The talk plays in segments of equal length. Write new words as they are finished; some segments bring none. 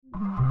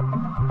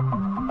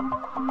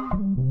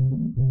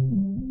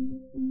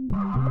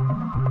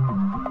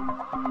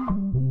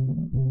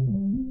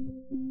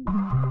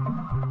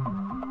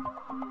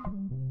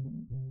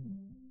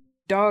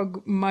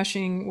dog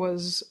mushing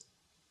was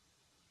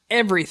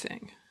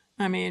everything.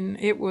 I mean,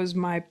 it was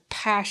my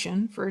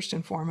passion, first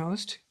and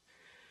foremost.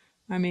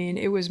 I mean,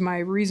 it was my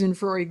reason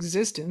for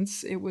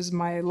existence. It was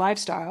my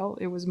lifestyle.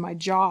 It was my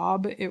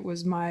job. It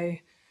was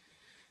my,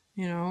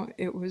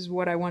 it was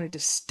what I wanted to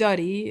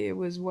study. It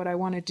was what I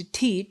wanted to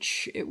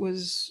teach. It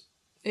was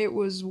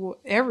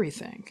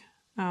everything.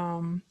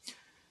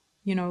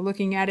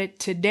 Looking at it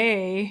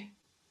today,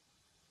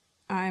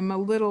 I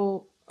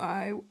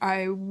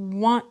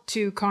want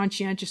to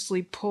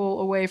conscientiously pull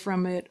away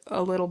from it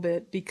a little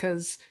bit,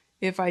 because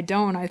if I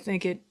don't, I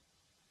think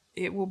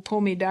it will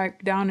pull me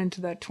down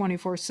into that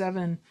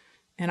 24/7,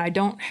 and I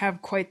don't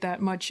have quite that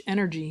much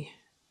energy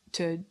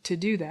to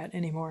do that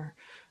anymore.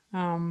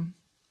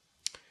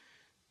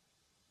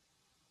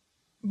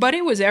 But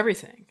it was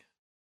everything.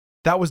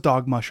 That was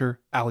dog musher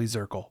Allie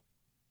Zirkle.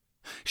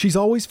 She's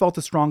always felt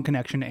a strong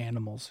connection to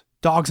animals,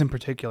 dogs in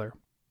particular.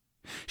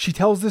 She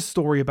tells this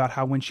story about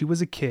how when she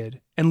was a kid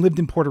and lived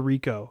in Puerto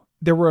Rico,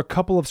 there were a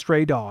couple of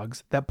stray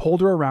dogs that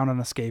pulled her around on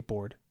a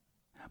skateboard.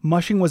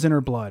 Mushing was in her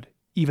blood,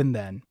 even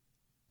then.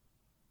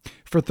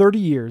 For 30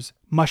 years,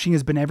 mushing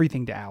has been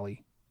everything to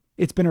Allie.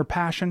 It's been her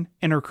passion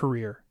and her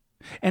career.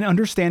 And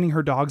understanding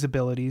her dog's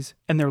abilities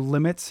and their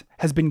limits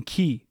has been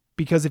key,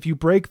 because if you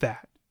break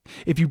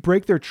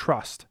their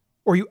trust,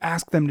 or you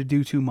ask them to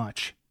do too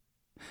much,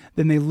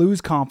 then they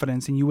lose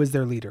confidence in you as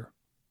their leader.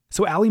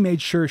 So Allie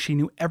made sure she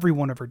knew every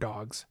one of her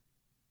dogs,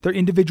 their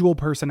individual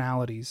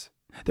personalities,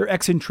 their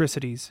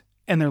eccentricities,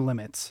 and their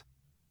limits.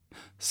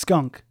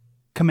 Skunk,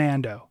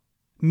 Commando,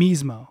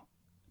 Mismo,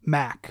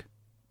 Mac,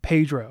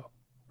 Pedro,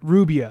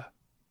 Rubia,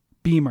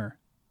 Beamer,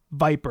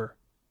 Viper,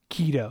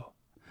 Keto,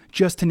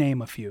 just to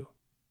name a few.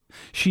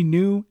 She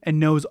knew and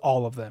knows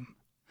all of them.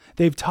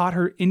 They've taught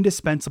her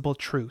indispensable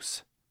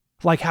truths,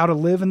 like how to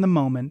live in the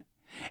moment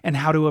and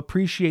how to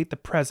appreciate the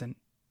present,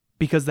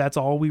 because that's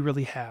all we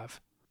really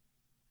have.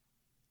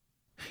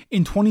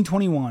 In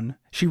 2021,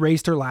 she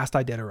raced her last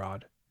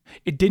Iditarod.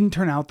 It didn't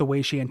turn out the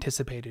way she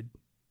anticipated.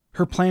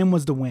 Her plan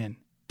was to win,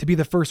 to be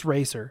the first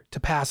racer to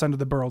pass under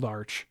the Burled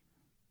Arch.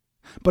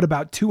 But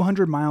about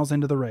 200 miles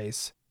into the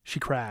race, she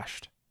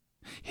crashed,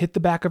 hit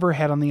the back of her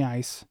head on the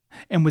ice,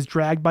 and was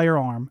dragged by her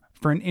arm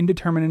for an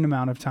indeterminate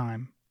amount of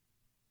time.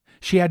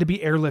 She had to be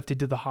airlifted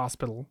to the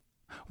hospital,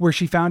 where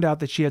she found out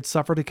that she had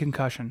suffered a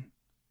concussion,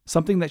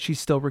 something that she's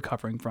still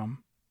recovering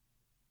from.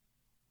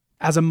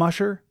 As a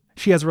musher,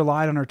 she has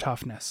relied on her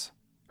toughness,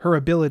 her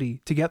ability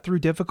to get through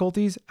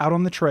difficulties out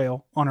on the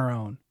trail on her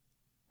own.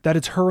 That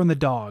it's her and the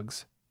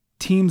dogs,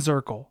 Team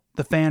Zirkle,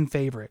 the fan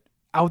favorite,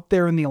 out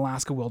there in the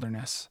Alaska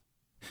wilderness.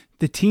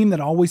 The team that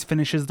always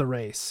finishes the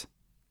race.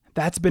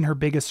 That's been her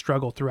biggest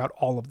struggle throughout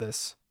all of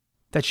this,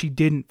 that she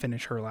didn't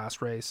finish her last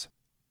race.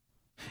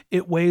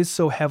 It weighs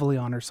so heavily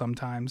on her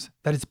sometimes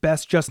that it's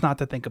best just not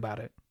to think about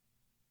it.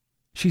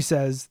 She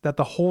says that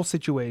the whole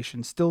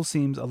situation still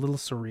seems a little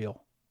surreal,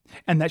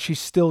 and that she's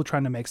still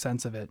trying to make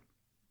sense of it.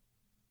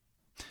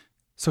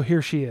 So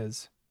here she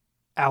is,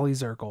 Allie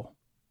Zirkle.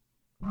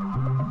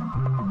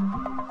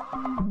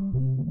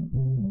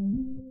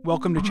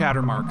 Welcome to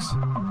Chattermarks,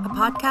 a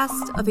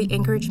podcast of the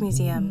Anchorage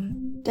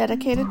Museum,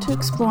 dedicated to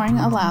exploring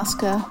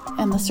Alaska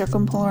and the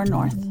circumpolar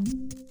north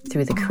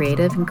through the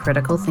creative and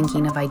critical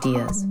thinking of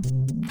ideas,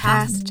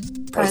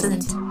 past,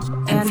 present,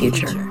 and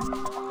future.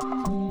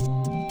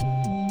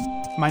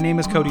 My name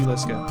is Cody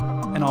Liska,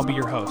 and I'll be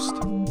your host.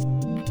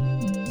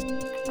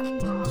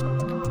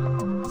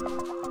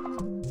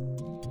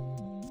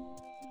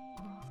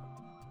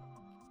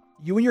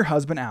 You and your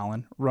husband,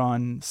 Alan,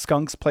 run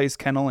Skunk's Place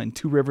Kennel in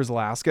Two Rivers,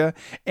 Alaska,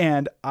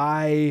 and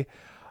I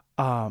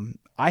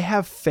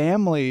have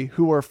family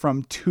who are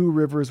from Two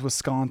Rivers,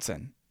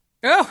 Wisconsin.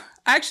 Oh,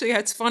 actually,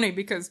 it's funny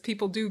because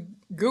people do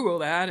Google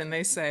that and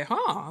they say,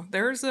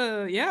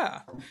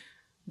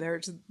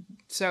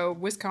 so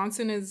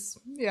Wisconsin is,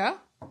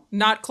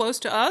 not close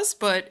to us,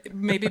 but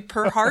maybe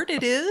per heart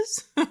it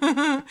is.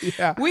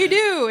 Yeah. We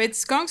do. It's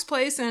Skunk's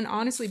Place, and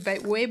honestly,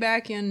 way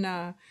back in,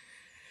 at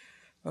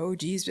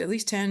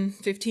least 10,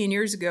 15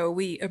 years ago,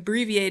 we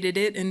abbreviated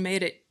it and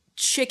made it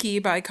chicky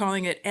by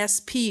calling it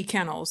SP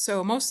Kennel.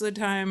 So most of the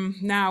time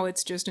now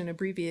it's just an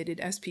abbreviated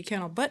SP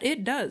Kennel, but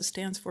it does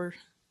stand for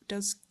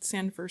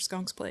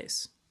Skunk's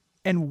Place.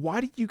 And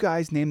why did you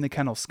guys name the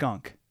kennel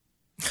Skunk?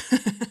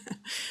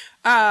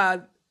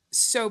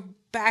 So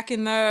back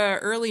in the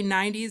early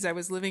 90s, I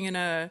was living in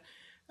a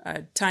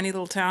tiny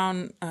little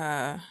town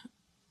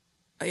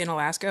in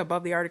Alaska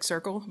above the Arctic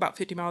Circle, about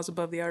 50 miles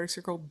above the Arctic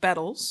Circle,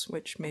 Bettles,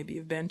 which maybe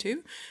you've been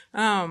to.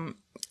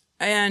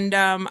 And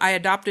I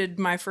adopted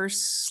my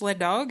first sled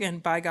dog,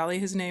 and by golly,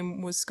 his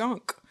name was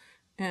Skunk.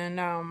 And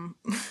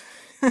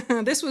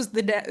this was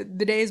the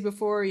days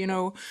before,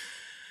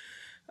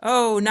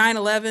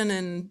 9/11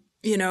 and,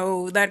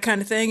 that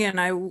kind of thing. And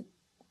I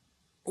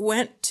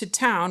went to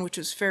town, which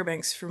was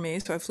Fairbanks for me.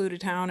 So I flew to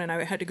town and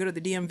I had to go to the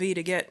DMV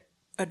to get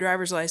a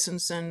driver's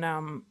license. And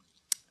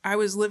I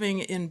was living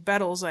in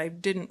Bettles. I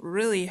didn't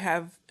really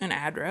have an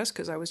address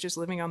because I was just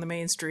living on the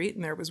main street,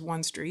 and there was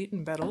one street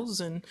in Bettles.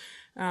 And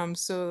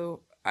so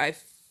I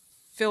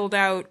filled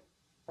out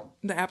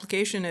the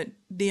application at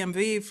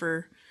DMV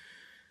for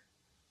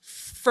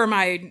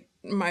my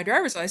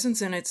driver's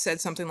license, and it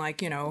said something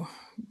like,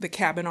 the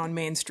cabin on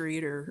Main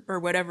Street or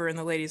whatever, and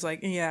the lady's like,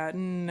 yeah,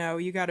 no,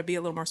 you got to be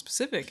a little more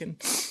specific.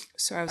 And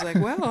so I was like,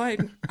 well,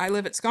 I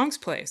live at Skunk's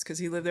place, because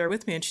he lived there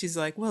with me. And she's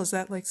like, well, is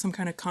that like some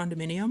kind of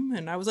condominium?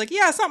 And I was like,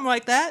 yeah, something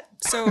like that.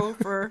 So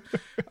for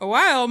a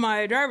while,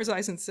 my driver's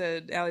license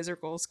said Allie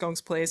Zirkle,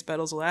 Skunk's place,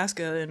 Bettles,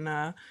 Alaska.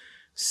 And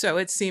so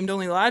it seemed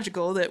only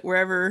logical that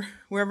wherever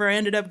I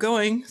ended up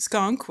going,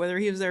 Skunk, whether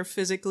he was there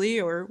physically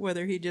or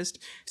whether he just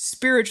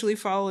spiritually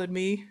followed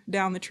me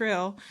down the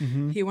trail,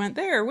 he went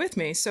there with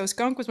me. So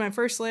Skunk was my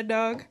first sled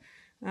dog.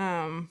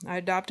 I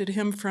adopted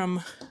him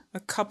from a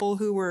couple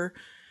who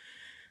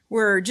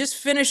were just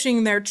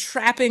finishing their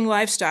trapping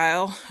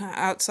lifestyle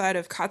outside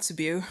of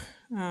Kotzebue.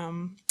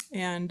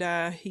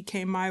 And he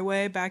came my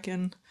way back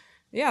in,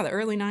 the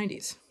early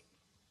 90s.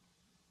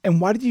 And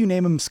why did you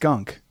name him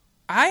Skunk?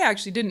 I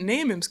actually didn't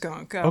name him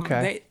Skunk.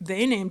 Okay.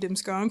 They named him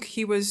Skunk.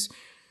 He was,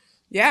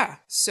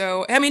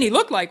 so, I mean, he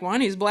looked like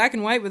one. He's black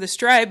and white with a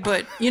stripe.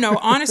 But,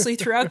 honestly,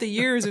 throughout the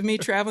years of me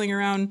traveling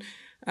around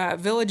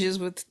villages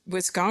with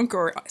Skunk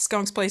or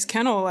Skunk's Place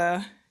Kennel,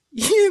 I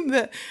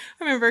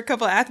remember a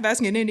couple of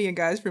Athabascan Indian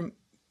guys from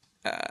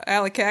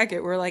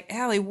Allakaket were like,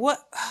 Allie, what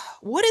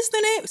is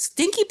the name?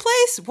 Stinky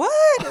Place?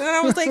 What? And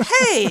I was like,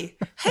 hey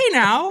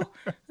now.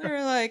 They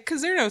were like,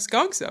 because there are no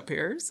skunks up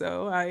here.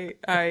 So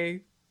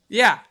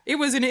it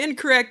was an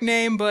incorrect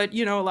name, but,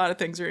 a lot of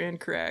things are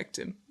incorrect.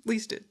 And at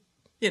least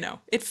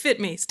it fit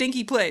me.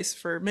 Stinky Place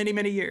for many,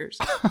 many years.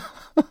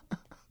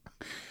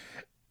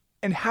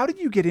 And how did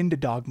you get into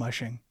dog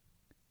mushing?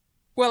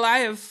 Well, I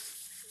have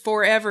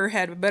forever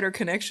had a better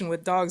connection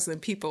with dogs than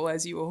people,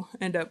 as you will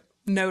end up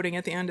noting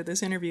at the end of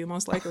this interview,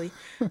 most likely.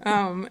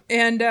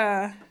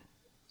 And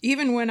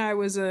even when I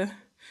was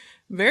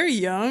very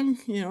young,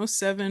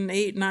 7,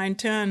 8, 9,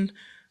 10,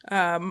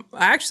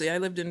 I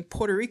lived in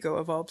Puerto Rico,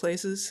 of all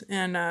places,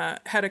 and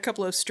had a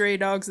couple of stray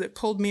dogs that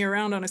pulled me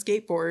around on a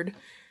skateboard.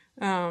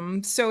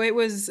 So it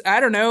was,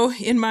 I don't know,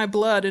 in my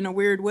blood in a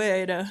weird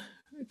way to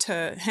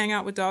hang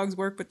out with dogs,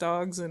 work with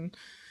dogs, and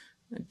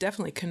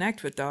definitely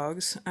connect with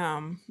dogs.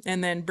 And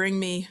then bring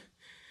me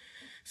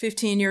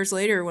 15 years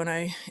later when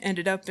I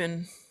ended up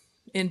in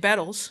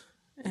Bettles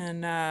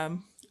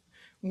and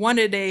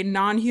wanted a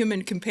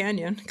non-human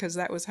companion, because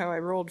that was how I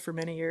rolled for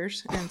many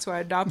years. And so I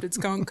adopted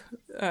Skunk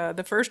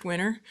the first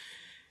winter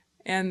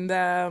and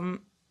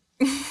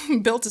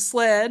built a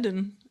sled.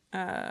 And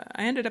I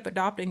ended up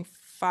adopting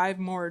 5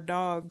 more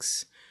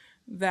dogs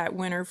that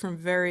winter from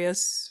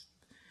various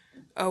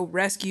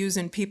rescues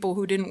and people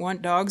who didn't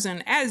want dogs.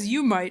 And as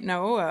you might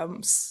know,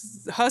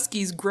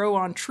 huskies grow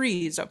on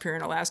trees up here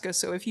in Alaska.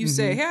 So if you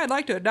say, hey, I'd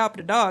like to adopt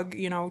a dog,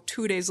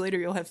 2 days later,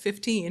 you'll have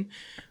 15.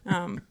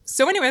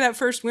 So anyway, that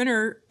first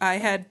winter, I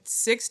had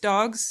 6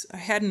 dogs. I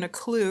hadn't a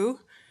clue.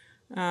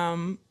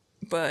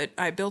 But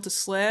I built a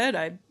sled.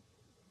 I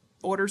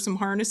ordered some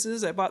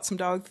harnesses. I bought some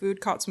dog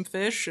food, caught some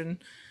fish,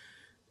 and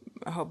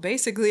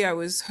basically I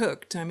was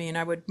hooked. I mean,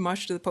 I would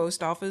mush to the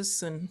post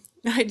office, and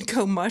I'd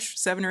go mush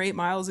 7 or 8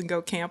 miles and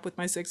go camp with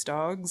my 6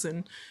 dogs.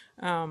 And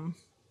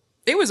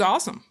it was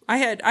awesome.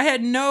 I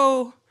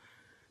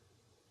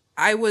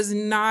was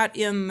not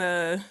in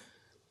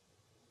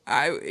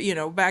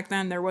back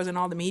then there wasn't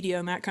all the media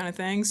and that kind of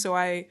thing. So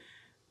I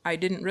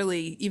didn't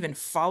really even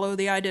follow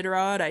the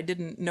Iditarod. I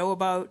didn't know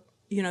about,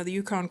 the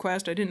Yukon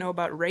Quest. I didn't know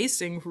about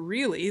racing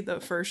really the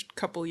first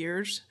couple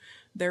years.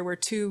 There were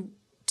two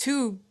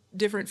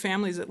different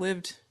families that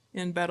lived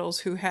in Bettles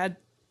who had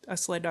a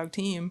sled dog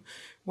team.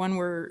 One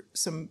were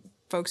some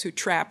folks who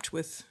trapped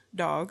with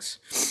dogs,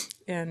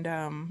 and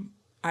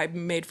I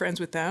made friends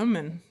with them,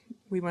 and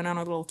we went on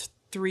a little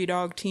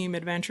 3-dog team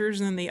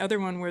adventures. And then the other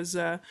one was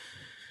a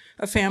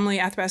family,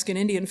 Athabascan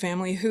Indian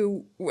family,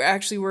 who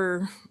actually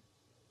were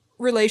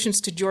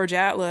relations to George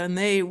Atla, and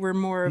they were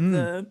more of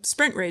the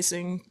sprint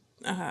racing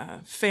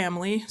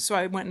family. So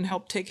I went and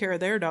helped take care of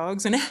their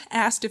dogs and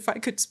asked if I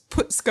could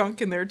put Skunk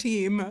in their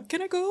team.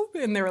 Can I go?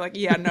 And they were like,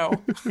 yeah,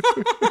 no.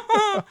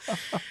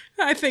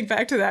 I think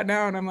back to that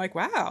now and I'm like,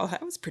 wow,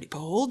 that was pretty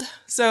bold.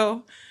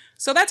 So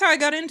that's how I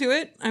got into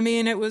it. I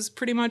mean, it was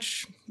pretty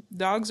much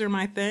dogs are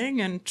my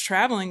thing, and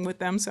traveling with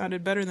them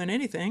sounded better than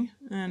anything.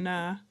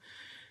 And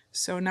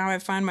so now I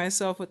find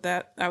myself with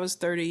that. That was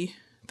 30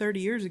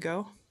 years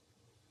ago.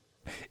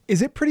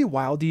 Is it pretty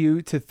wild to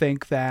you to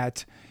think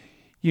that,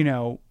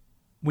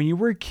 when you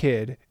were a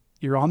kid,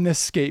 you're on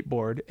this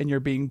skateboard and you're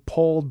being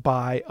pulled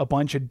by a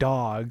bunch of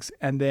dogs,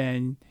 and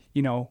then,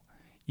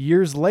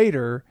 years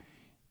later,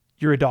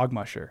 you're a dog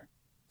musher?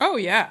 Oh,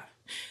 yeah.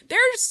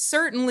 There's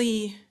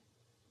certainly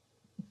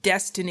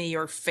destiny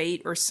or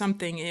fate or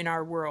something in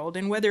our world,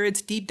 and whether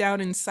it's deep down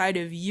inside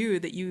of you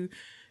that you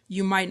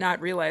might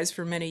not realize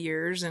for many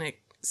years, and it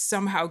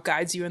somehow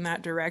guides you in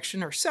that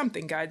direction, or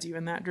something guides you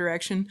in that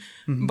direction.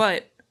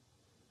 But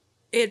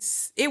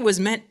it was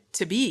meant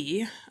to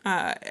be.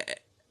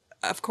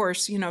 Of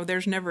course,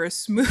 there's never a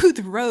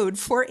smooth road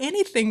for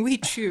anything we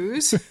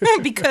choose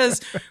because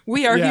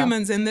we are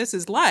humans and this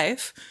is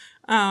life.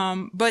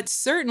 But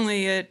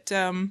certainly it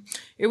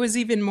was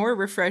even more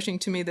refreshing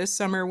to me this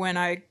summer when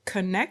I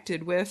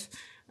connected with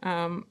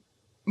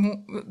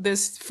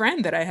this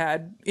friend that I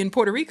had in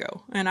Puerto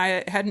Rico, and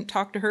I hadn't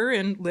talked to her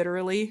in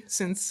literally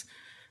since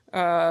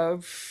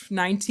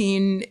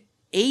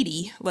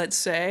 1980, let's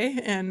say,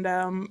 and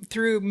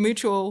through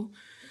mutual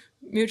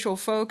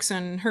folks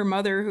and her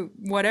mother, who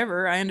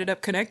whatever, I ended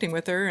up connecting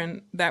with her,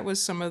 and that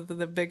was some of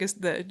the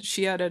biggest. That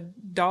she had a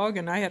dog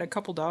and I had a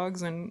couple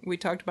dogs, and we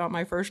talked about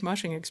my first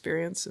mushing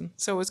experience, and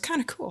so it was kind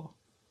of cool.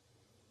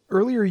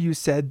 Earlier, you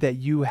said that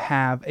you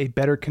have a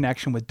better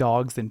connection with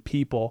dogs than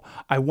people.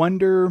 I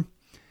wonder,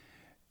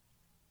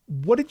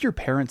 what did your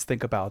parents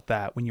think about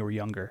that when you were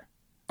younger?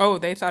 Oh,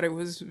 they thought it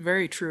was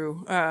very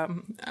true.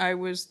 I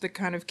was the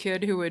kind of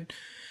kid who would,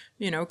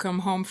 come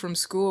home from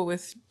school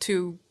with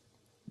two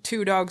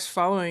dogs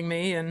following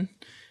me, and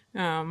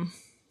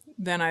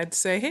then I'd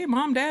say, "Hey,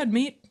 Mom, Dad,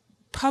 meet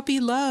Puppy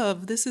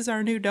Love. This is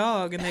our new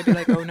dog," and they'd be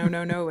like, "Oh, no,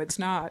 no, no, it's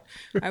not."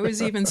 I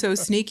was even so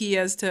sneaky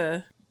as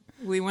to.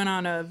 We went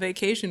on a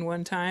vacation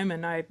one time,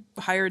 and I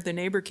hired the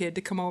neighbor kid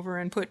to come over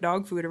and put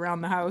dog food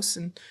around the house,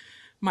 and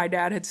my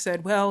dad had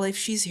said, "Well, if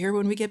she's here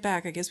when we get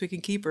back, I guess we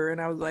can keep her."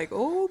 And I was like,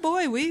 "Oh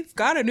boy, we've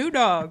got a new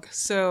dog."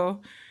 So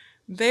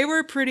they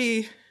were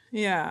pretty,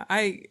 yeah,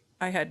 I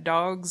had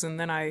dogs, and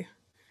then I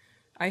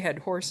had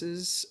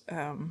horses,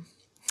 and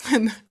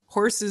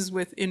horses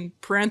with in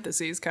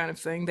parentheses kind of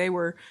thing. They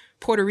were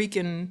Puerto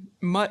Rican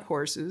mutt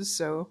horses,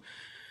 so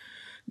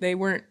they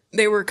were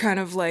kind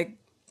of like,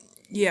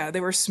 yeah, they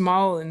were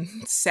small and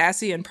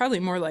sassy and probably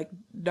more like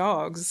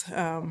dogs.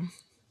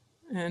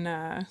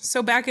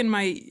 So back in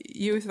my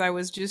youth,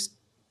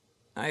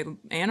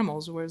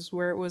 animals was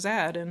where it was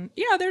at. And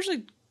yeah,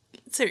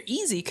 it's an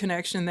easy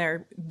connection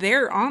there.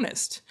 They're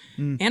honest.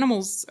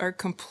 Animals are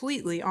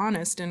completely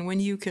honest. And when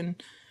you can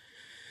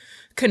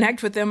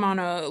connect with them on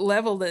a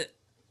level that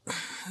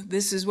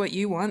this is what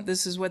you want,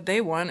 this is what they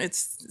want,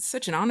 it's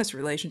such an honest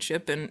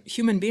relationship. And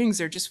human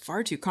beings are just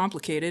far too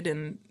complicated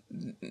and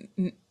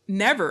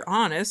never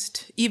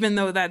honest, even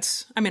though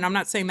I'm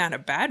not saying that in a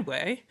bad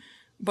way,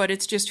 but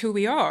it's just who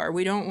we are.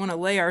 We don't want to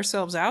lay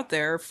ourselves out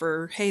there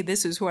for, hey,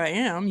 this is who I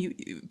am.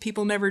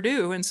 People never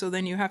do. And so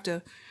then you have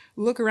to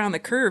look around the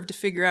curve to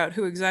figure out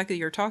who exactly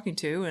you're talking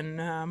to.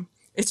 And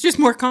it's just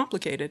more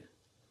complicated.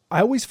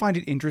 I always find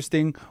it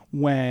interesting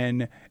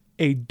when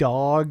a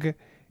dog,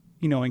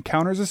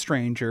 encounters a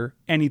stranger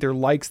and either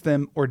likes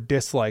them or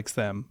dislikes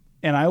them.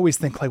 And I always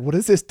think, like, what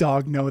does this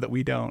dog know that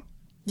we don't?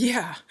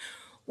 Yeah.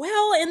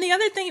 Well, and the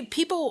other thing,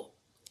 people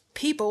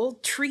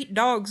treat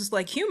dogs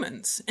like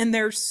humans, and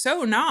they're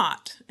so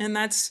not. And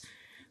that's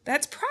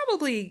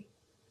probably,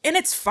 and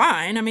it's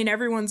fine. I mean,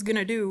 everyone's going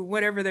to do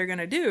whatever they're going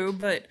to do,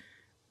 but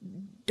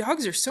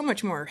dogs are so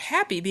much more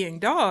happy being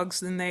dogs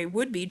than they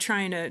would be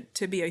trying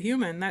to be a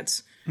human.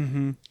 That's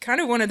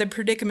kind of one of the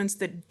predicaments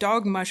that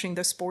dog mushing,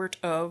 the sport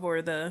of,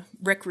 or the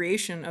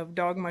recreation of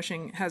dog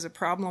mushing, has a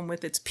problem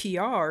with its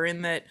PR,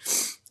 in that,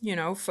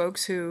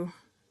 folks who,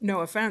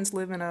 no offense,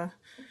 live in a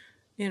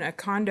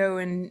condo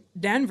in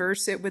Denver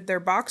sit with their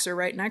boxer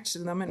right next to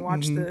them and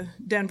watch the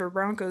Denver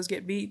Broncos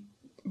get beat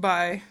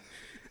by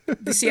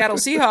the Seattle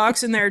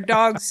Seahawks, and their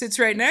dog sits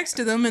right next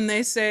to them, and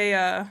they say,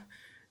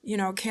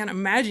 can't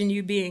imagine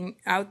you being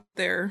out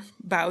there,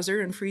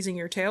 Bowser, and freezing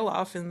your tail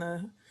off on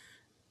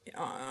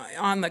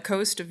the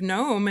coast of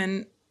Nome.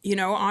 And,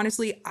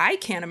 honestly, I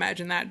can't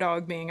imagine that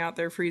dog being out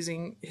there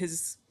freezing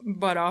his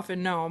butt off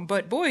in Nome.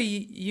 But boy,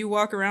 you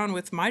walk around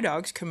with my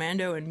dogs,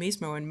 Commando and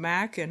Mismo and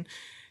Mac, and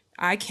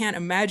I can't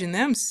imagine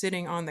them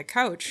sitting on the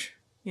couch,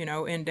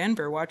 in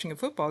Denver watching a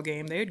football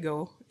game. They'd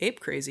go ape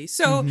crazy.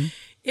 So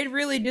it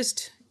really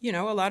just, a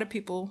lot of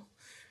people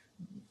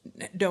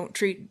don't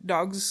treat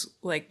dogs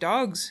like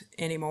dogs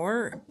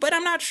anymore. But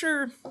I'm not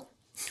sure,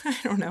 I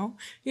don't know.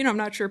 I'm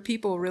not sure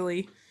people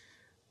really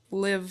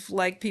live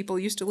like people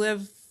used to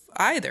live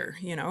either.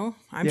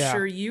 I'm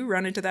sure you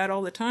run into that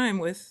all the time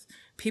with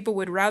people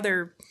would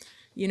rather,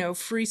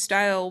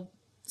 freestyle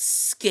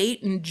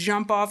skate and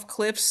jump off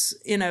cliffs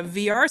in a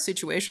VR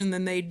situation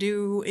than they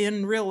do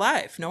in real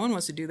life. No one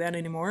wants to do that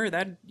anymore.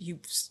 That you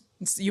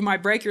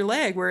might break your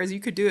leg, whereas you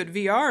could do it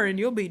VR and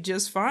you'll be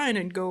just fine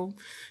and go,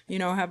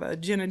 have a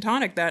gin and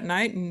tonic that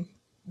night and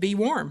be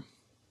warm.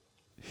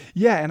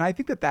 Yeah, and I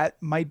think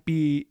that might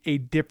be a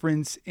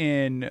difference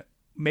in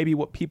maybe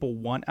what people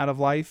want out of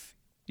life.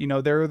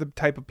 They're the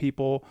type of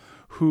people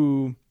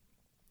who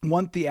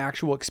want the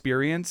actual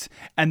experience,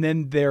 and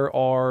then there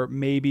are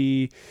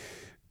maybe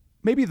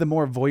the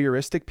more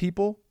voyeuristic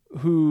people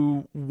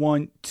who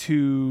want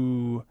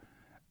to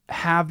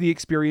have the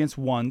experience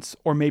once,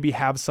 or maybe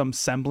have some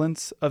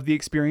semblance of the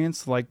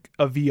experience, like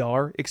a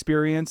VR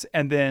experience,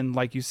 and then,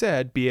 like you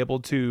said, be able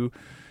to,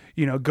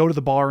 go to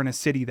the bar in a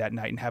city that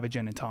night and have a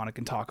gin and tonic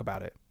and talk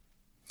about it.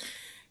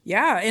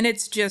 Yeah, and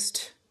it's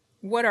just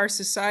what our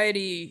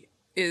society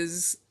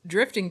is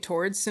drifting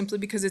towards, simply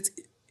because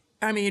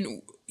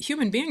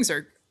human beings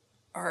are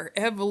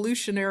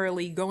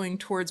evolutionarily going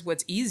towards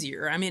what's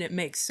easier. It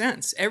makes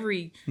sense.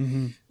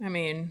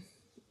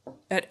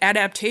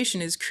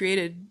 adaptation is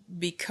created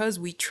because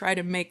we try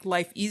to make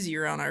life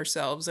easier on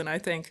ourselves. And I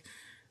think,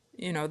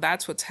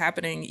 that's what's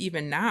happening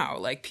even now.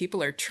 Like,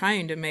 people are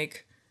trying to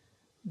make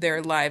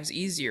their lives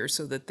easier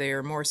so that they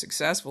are more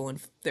successful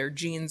and their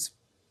genes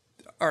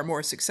are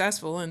more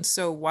successful. And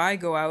so why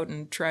go out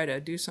and try to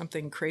do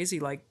something crazy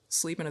like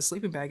sleep in a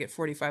sleeping bag at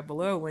 45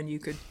 below when you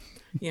could,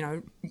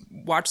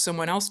 watch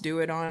someone else do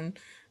it on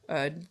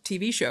a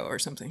TV show or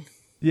something?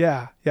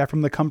 Yeah. Yeah.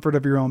 From the comfort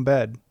of your own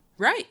bed.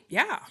 Right.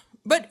 Yeah.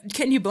 But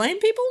can you blame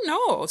people?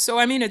 No. So,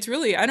 I mean, it's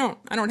really, I don't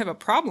have a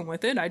problem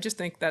with it. I just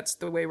think that's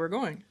the way we're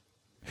going.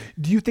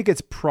 Do you think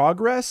it's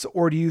progress,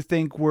 or do you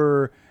think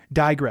we're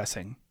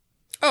digressing?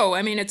 Oh,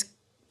 I mean, it's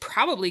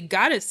probably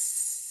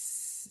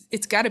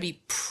it's got to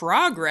be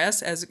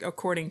progress, as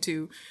according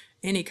to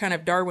any kind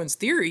of Darwin's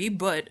theory,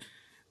 but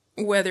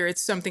whether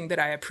it's something that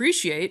I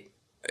appreciate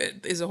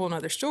is a whole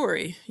nother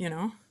story,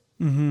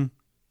 Mm-hmm.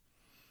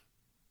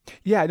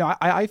 Yeah, no,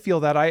 I feel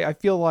that. I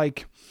feel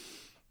like,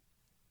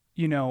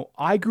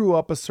 I grew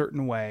up a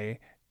certain way,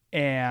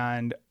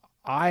 and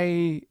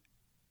I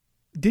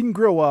didn't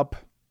grow up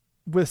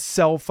with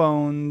cell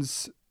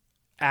phones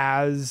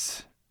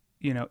as,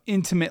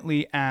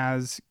 intimately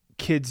as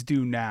kids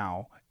do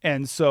now.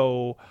 And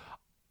so,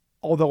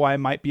 although I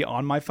might be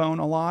on my phone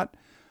a lot,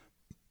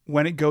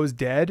 when it goes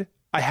dead,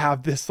 I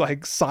have this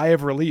like sigh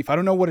of relief. I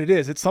don't know what it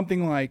is. It's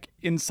something like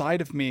inside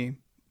of me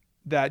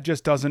that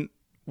just doesn't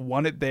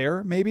want it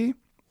there, maybe.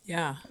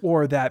 Yeah.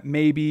 Or that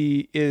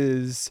maybe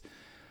is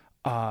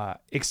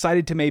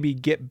excited to maybe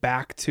get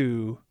back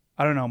to,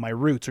 I don't know, my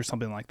roots or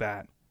something like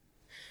that.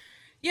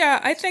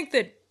 Yeah, I think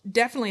that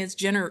definitely it's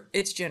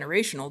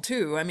generational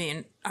too. I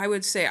mean, I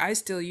would say I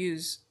still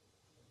use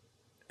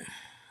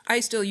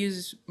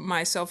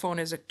my cell phone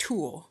as a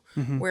tool,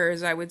 mm-hmm.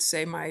 whereas I would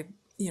say my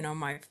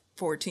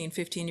 14,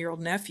 15-year-old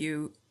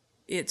nephew,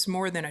 it's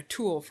more than a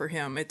tool for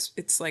him.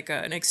 It's like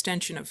an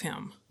extension of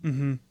him.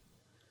 Mm-hmm.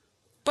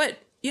 But,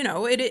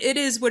 it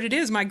is what it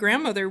is. My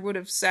grandmother would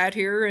have sat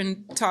here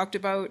and talked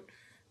about,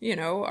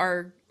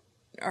 our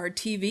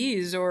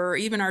TVs or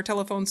even our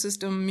telephone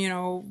system,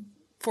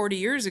 40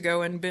 years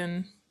ago, and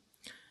been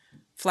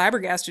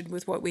flabbergasted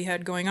with what we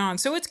had going on.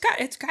 So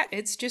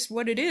it's just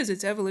what it is.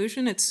 It's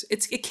evolution.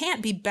 It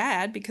can't be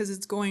bad because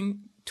it's going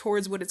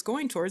towards what it's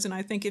going towards. And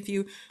I think if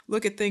you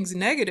look at things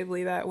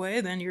negatively that way,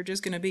 then you're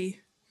just going to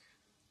be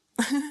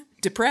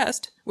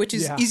depressed, which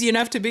is easy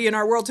enough to be in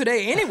our world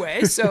today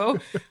anyway. So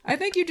I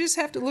think you just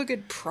have to look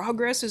at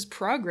progress as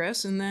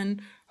progress, and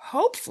then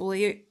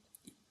hopefully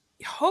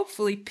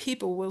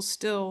people will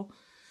still,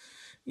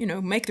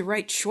 make the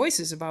right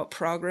choices about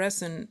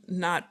progress and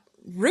not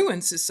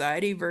ruin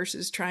society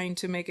versus trying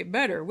to make it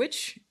better,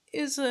 which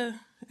is a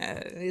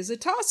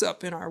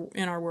toss-up in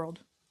our world.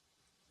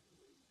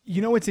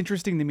 What's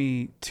interesting to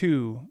me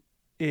too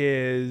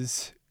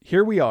is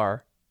here we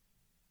are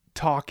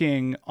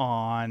talking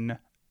on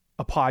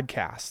a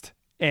podcast,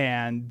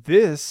 and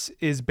this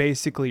is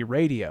basically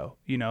radio.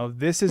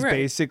 This is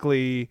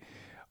basically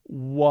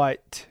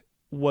what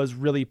was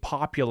really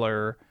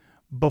popular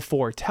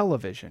before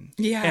television.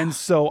 Yeah. And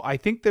so I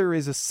think there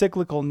is a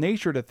cyclical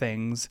nature to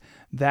things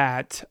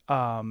that,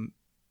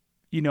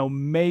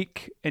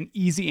 make an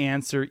easy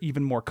answer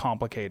even more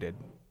complicated.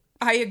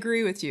 I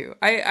agree with you.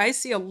 I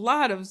see a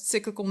lot of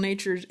cyclical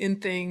natures in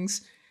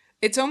things.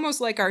 It's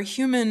almost like our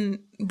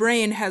human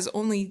brain has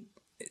only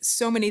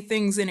so many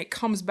things and it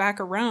comes back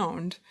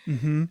around.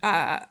 Mm-hmm.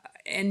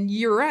 And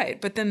you're right.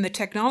 But then the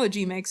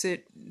technology makes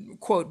it,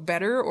 quote,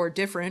 better or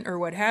different or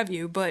what have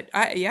you. But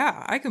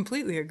I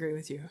completely agree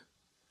with you.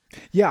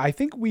 Yeah, I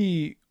think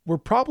we're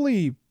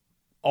probably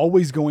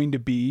always going to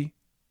be,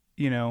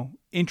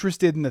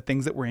 interested in the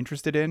things that we're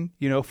interested in.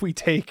 If we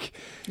take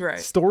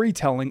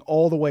storytelling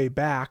all the way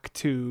back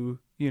to,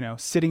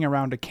 sitting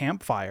around a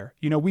campfire,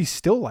 we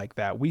still like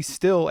that. We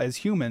still, as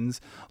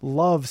humans,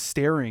 love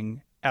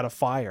staring at a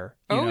fire.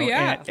 And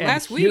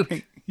last hearing,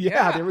 week.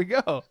 Yeah, there we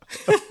go.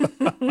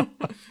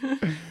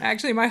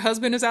 Actually, my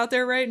husband is out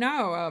there right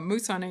now.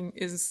 Moose hunting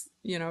is,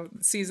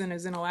 season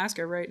is in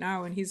Alaska right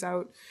now, and he's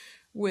out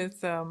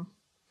with a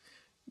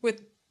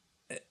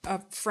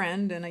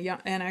friend and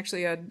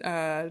actually a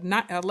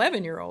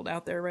 11-year-old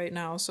out there right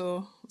now.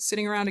 So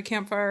sitting around a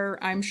campfire,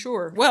 I'm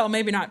sure. Well,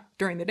 maybe not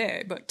during the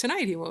day, but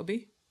tonight he will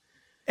be.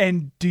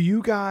 And do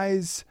you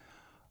guys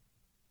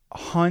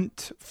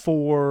hunt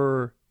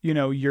for,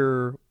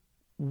 your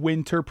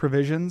winter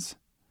provisions?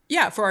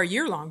 Yeah, for our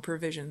year-long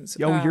provisions.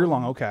 Oh,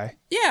 year-long, okay.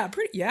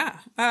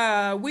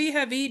 Yeah, we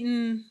have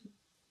eaten,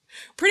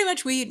 pretty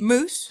much we eat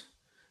moose,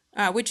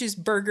 which is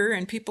burger,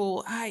 and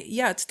people,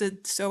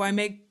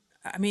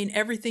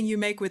 everything you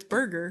make with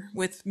burger,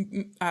 with,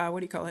 what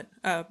do you call it?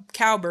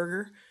 Cow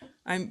burger,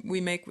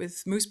 we make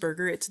with moose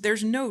burger.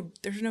 There's no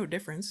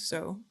difference.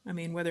 So,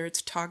 whether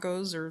it's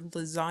tacos or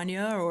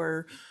lasagna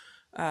or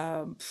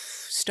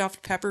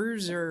stuffed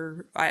peppers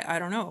or I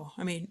don't know.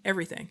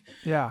 Everything.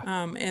 Yeah.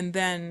 And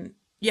then,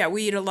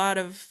 we eat a lot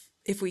of,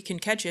 if we can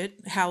catch it,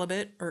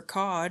 halibut or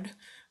cod,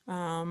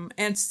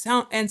 and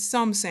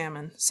some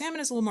salmon. Salmon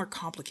is a little more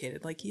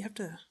complicated. Like you have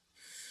to,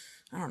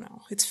 I don't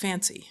know. It's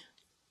fancy.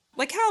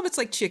 Like halibut's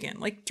like chicken.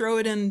 Like throw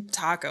it in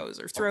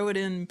tacos or throw it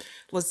in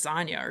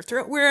lasagna or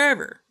throw it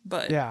wherever.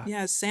 But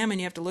yeah, salmon,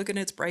 you have to look at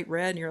it, it's bright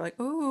red and you're like,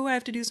 oh, I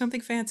have to do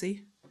something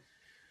fancy.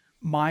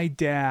 My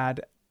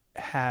dad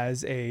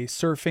has a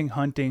surfing,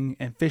 hunting,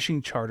 and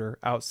fishing charter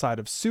outside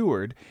of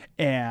Seward,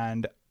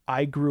 and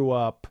I grew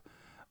up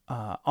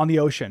on the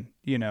ocean,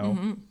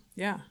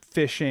 Yeah.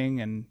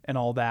 fishing and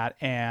all that.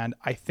 And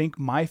I think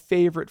my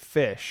favorite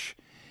fish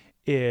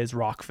is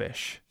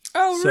rockfish.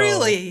 Oh,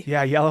 really?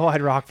 Yeah,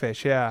 yellow-eyed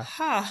rockfish, yeah.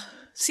 Huh.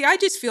 See, I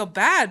just feel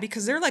bad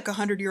because they're like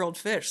 100-year-old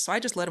fish, so I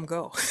just let them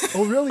go.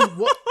 Oh, really?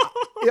 What?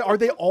 Are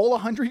they all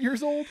 100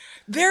 years old?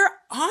 They're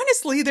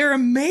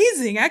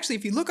amazing. Actually,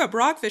 if you look up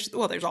rockfish,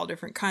 well, there's all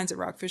different kinds of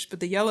rockfish, but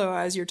the yellow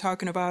eyes you're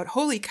talking about,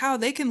 holy cow,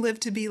 they can live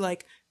to be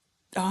like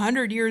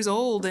 100 years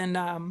old.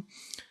 And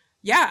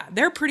yeah,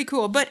 they're pretty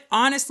cool. But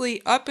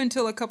honestly, up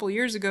until a couple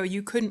years ago,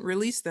 you couldn't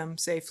release them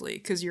safely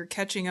because you're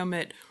catching them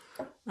at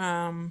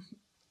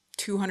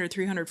 200,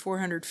 300,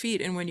 400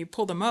 feet. And when you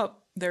pull them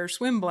up, their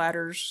swim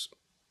bladders,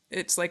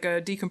 it's like a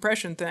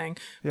decompression thing.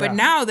 Yeah. But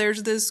now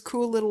there's this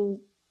cool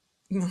little,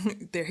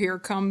 here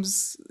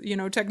comes,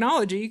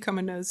 technology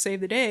coming to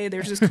save the day.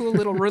 There's this cool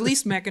little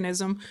release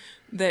mechanism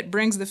that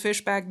brings the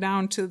fish back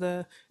down to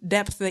the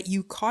depth that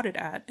you caught it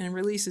at and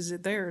releases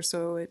it there.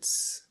 So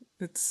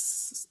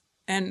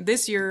and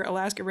this year,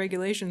 Alaska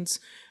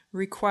regulations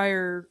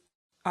require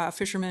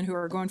fishermen who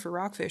are going for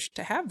rockfish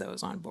to have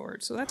those on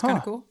board. So that's kind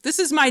of cool. This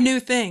is my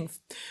new thing.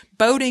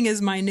 Boating is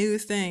my new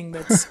thing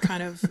that's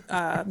kind of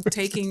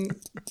taking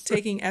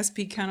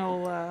SP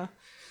Kennel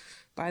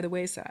by the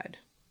wayside.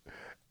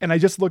 And I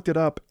just looked it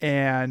up,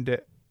 and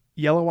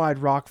yellow-eyed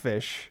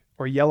rockfish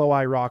or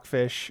yellow-eye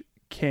rockfish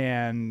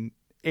can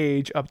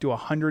age up to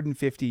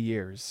 150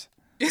 years.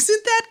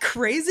 Isn't that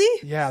crazy?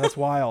 Yeah, that's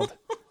wild.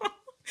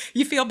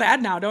 You feel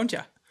bad now, don't you?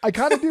 I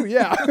kind of do,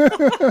 yeah.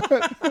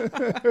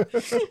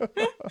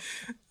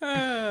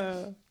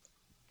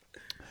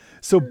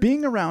 So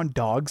being around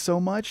dogs so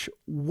much,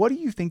 what do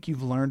you think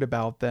you've learned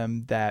about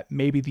them that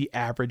maybe the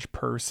average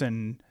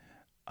person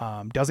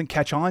doesn't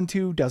catch on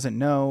to, doesn't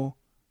know?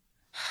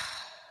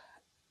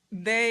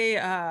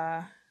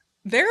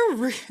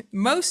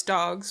 Most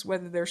dogs,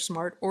 whether they're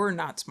smart or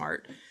not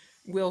smart,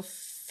 will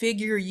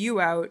figure you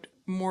out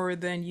more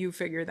than you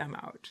figure them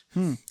out.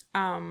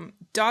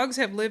 Dogs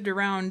have lived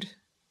around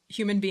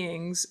human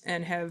beings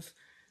and have,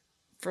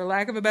 for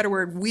lack of a better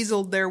word,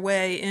 weaseled their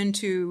way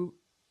into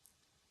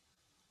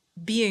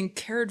being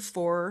cared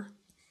for.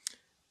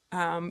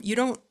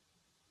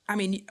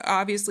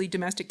 Obviously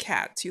domestic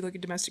cats, you look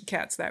at domestic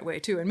cats that way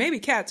too. And maybe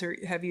cats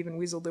have even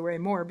weaseled their way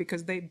more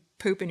because they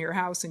poop in your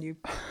house and you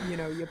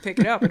pick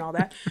it up and all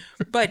that.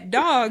 But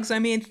dogs,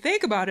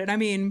 think about it.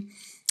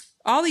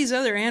 All these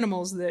other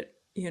animals that,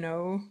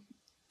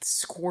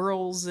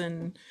 squirrels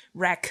and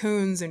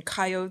raccoons and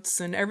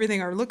coyotes and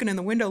everything are looking in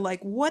the window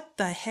like, what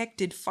the heck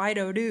did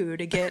Fido do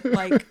to get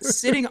like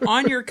sitting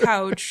on your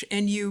couch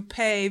and you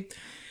pay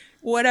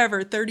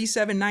whatever,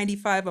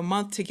 $37.95 a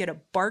month to get a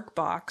bark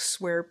box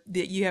where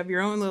you have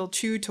your own little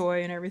chew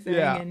toy and everything.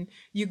 Yeah. And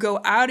you go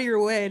out of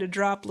your way to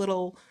drop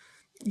little,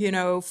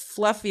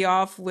 Fluffy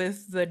off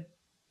with the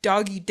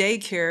doggy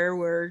daycare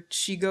where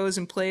she goes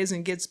and plays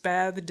and gets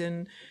bathed.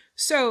 And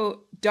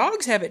so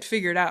dogs have it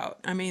figured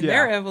out.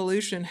 Their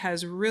evolution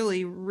has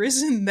really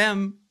risen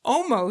them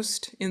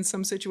almost in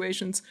some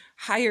situations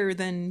higher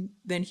than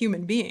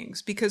human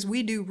beings because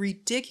we do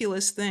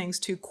ridiculous things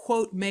to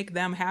quote, make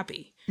them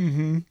happy.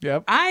 Mm-hmm.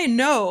 Yep. I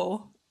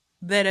know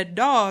that a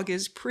dog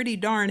is pretty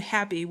darn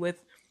happy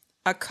with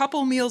a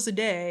couple meals a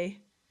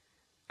day,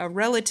 a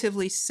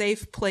relatively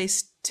safe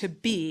place to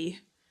be,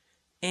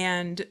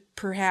 and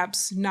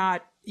perhaps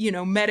not,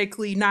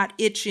 medically not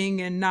itching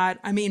and not,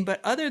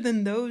 but other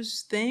than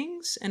those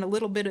things and a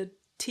little bit of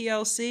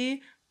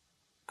TLC,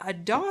 a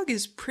dog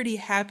is pretty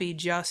happy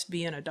just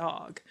being a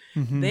dog.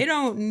 Mm-hmm. They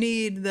don't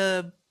need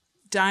the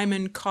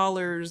diamond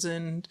collars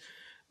and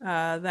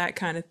that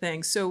kind of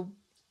thing. So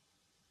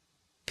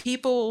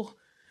people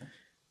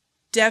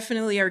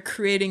definitely are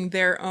creating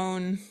their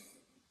own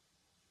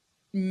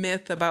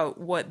myth about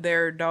what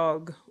their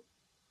dog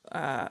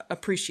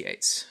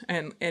appreciates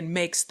and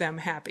makes them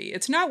happy.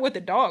 It's not what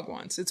the dog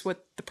wants, it's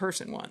what the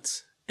person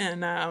wants.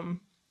 And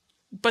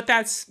but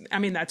that's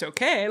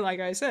okay.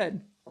 Like I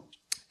said,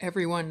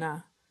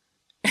 everyone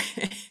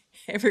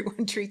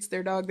treats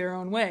their dog their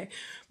own way.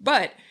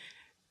 But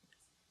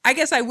I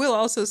guess I will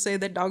also say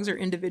that dogs are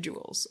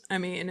individuals.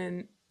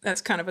 And that's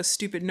kind of a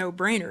stupid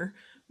no-brainer.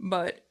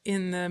 But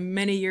in the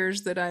many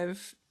years that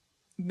I've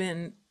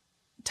been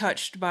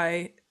touched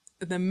by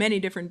the many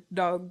different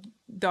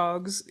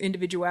dogs,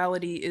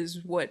 individuality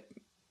is what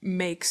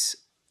makes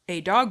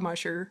a dog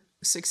musher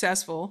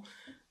successful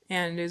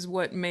and is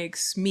what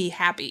makes me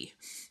happy.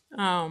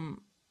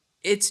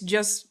 It's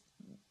just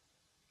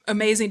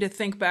amazing to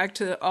think back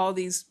to all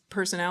these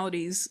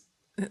personalities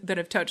that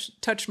have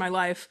touched my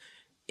life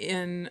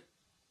in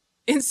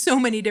so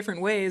many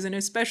different ways, and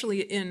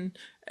especially in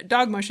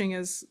dog mushing.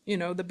 Is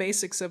the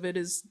basics of it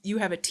is you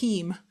have a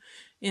team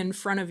in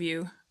front of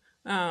you,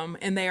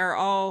 and they are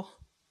all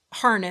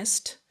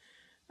harnessed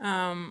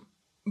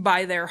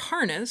by their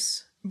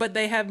harness, but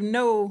they have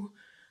no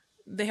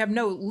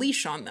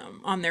leash on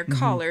them, on their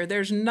collar.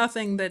 There's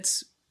nothing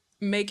that's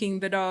making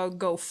the dog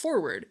go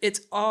forward.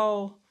 It's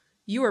all,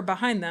 you are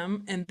behind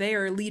them and they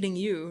are leading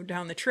you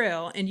down the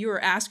trail, and you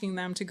are asking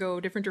them to go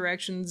different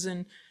directions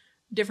and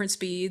different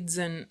speeds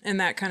and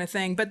that kind of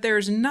thing. But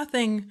there's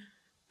nothing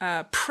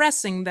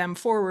pressing them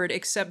forward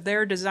except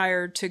their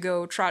desire to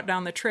go trot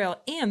down the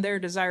trail and their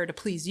desire to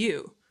please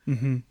you.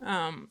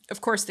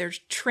 Of course, there's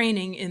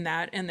training in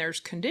that and there's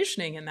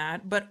conditioning in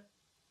that, but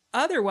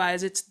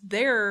otherwise it's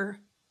their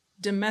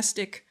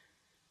domestic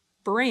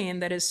brain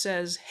that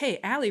says, hey,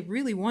 Allie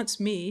really wants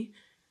me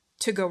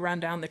to go run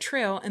down the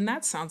trail, and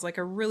that sounds like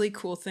a really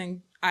cool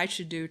thing I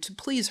should do to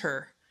please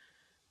her.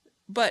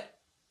 But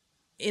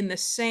in the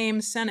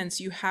same sentence,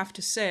 you have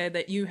to say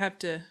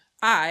that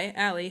I,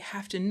 Allie,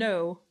 have to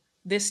know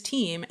this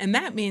team, and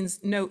that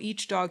means know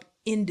each dog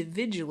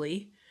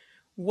individually,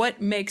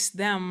 what makes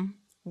them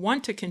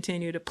want to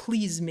continue to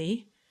please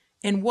me,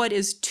 and what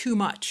is too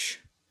much.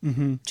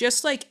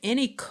 Just like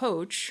any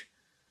coach,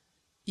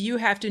 you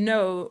have to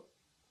know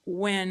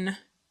when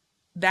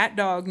that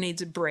dog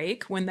needs a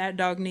break, when that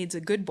dog needs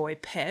a good boy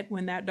pet,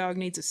 when that dog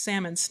needs a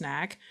salmon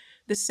snack,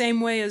 the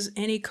same way as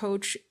any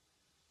coach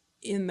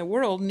in the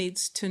world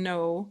needs to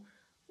know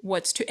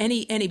what's to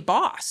any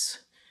boss.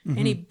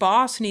 Any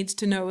boss needs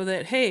to know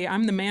that, hey,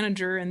 I'm the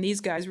manager and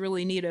these guys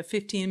really need a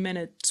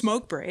 15-minute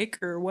smoke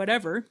break or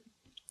whatever.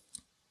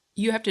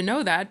 You have to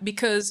know that,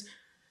 because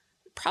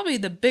probably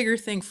the bigger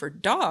thing for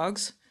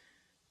dogs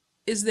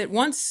is that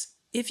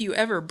if you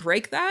ever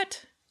break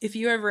that, if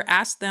you ever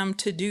ask them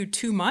to do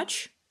too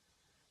much,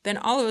 then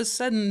all of a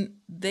sudden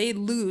they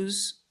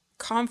lose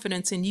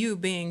confidence in you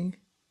being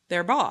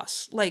their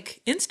boss,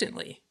 like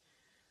instantly.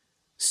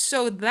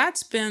 So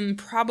that's been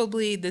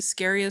probably the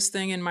scariest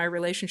thing in my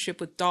relationship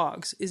with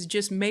dogs, is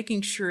just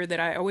making sure that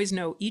I always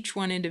know each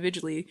one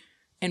individually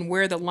and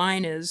where the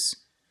line is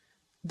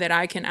that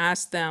I can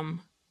ask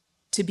them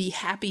to be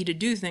happy to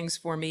do things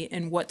for me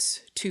and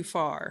what's too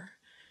far.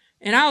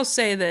 And I'll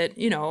say that,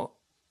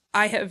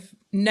 I have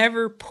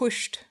never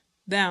pushed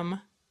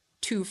them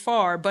too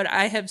far, but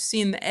I have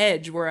seen the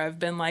edge where I've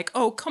been like,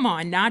 oh, come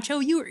on,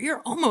 Nacho,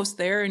 you're almost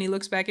there. And he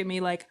looks back at me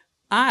like,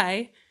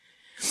 I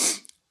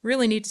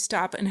really need to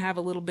stop and have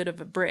a little bit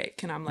of a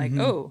break. And I'm like,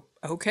 oh,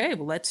 okay,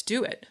 well, let's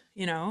do it.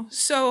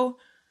 So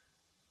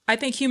I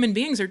think human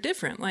beings are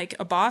different. Like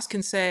a boss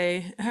can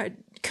say, hey,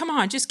 come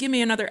on, just give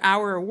me another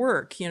hour of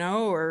work,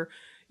 or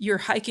you're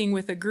hiking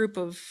with a group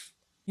of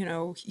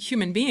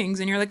human beings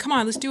and you're like, come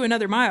on, let's do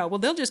another mile. Well,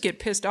 they'll just get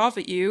pissed off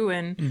at you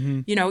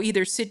and,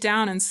 either sit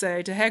down and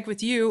say, to heck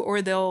with you,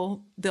 or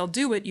they'll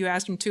do what you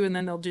asked them to, and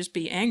then they'll just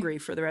be angry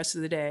for the rest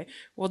of the day.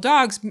 Well,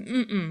 dogs,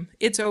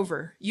 it's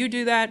over. You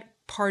do that,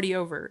 party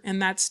over.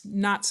 And that's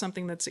not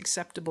something that's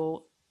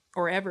acceptable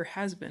or ever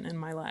has been in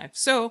my life.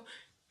 So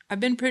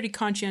I've been pretty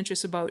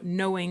conscientious about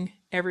knowing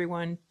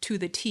everyone to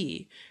the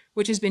T,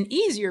 which has been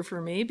easier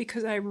for me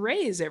because I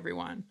raise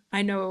everyone.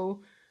 I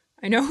know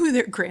who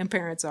their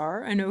grandparents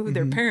are. I know who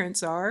their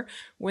parents are.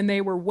 When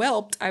they were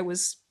whelped, I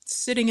was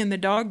sitting in the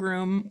dog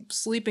room,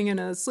 sleeping in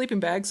a sleeping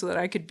bag so that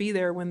I could be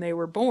there when they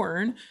were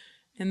born.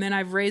 And then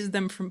I've raised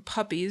them from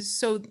puppies.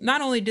 So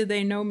not only did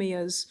they know me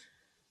as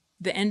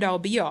the end all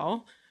be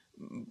all,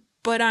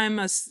 but I'm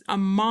a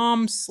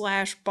mom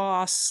 /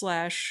 boss /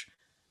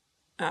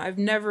 I've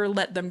never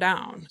let them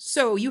down.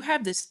 So you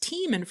have this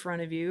team in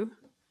front of you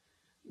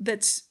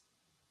that's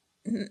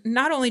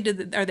not only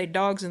are they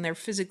dogs and they're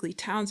physically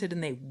talented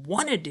and they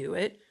want to do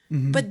it,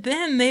 but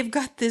then they've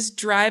got this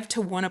drive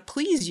to want to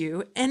please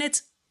you, and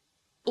it's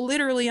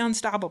literally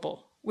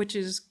unstoppable, which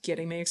is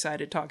getting me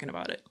excited talking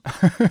about it.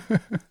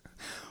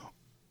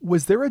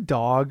 Was there a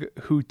dog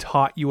who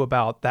taught you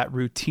about that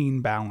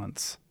routine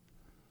balance?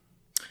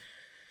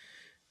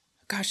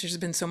 Gosh, there's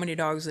been so many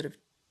dogs that have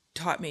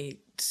taught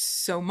me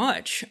so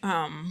much.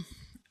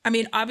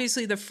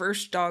 Obviously the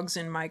first dogs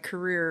in my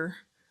career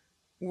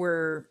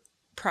were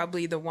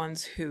probably the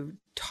ones who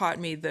taught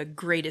me the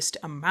greatest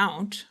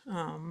amount.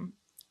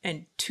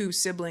 And two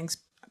siblings,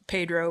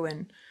 Pedro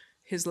and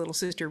his little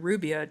sister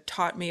Rubia,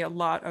 taught me a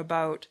lot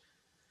about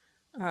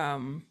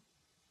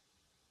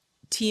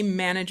team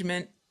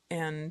management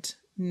and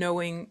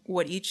knowing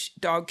what each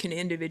dog can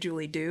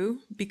individually do.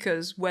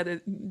 Because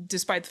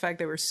despite the fact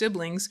they were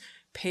siblings,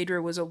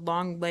 Pedro was a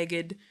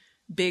long-legged,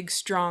 big,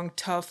 strong,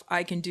 tough,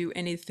 I can do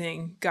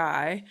anything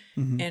guy.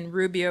 And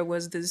Rubia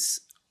was this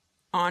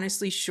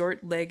honestly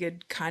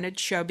short-legged, kind of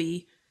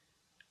chubby,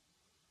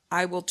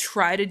 I will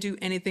try to do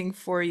anything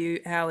for you,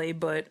 Allie,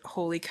 but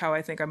holy cow,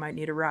 I think I might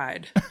need a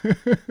ride.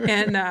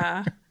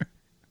 And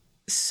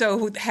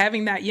so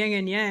having that yin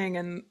and yang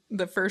in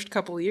the first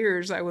couple of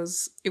years, it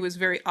was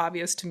very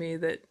obvious to me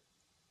that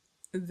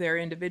they're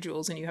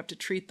individuals and you have to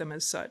treat them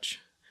as such.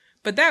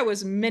 But that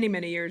was many,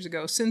 many years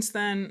ago. Since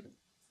then,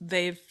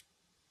 they've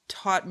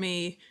taught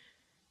me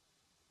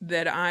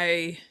that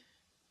I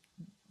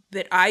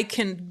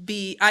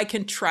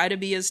can try to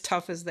be as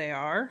tough as they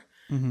are.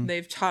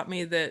 They've taught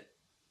me that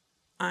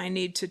I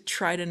need to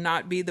try to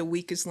not be the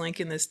weakest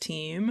link in this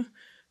team.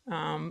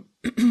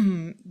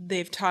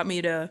 They've taught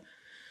me to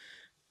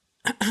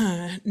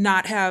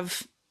not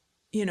have,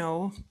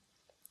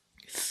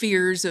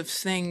 fears of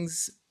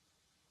things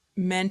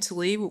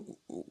mentally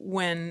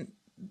when,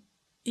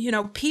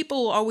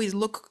 people always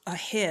look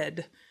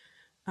ahead.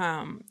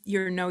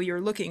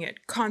 You're looking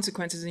at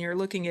consequences, and you're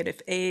looking at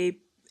if A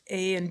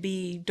and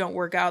B don't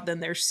work out, then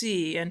there's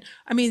C. And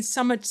I mean,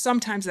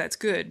 sometimes that's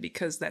good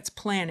because that's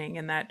planning,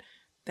 and that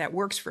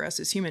works for us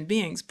as human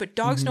beings. But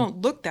dogs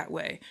don't look that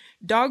way.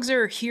 Dogs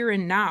are here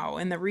and now.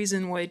 And the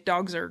reason why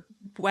dogs are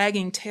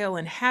wagging tail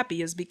and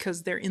happy is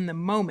because they're in the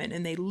moment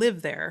and they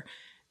live there.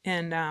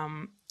 And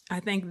I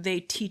think they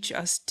teach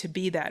us to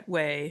be that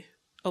way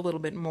a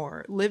little bit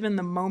more. Live in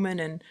the moment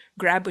and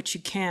grab what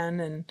you can,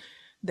 and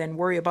then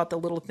worry about the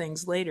little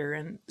things later.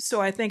 And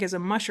so I think as a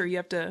musher, you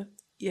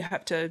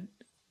have to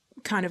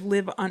kind of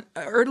live on,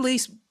 or at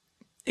least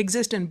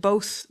exist in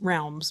both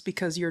realms,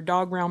 because your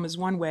dog realm is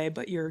one way,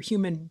 but your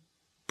human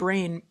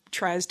brain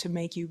tries to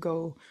make you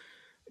go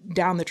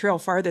down the trail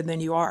farther than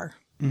you are.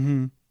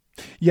 Mm-hmm.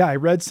 Yeah, I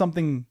read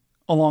something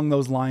along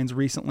those lines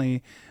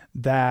recently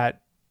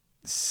that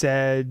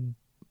said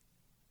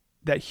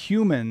that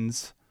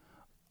humans,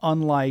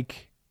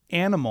 unlike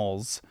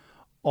animals,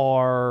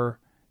 are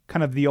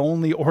kind of the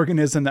only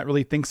organism that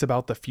really thinks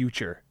about the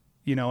future,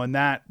 and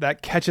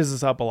that catches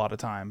us up a lot of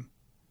time.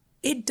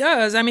 It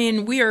does.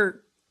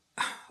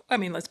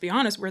 Let's be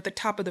honest, we're at the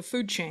top of the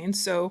food chain.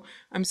 So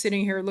I'm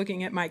sitting here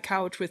looking at my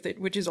couch with it,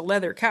 which is a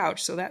leather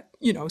couch. So that,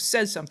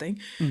 says something.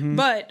 Mm-hmm.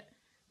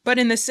 But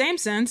in the same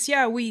sense,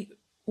 yeah, we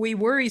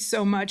worry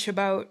so much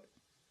about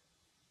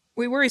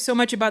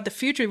the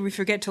future, we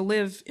forget to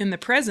live in the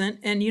present.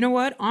 And you know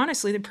what?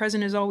 Honestly, the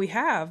present is all we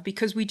have,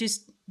 because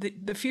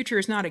the future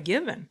is not a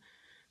given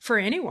for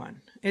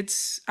anyone.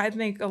 I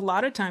think a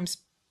lot of times,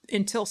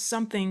 until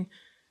something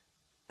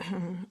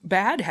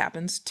bad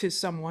happens to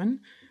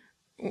someone,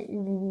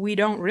 we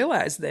don't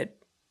realize that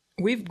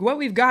what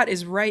we've got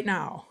is right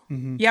now.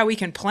 Mm-hmm. Yeah, we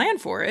can plan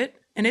for it,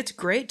 and it's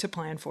great to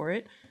plan for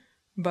it,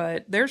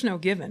 but there's no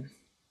given.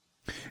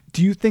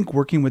 Do you think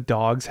working with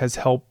dogs has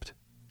helped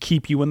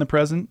keep you in the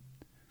present?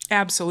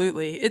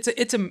 Absolutely. It's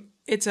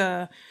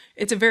a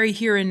very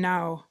here and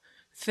now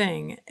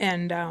thing.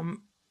 And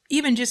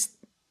even just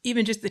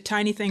the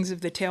tiny things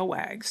of the tail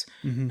wags.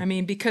 Mm-hmm. I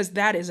mean, because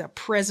that is a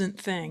present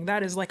thing.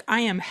 That is like,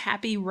 I am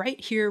happy right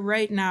here,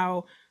 right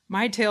now.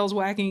 My tail's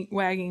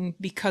wagging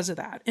because of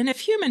that. And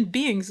if human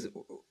beings,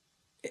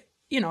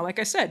 like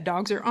I said,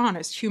 dogs are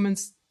honest.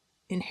 Humans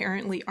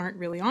inherently aren't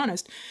really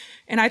honest.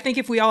 And I think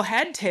if we all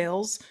had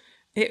tails,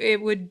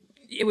 it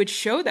would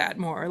show that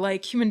more.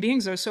 Like, human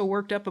beings are so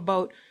worked up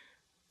about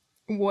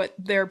what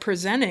they're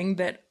presenting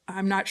that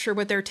I'm not sure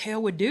what their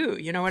tail would do.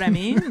 You know what I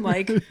mean?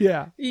 Like,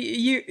 yeah,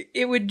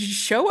 it would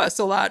show us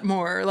a lot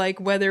more, like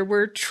whether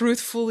we're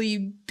truthfully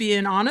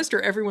being honest,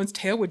 or everyone's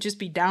tail would just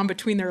be down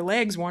between their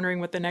legs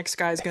wondering what the next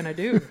guy's going to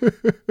do.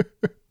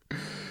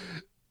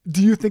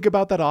 Do you think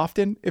about that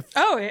often? If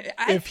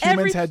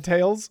humans had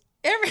tails?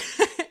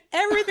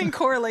 Everything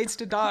correlates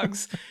to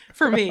dogs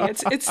for me.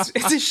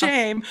 It's a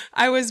shame.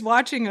 I was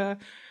watching a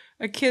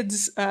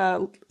kid's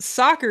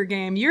soccer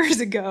game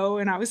years ago,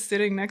 and I was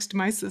sitting next to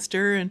my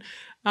sister, and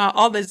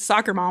all the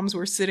soccer moms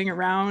were sitting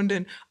around,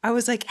 and I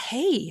was like,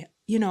 hey,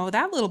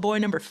 that little boy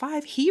number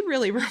 5, he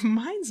really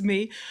reminds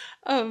me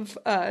of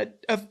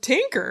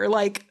Tinker.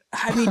 Like,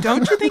 I mean,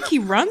 don't you think he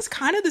runs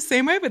kind of the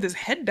same way with his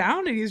head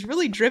down, and he's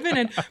really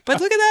driven?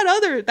 But look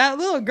at that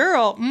little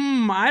girl.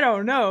 I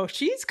don't know.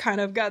 She's kind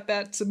of got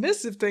that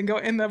submissive thing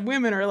going. And the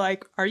women are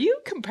like, are you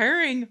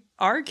comparing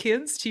our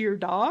kids to your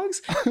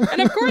dogs?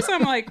 And of course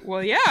I'm like,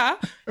 well, yeah.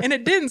 And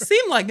it didn't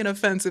seem like an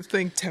offensive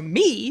thing to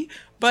me,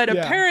 but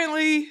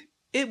apparently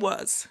it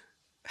was.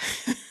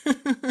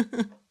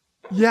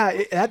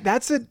 Yeah,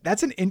 that's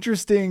an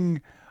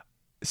interesting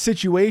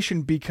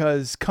situation,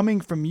 because coming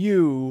from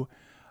you,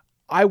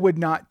 I would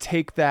not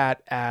take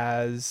that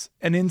as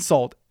an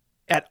insult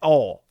at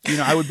all.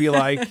 I would be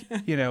like,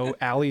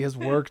 Allie has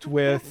worked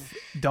with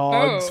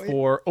dogs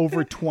for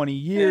over 20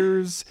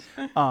 years,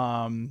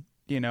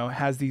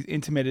 has these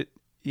intimate,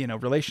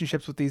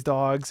 relationships with these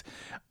dogs,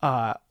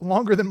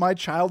 longer than my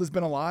child has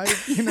been alive,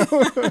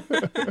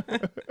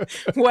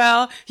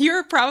 Well,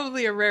 you're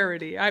probably a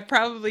rarity. I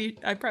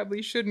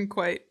probably shouldn't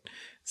quite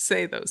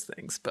say those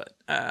things, but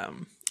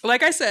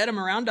like I said, I'm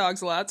around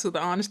dogs a lot, so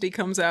the honesty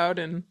comes out,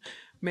 and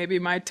maybe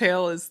my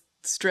tail is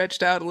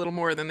stretched out a little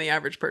more than the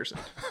average person.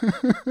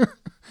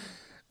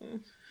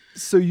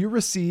 So you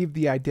received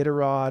the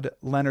Iditarod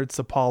Leonard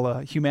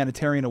Seppala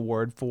Humanitarian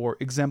Award for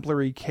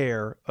exemplary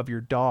care of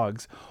your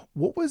dogs.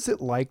 What was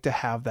it like to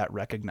have that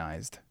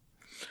recognized?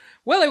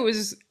 Well, it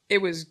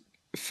was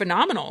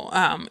phenomenal.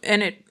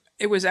 And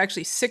it was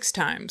actually 6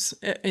 times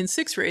in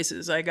 6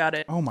 races I got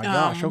it. Oh my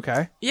gosh.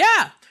 Okay.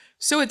 Yeah.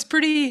 So it's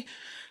pretty,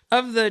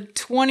 of the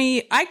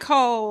 20, I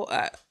call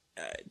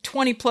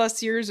 20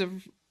 plus years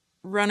of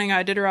running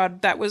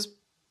Iditarod. That was,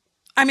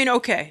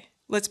 okay,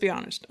 let's be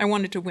honest. I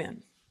wanted to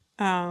win.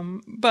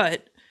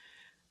 But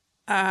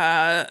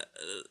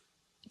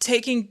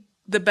taking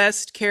the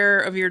best care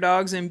of your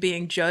dogs and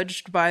being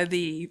judged by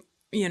the,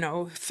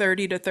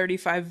 30 to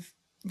 35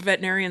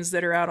 veterinarians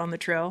that are out on the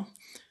trail.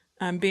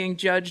 Being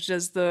judged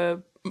as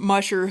the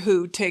musher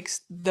who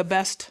takes the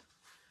best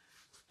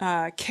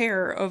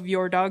care of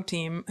your dog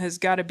team has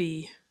got to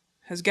be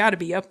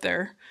up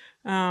there.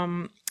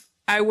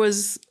 I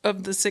was,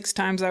 of the 6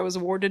 times I was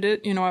awarded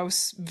it, I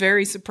was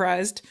very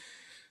surprised,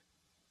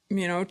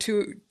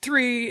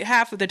 3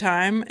 half of the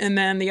time. And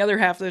then the other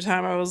half of the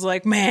time I was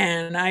like,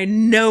 man, I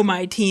know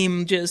my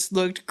team just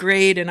looked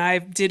great and I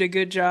did a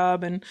good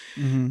job. And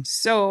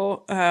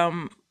so,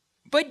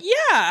 but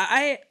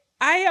yeah,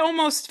 I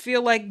almost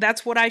feel like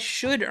that's what I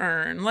should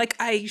earn. Like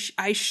I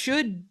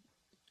should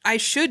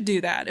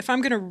do that. If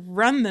I'm going to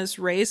run this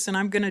race and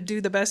I'm going to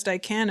do the best I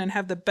can and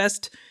have the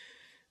best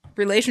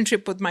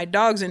relationship with my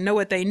dogs and know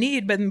what they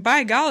need, but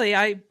by golly,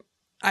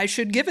 I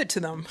should give it to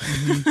them.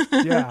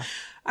 Yeah.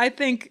 I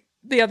think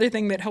the other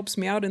thing that helps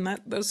me out in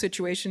those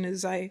situations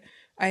is I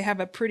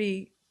have a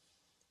pretty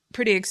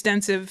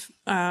extensive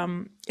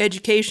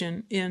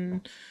education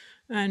in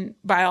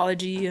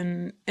biology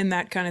and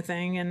that kind of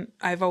thing, and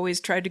I've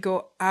always tried to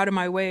go out of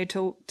my way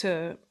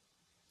to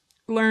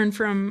learn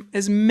from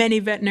as many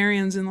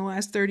veterinarians in the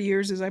last 30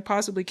 years as I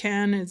possibly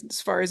can,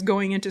 as far as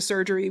going into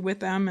surgery with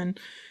them and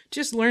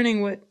just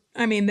learning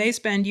they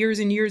spend years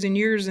and years and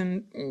years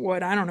and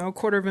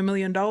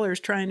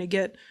 $250,000 trying to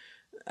get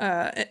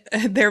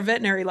their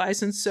veterinary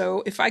license.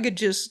 So if I could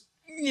just,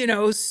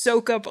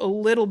 soak up a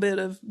little bit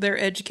of their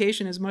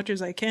education as much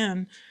as I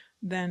can,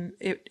 then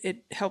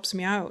it helps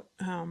me out.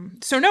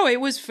 So no,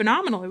 it was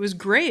phenomenal. It was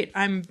great.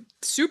 I'm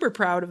super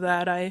proud of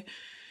that. I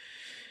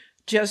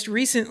just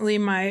recently,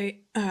 my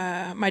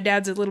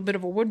dad's a little bit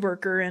of a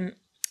woodworker, and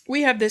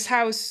we have this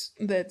house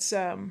that's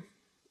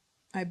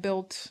I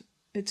built.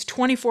 It's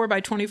 24 by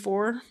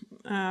 24,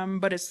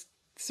 but it's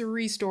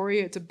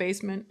 3-story. It's a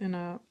basement and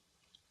a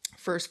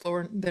first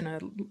floor, then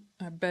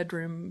a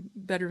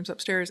bedrooms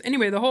upstairs.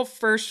 Anyway, the whole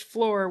first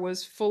floor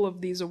was full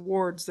of these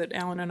awards that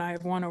Alan and I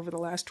have won over the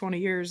last 20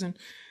 years. And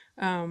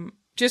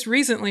just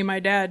recently, my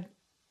dad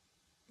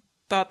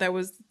thought that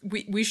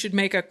we should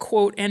make a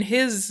quote and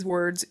his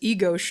words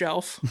ego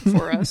shelf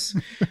for us.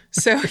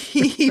 So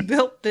he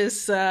built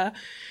this, I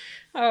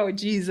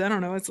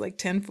don't know, it's like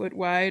 10 foot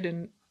wide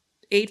and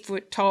 8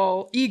 foot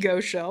tall ego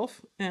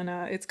shelf, and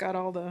it's got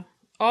all the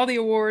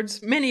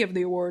awards, many of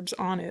the awards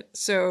on it.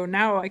 So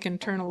now I can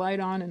turn a light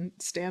on and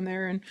stand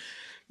there, and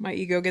my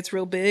ego gets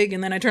real big,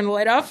 and then I turn the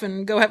light off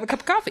and go have a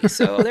cup of coffee.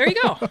 So there you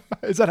go.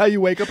 Is that how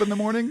you wake up in the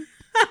morning?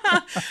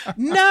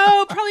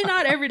 No, probably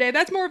not every day.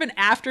 That's more of an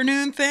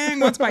afternoon thing.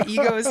 Once my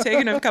ego has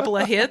taken a couple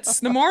of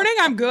hits. In the morning,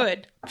 I'm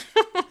good.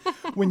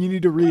 When you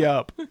need to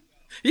re-up.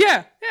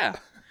 Yeah.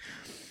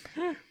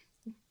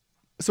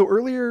 So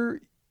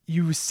earlier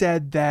you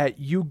said that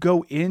you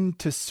go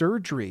into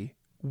surgery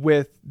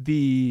with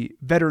the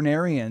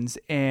veterinarians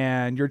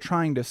and you're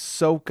trying to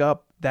soak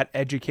up that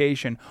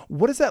education.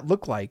 What does that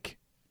look like?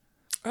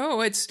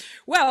 Oh,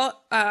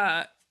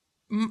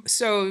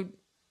 so,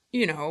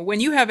 when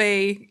you have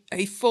a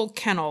full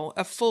kennel,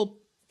 a full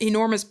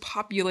enormous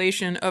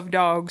population of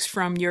dogs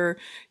from your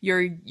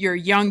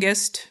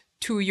youngest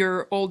to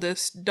your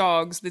oldest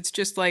dogs, that's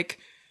just like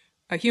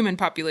a human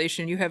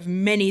population. You have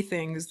many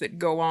things that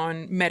go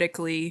on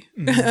medically,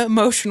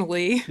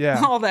 emotionally,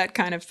 all that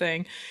kind of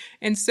thing.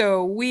 And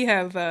so we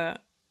have a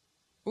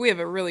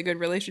really good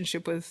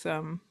relationship with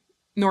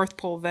North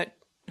Pole Vet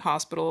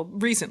Hospital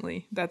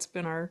recently. That's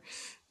been our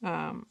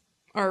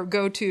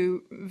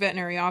go-to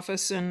veterinary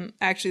office, and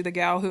actually the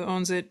gal who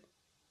owns it,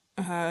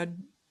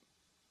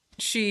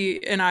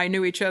 she and I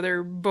knew each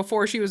other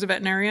before she was a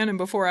veterinarian and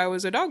before I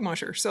was a dog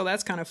musher. So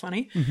that's kind of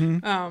funny.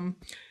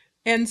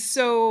 And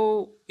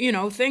so,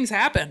 things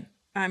happen.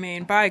 I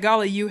mean, by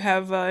golly, you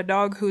have a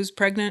dog who's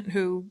pregnant,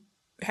 who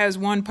has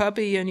one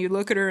puppy, and you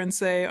look at her and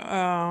say,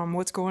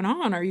 what's going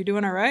on? Are you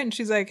doing all right? And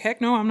she's like,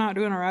 heck no, I'm not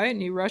doing all right.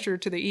 And you rush her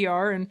to the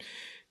ER, and,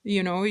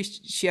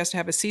 she has to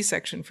have a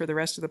C-section for the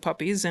rest of the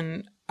puppies.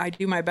 And I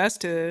do my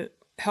best to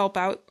help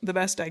out the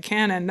best I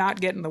can and not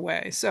get in the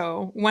way.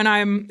 So when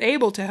I'm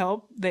able to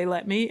help, they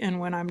let me. And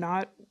when I'm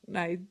not,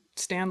 I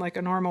stand like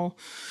a normal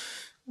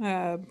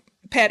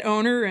pet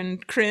owner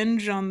and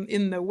cringe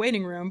in the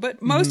waiting room.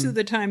 But most of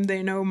the time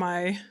they know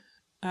my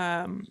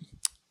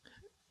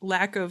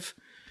lack of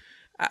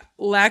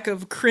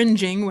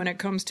cringing when it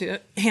comes to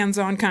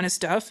hands-on kind of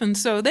stuff. And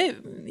so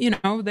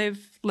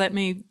they've let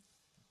me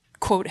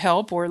quote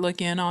help or look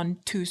in on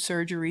 2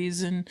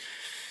 surgeries and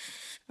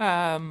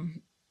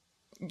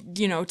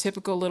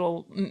typical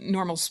little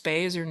normal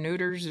spays or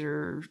neuters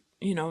or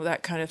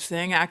that kind of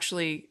thing.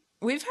 Actually,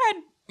 we've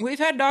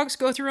had dogs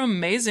go through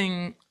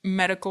amazing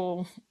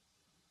medical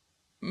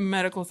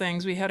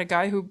things. We had a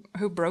guy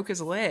who broke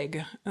his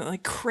leg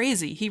like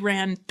crazy. He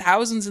ran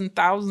thousands and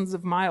thousands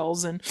of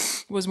miles and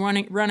was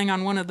running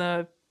on one of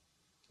the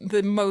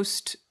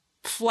most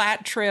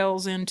flat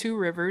trails in 2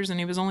 Rivers, and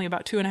he was only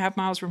about 2.5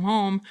 miles from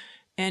home,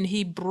 and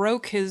he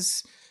broke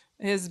his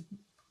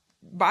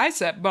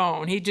bicep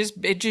bone. It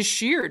just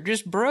sheared,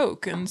 just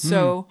broke. And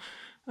so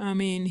I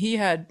mean, he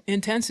had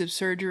intensive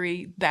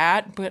surgery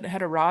but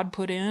had a rod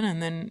put in,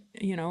 and then,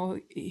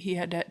 he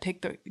had to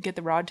get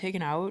the rod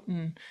taken out.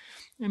 And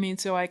I mean,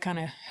 so I kind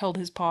of held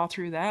his paw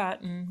through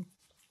that, and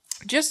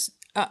just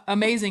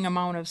amazing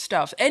amount of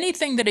stuff.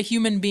 Anything that a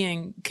human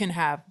being can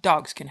have,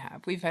 dogs can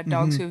have. We've had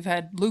dogs who've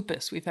had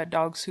lupus. We've had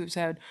dogs who've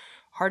had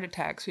heart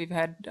attacks. We've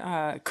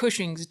had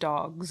Cushing's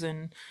dogs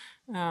and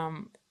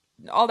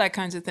all that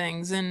kinds of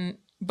things.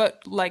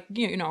 But like,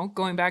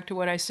 going back to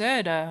what I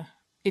said,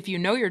 if you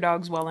know your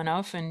dogs well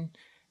enough and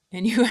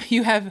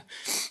you have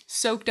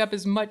soaked up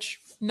as much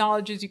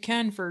knowledge as you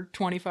can for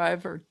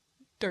 25 or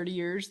 30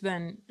 years,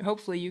 then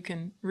hopefully you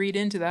can read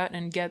into that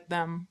and get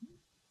them,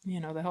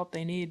 the help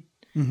they need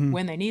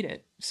when they need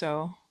it.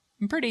 So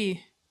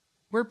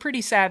we're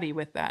pretty savvy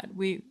with that.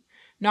 We,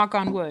 knock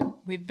on wood,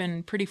 we've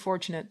been pretty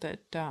fortunate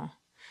that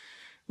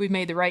we've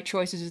made the right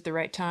choices at the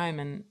right time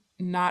and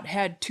not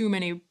had too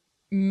many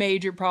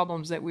major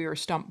problems that we were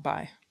stumped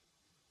by.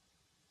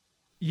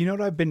 You know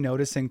what I've been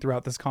noticing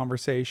throughout this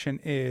conversation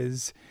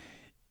is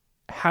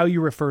how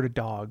you refer to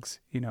dogs,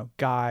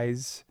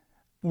 guys,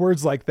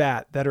 words like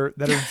that are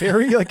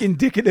very like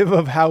indicative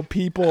of how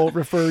people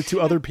refer to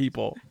other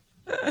people.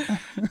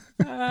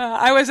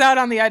 I was out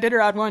on the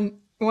Iditarod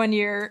one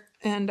year,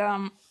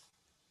 and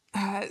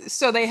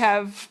so they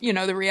have,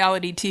 the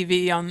reality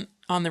TV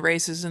on the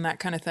races and that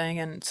kind of thing.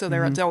 And so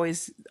there's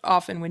always,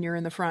 often when you're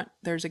in the front,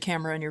 there's a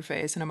camera in your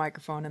face and a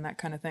microphone and that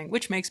kind of thing,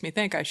 which makes me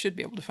think I should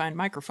be able to find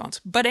microphones.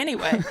 But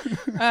anyway,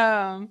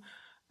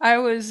 I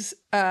was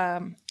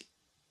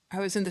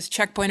in this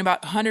checkpoint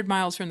about 100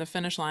 miles from the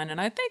finish line,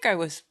 and I think I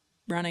was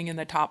running in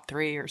the top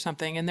 3 or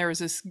something. And there was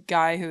this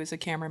guy who was a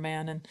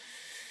cameraman, and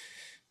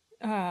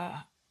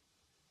I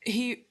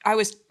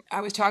was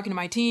talking to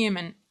my team,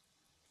 and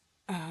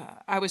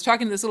I was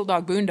talking to this little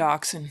dog,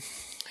 Boondocks, and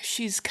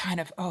she's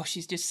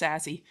she's just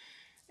sassy.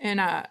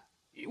 And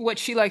what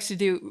she likes to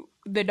do,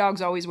 the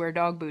dogs always wear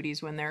dog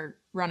booties when they're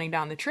running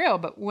down the trail,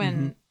 but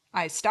when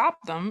I stop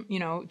them,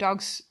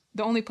 dogs,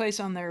 the only place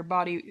on their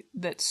body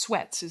that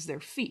sweats is their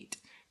feet.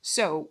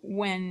 So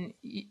when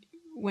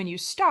you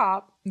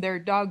stop, their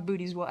dog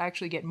booties will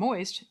actually get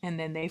moist, and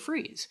then they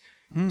freeze.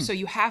 So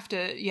you have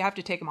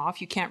to take them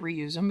off. You can't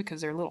reuse them because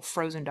they're little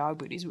frozen dog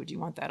booties. Would you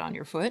want that on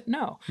your foot?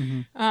 No.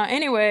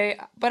 Anyway,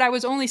 but I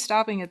was only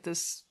stopping at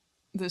this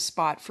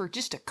spot for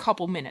just a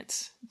couple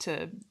minutes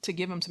to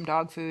give them some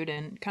dog food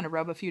and kind of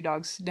rub a few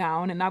dogs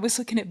down. And I was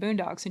looking at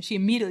Boondocks, and she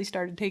immediately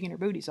started taking her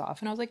booties off.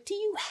 And I was like, do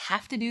you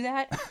have to do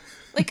that?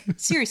 Like,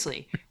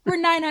 seriously, we're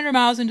 900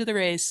 miles into the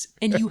race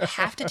and you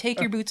have to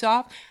take your boots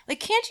off? Like,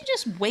 can't you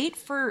just wait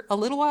for a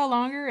little while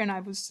longer? And I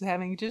was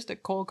having just a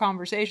cold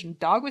conversation.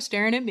 Dog was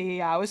staring at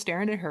me. I was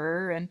staring at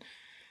her.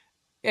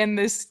 And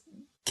this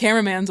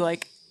cameraman's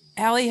like,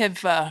 Allie,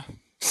 have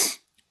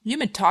you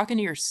been talking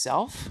to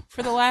yourself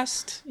for the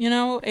last,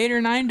 8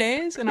 or 9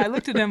 days? And I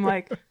looked at him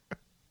like,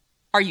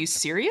 are you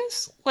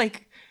serious?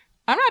 Like,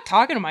 I'm not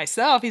talking to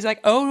myself. He's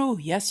like, oh,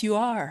 yes, you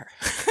are.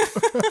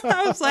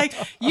 I was like,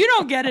 you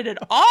don't get it at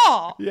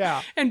all.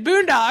 Yeah. And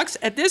Boondocks,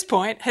 at this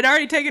point, had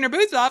already taken her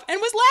boots off and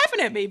was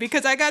laughing at me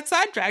because I got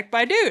sidetracked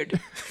by Dude.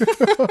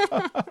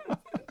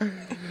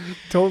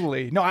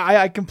 Totally. No,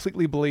 I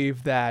completely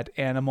believe that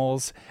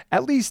animals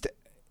at least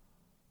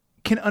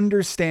can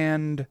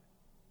understand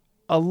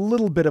a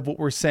little bit of what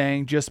we're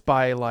saying just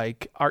by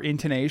like our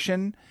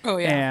intonation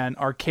and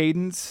our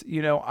cadence.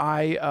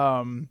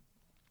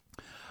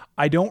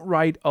 I don't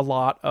write a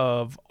lot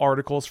of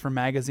articles for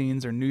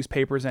magazines or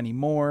newspapers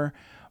anymore,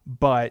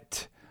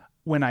 but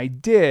when I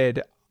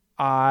did,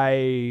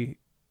 I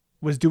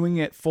was doing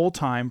it full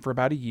time for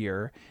about a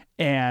year,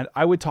 and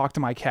I would talk to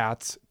my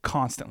cats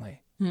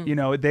constantly.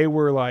 They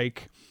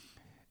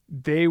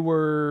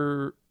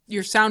were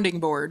your sounding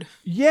board.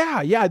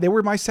 Yeah, they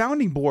were my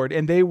sounding board,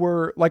 and they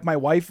were, like my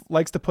wife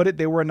likes to put it,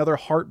 they were another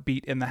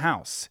heartbeat in the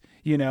house,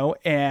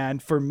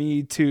 and for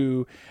me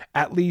to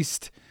at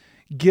least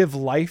give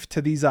life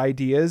to these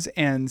ideas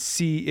and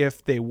see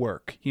if they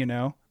work,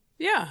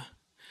 Yeah.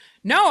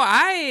 No,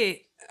 I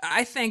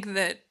think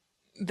that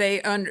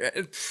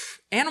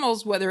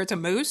animals, whether it's a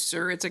moose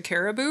or it's a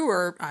caribou,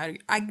 or I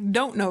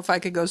don't know if I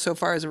could go so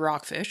far as a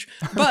rockfish,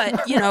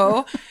 but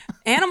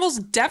animals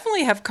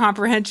definitely have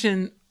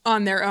comprehension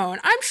on their own.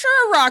 I'm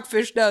sure a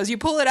rockfish does. You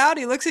pull it out,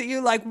 he looks at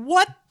you like,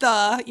 what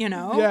the,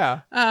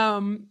 Yeah.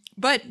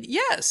 But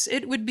yes,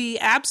 it would be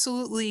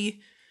absolutely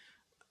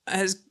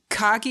as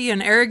cocky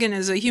and arrogant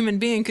as a human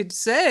being could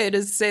say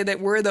to say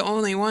that we're the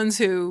only ones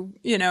who,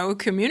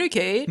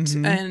 communicate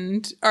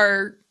and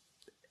are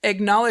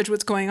acknowledge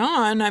what's going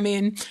on. I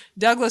mean,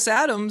 Douglas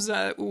Adams,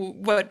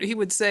 what he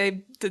would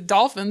say, the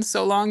dolphins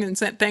so long and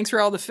thanks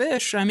for all the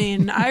fish. I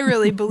mean, I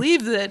really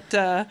believe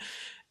that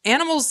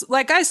animals,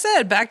 like I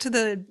said, back to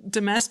the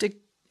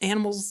domestic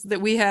animals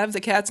that we have, the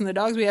cats and the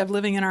dogs we have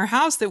living in our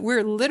house, that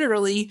we're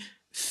literally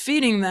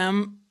feeding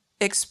them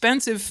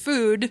expensive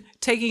food,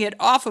 taking it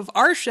off of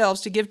our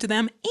shelves to give to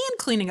them, and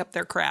cleaning up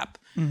their crap.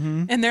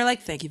 And they're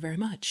like, thank you very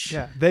much.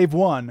 Yeah, they've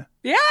won.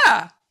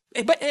 Yeah.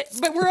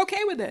 But we're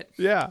okay with it.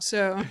 Yeah.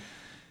 So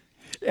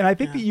And I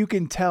think that you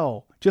can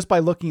tell just by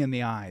looking in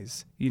the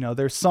eyes,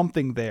 there's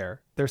something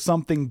there. There's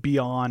something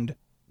beyond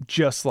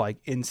just like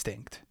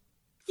instinct.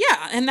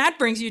 Yeah. And that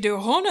brings you to a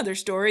whole nother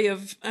story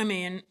of,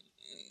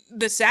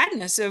 the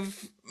sadness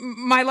of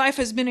my life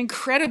has been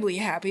incredibly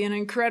happy and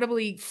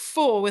incredibly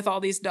full with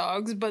all these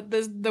dogs. But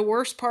the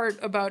worst part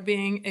about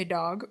being a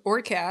dog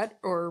or cat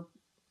or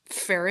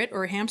ferret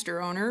or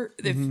hamster owner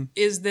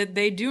is that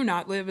they do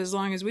not live as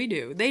long as we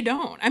do. They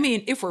don't.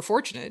 If we're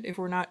fortunate, if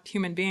we're not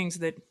human beings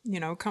that,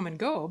 come and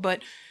go.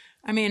 But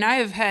I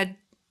have had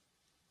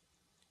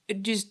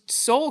just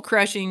soul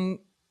crushing,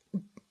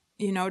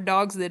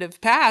 dogs that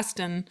have passed,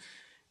 and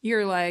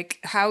you're like,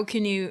 how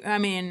can you,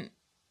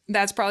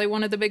 that's probably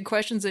one of the big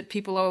questions that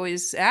people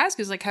always ask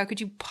is like, how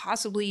could you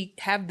possibly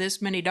have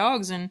this many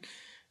dogs and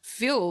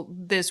feel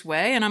this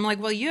way? And I'm like,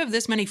 well, you have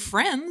this many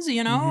friends,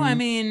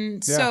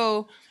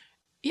 So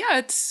yeah,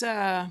 it's,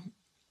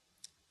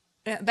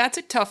 that's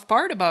a tough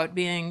part about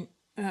being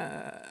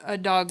a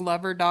dog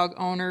lover, dog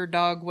owner,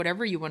 dog,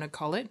 whatever you want to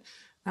call it.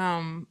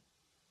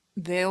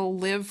 They'll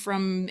live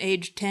from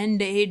age 10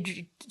 to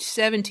age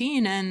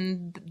 17,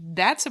 and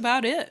that's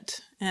about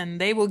it. And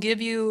they will give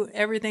you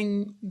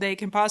everything they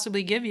can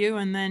possibly give you,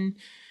 and then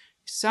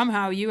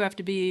somehow you have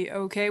to be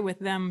okay with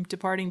them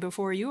departing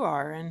before you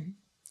are. And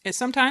it's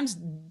sometimes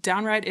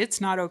downright it's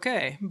not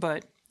okay,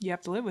 but you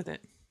have to live with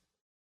it.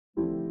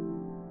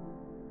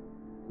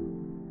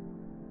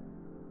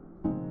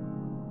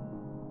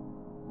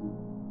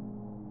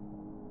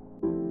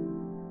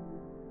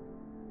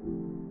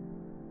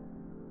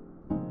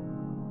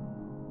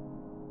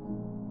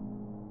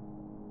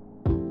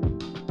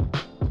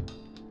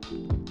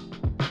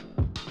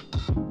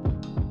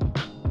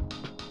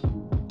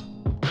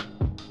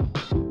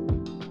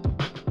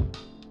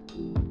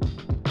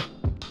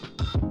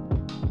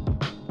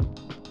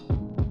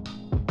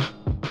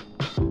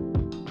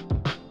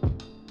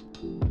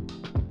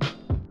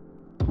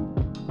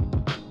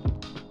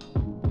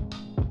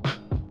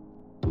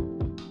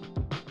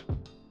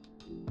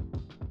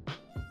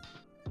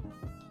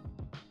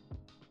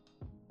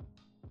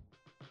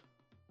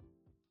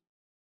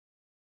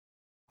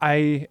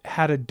 I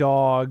had a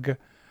dog,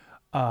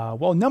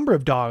 a number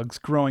of dogs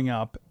growing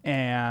up,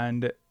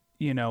 and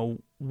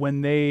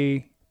when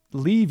they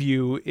leave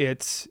you,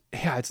 it's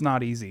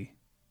not easy.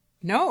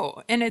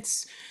 No, and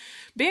it's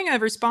being a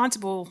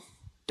responsible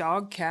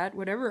dog, cat,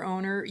 whatever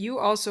owner, you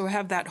also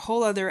have that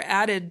whole other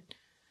added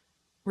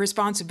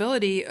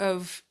responsibility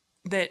of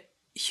that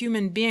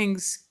human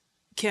beings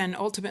can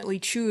ultimately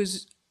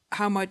choose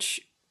how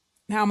much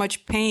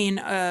pain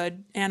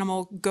an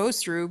animal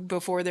goes through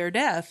before their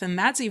death, and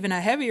that's even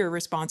a heavier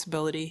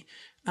responsibility.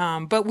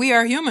 But we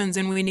are humans,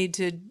 and we need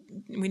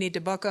to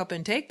buck up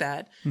and take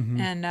that.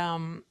 And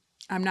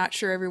I'm not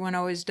sure everyone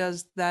always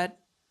does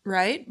that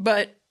right,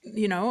 but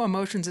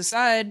emotions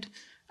aside,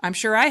 I'm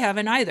sure I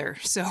haven't either.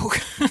 So,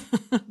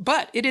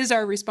 but it is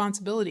our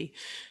responsibility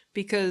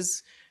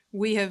because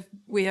we have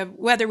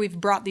whether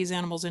we've brought these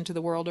animals into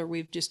the world or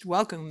we've just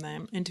welcomed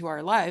them into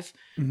our life.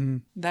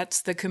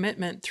 That's the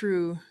commitment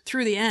through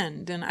the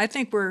end. And I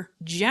think we're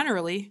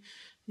generally,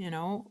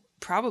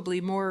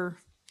 probably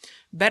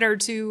better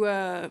to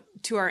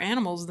our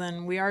animals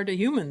than we are to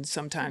humans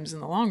sometimes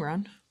in the long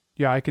run.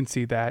 Yeah, I can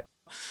see that.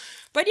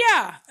 But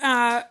yeah,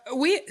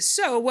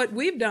 what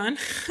we've done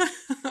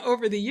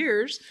over the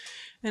years,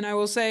 and I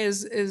will say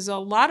is a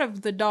lot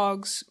of the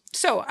dogs.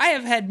 So I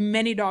have had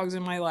many dogs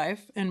in my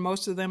life, and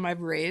most of them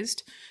I've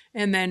raised,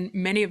 and then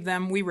many of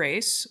them we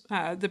race.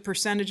 The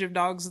percentage of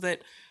dogs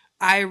that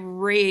I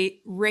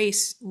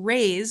raise,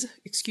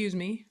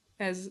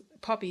 as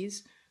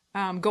puppies,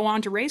 go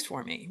on to race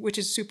for me, which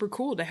is super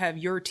cool to have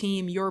your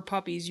team, your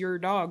puppies, your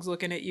dogs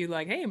looking at you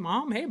like, hey,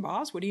 mom, hey,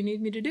 boss, what do you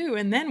need me to do?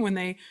 And then when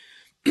they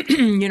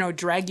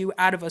drag you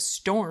out of a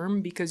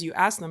storm because you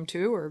asked them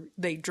to, or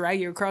they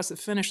drag you across the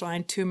finish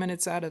line 2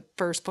 minutes out of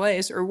first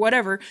place or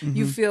whatever,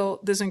 you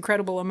feel this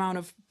incredible amount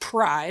of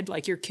pride,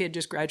 like your kid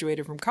just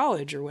graduated from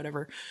college or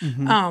whatever.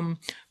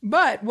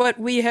 But what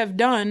we have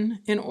done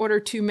in order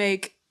to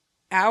make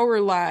our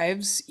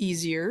lives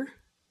easier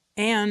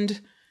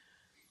and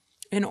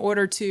in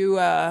order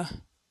to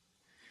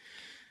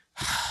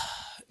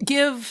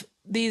give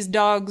these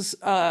dogs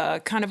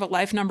kind of a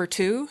life number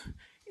two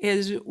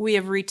is we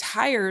have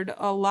retired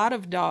a lot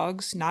of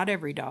dogs, not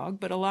every dog,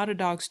 but a lot of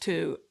dogs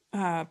to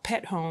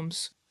pet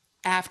homes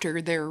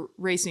after their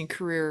racing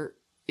career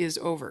is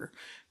over,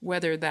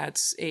 whether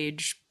that's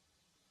age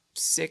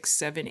 6,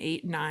 7,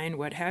 8, 9,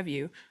 what have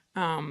you.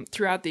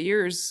 Throughout the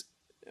years,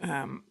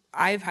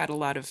 I've had a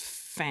lot of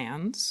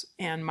fans,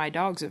 and my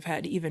dogs have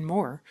had even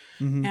more.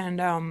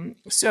 And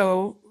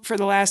so for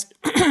the last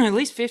at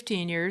least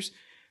 15 years,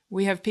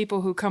 we have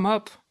people who come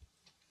up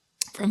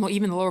from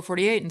even the lower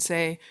 48 and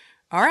say,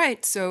 all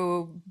right,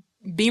 so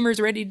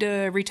Beamer's ready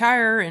to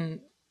retire. And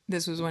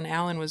this was when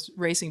Alan was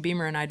racing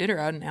Beamer and I did her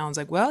out. And Alan's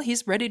like, well,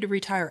 he's ready to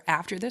retire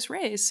after this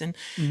race. And,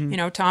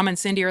 Tom and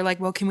Cindy are like,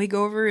 well, can we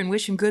go over and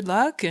wish him good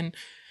luck? And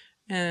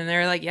And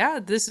they're like, yeah,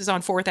 this is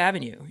on 4th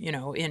Avenue,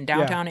 in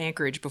downtown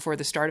Anchorage before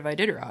the start of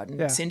Iditarod.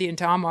 And Cindy and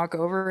Tom walk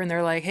over and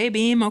they're like, hey,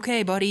 Beam,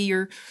 okay, buddy,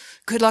 you're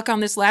good luck on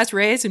this last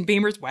race. And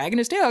Beamer's wagging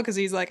his tail because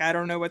he's like, I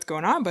don't know what's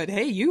going on, but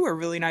hey, you are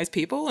really nice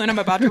people and I'm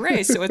about to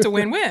race. So it's a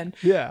win-win.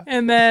 Yeah.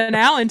 And then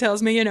Alan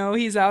tells me,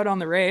 he's out on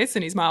the race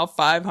and he's mile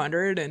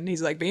 500. And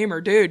he's like,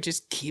 Beamer, dude,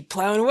 just keep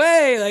plowing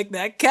away. Like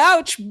that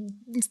couch,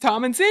 it's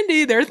Tom and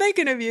Cindy, they're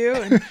thinking of you.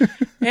 And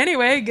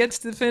anyway, gets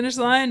to the finish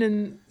line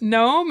and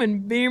Nome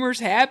and Beamer's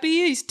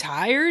happy. He's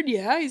tired.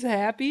 Yeah, he's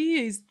happy.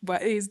 He's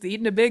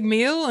eating a big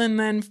meal. And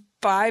then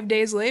 5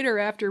 days later,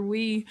 after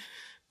we,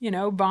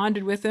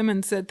 bonded with him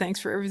and said, thanks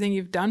for everything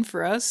you've done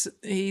for us,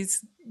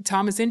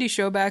 Tom and Cindy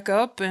show back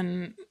up.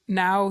 And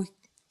now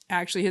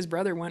actually his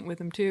brother went with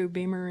him too,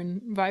 Beamer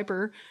and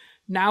Viper,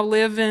 now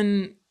live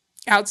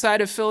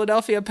outside of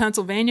Philadelphia,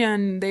 Pennsylvania.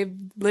 And they've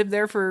lived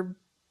there for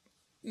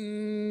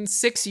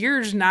 6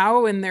 years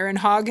now, and they're in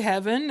hog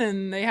heaven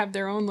and they have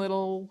their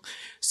own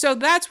so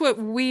that's what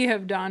we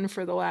have done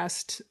for the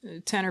last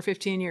 10 or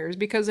 15 years,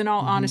 because in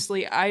all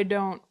honesty,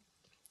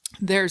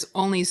 there's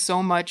only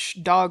so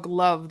much dog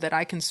love that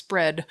I can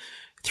spread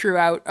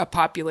throughout a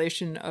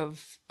population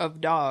of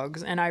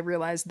dogs. And I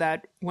realized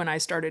that when I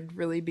started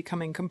really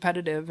becoming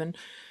competitive and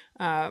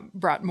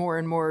brought more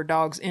and more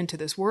dogs into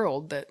this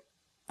world, that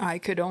I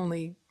could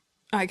only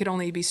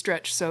be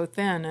stretched so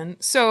thin. And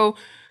so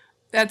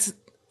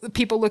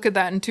people look at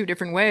that in two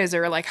different ways.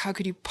 They're like, how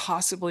could you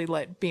possibly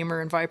let Beamer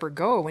and Viper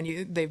go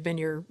when they've been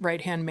your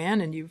right-hand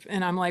man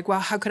and I'm like, well,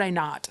 how could I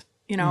not?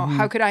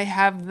 How could I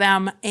have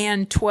them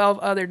and 12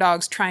 other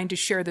dogs trying to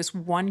share this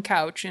one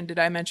couch? And did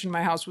I mention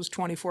my house was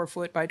 24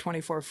 foot by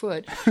 24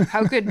 foot?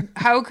 How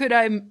could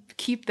I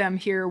keep them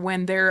here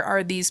when there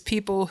are these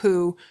people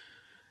who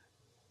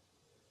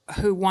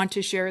want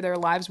to share their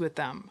lives with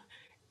them?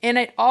 And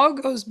it all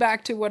goes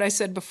back to what I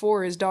said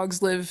before, is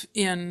dogs live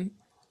in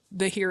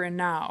the here and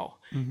now.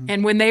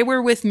 And when they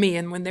were with me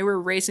and when they were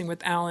racing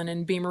with Alan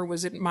and Beamer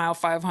was at mile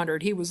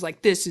 500, he was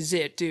like, this is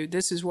it, dude.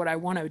 This is what I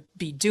want to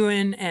be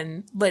doing.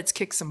 And let's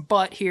kick some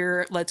butt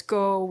here. Let's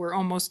go. We're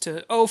almost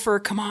to Ophir.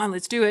 Come on,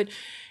 let's do it.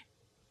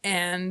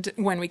 And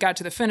when we got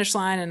to the finish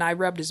line and I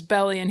rubbed his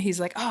belly and he's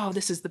like, oh,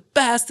 this is the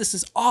best. This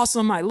is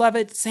awesome. I love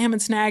it. Salmon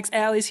Snacks.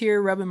 Allie's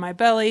here rubbing my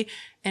belly.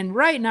 And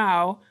right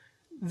now,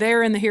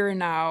 they're in the here and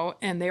now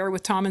and they are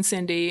with Tom and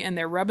Cindy and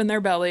they're rubbing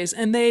their bellies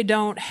and they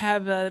don't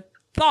have a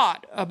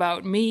thought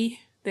about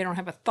me. They don't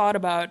have a thought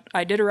about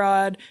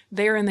Iditarod.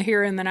 They're in the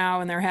here and the now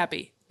and they're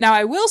happy. Now,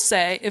 I will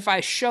say, if I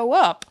show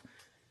up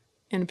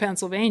in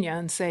Pennsylvania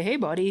and say, hey,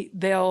 buddy,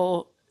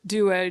 they'll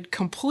do a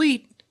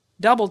complete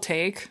double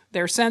take.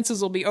 Their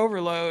senses will be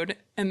overload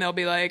and they'll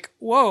be like,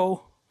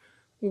 whoa,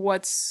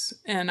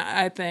 and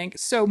I think,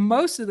 so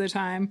most of the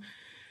time,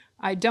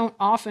 I don't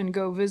often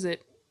go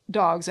visit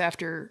dogs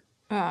after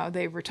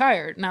they've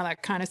retired. Now,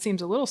 that kind of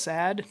seems a little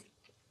sad,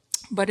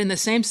 but in the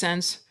same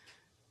sense,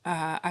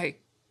 I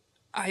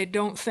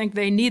don't think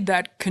they need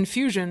that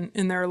confusion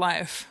in their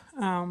life.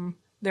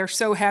 They're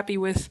so happy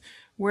with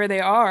where they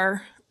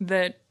are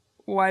that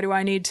why do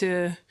I need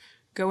to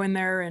go in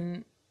there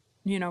and,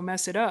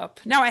 mess it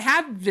up? Now, I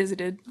have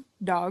visited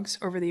dogs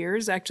over the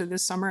years. Actually,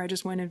 this summer, I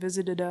just went and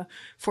visited a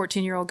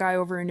 14-year-old guy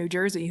over in New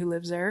Jersey who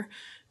lives there.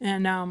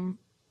 And,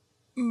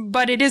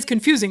 but it is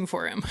confusing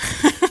for him.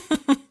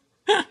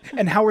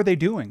 And how are they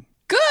doing?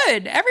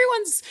 Good.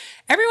 Everyone's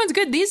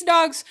good. These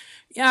dogs,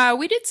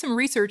 we did some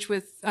research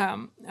with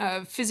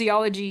a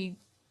physiology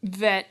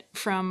vet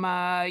from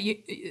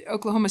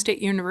Oklahoma State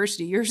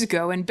University years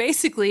ago. And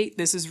basically,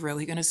 this is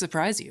really going to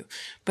surprise you,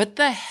 but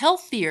the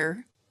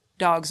healthier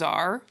dogs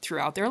are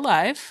throughout their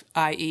life,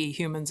 i.e.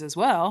 humans as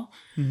well,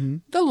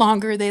 the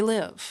longer they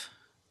live.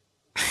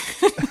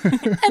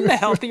 And the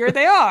healthier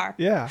they are.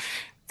 Yeah.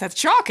 That's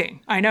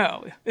shocking. I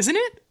know. Isn't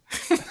it?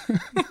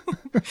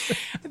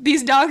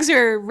 These dogs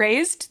are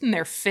raised and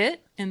they're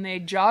fit and they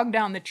jog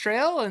down the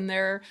trail and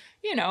they're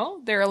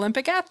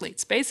Olympic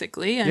athletes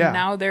basically. And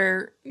now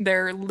they're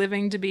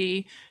living to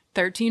be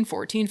 13,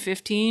 14,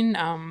 15.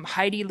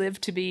 Heidi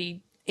lived to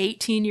be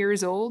 18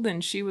 years old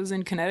and she was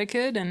in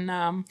Connecticut.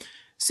 And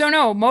so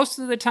no, most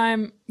of the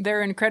time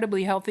they're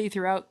incredibly healthy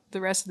throughout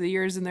the rest of the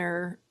years in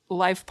their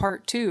life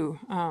part too.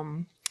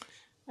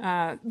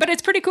 But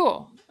it's pretty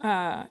cool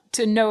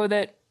to know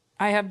that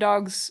I have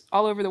dogs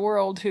all over the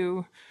world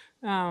who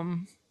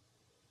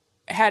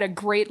had a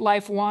great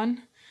life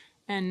one,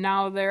 and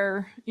now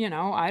they're,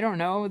 I don't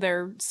know,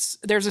 there's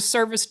a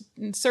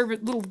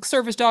little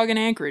service dog in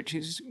Anchorage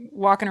who's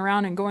walking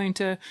around and going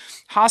to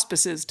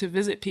hospices to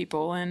visit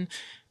people, and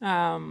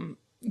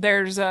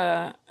there's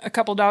a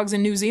couple dogs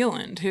in New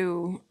Zealand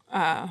who,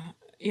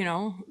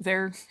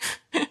 they're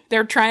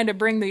they're trying to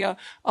bring the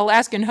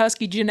Alaskan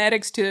Husky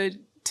genetics to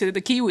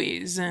the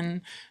Kiwis,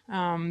 and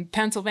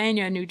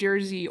Pennsylvania, New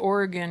Jersey,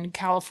 Oregon,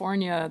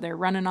 California. They're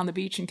running on the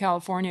beach in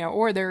California,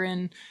 or they're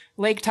in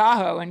Lake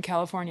Tahoe in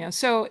California.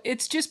 So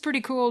it's just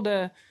pretty cool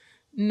to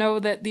know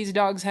that these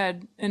dogs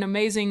had an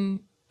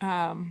amazing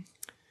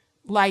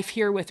life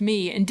here with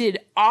me and did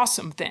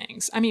awesome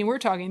things. I mean, we're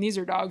talking, these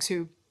are dogs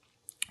who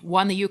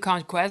won the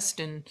Yukon Quest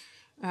and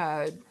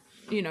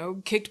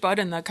kicked butt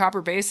in the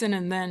Copper Basin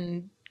and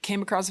then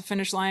came across the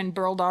finish line,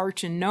 Burled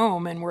Arch and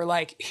Nome, and were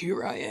like,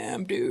 here I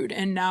am, dude.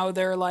 And now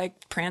they're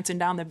like prancing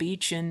down the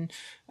beach in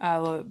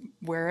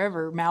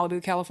wherever,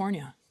 Malibu,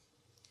 California.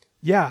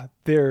 Yeah,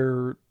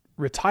 they're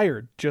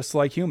retired just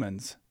like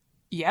humans.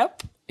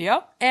 Yep.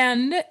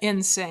 And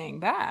in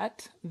saying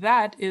that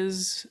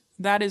is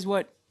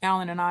what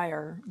Alan and I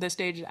are, the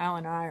stage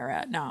Alan and I are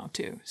at now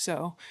too.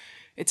 So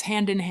it's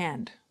hand in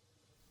hand.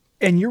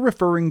 And you're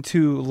referring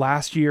to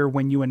last year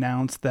when you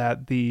announced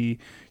that the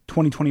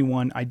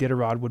 2021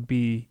 Iditarod would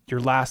be your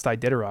last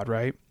Iditarod,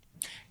 right?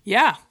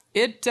 Yeah,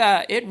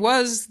 it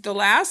was the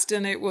last,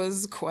 and it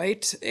was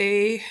quite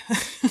a.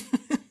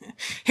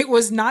 It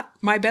was not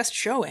my best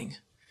showing.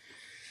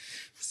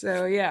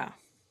 So yeah.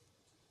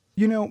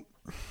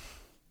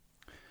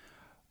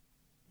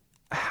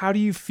 How do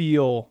you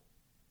feel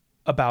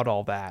about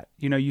all that?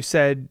 You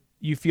said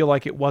you feel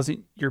like it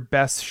wasn't your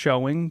best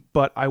showing,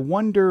 but I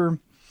wonder.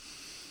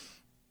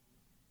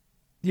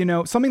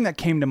 Something that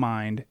came to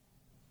mind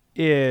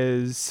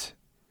is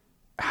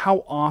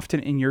how often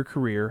in your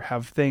career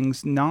have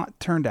things not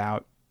turned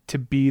out to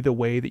be the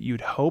way that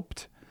you'd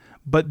hoped,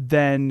 but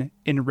then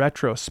in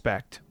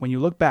retrospect, when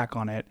you look back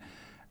on it,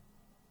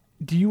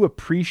 do you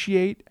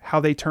appreciate how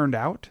they turned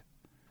out?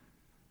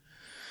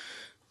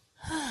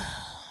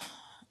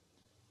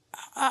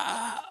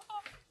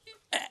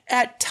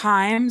 At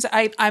times,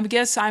 I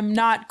guess I'm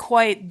not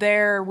quite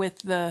there with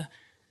the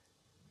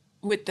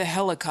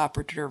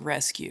helicopter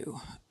rescue.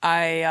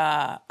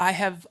 I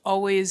have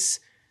always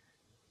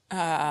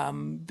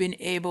been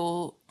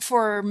able,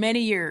 for many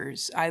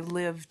years, I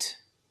lived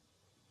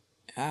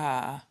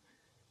on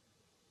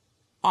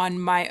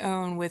my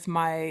own with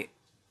my,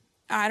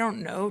 I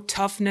don't know,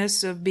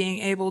 toughness of being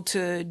able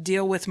to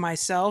deal with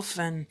myself,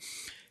 and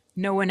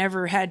no one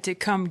ever had to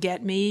come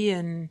get me,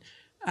 and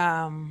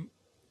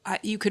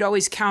you could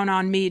always count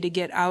on me to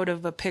get out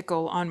of a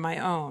pickle on my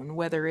own,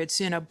 whether it's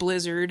in a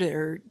blizzard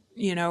or,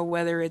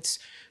 whether it's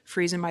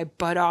freezing my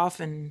butt off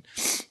and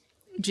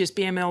just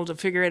being able to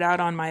figure it out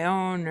on my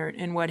own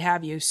and what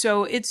have you.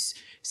 So it's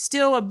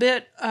still a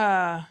bit,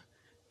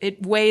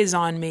 it weighs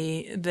on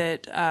me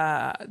that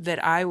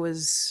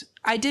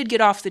I did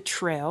get off the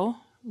trail,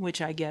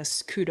 which I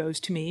guess kudos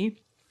to me,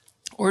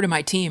 or to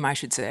my team, I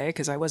should say,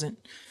 because I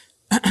wasn't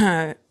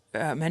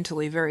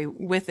mentally very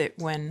with it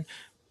when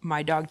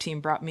my dog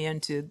team brought me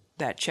into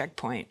that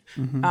checkpoint.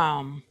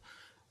 Mm-hmm.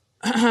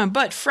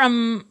 But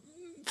from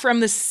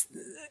this,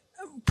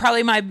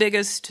 probably my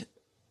biggest,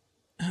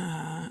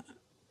 I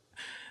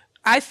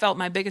felt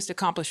my biggest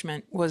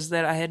accomplishment was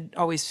that I had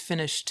always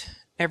finished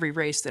every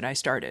race that I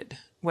started,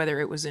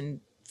 whether it was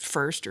in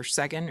first or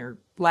second or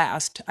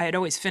last. I had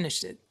always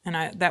finished it,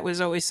 and that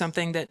was always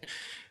something that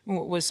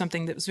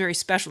was very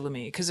special to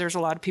me, because there's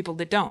a lot of people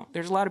that don't.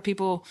 There's a lot of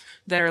people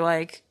that are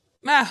like,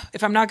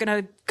 if I'm not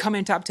going to come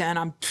in top 10,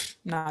 I'm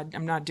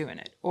not doing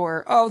it.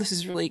 Or, this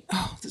is really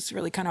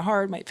kind of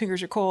hard. My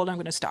fingers are cold. I'm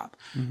going to stop.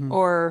 Mm-hmm.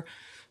 Or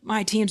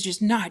my team's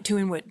just not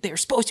doing what they're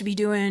supposed to be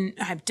doing.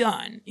 I'm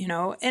done,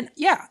 And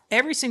yeah,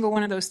 every single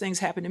one of those things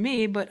happened to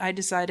me, but I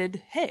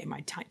decided, hey,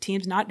 my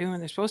team's not doing what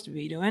they're supposed to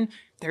be doing.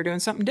 They're doing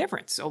something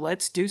different. So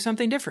let's do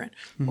something different.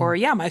 Mm-hmm. Or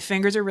yeah, my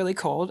fingers are really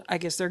cold. I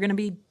guess they're going to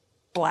be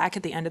black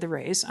at the end of the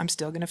race. I'm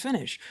still going to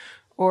finish.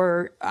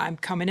 Or I'm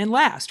coming in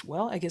last.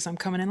 Well, I guess I'm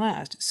coming in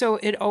last. So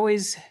I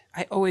always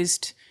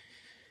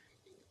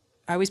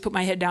put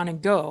my head down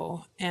and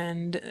go.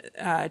 And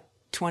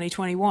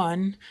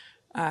 2021,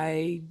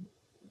 I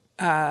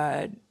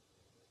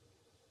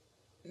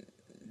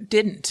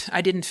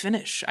didn't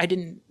finish.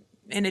 And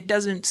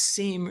it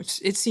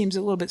seems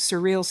a little bit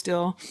surreal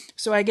still.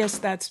 So I guess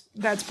that's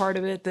part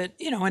of it, that,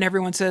 and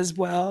everyone says,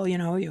 well,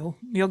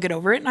 you'll get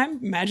over it. And I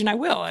imagine I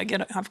will.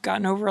 I've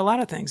gotten over a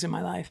lot of things in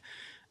my life.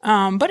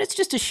 But it's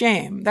just a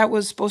shame. That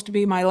was supposed to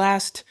be my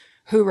last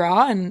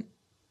hoorah. And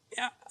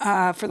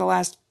for the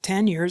last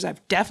 10 years,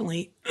 I've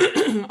definitely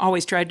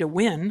always tried to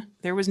win.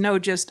 There was no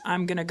just,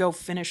 I'm going to go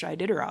finish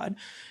Iditarod.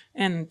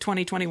 And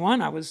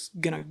 2021, I was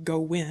going to go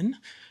win.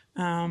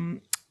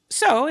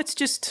 So it's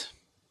just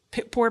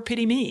poor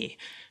pity me.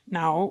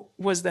 Now,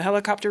 was the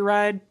helicopter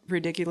ride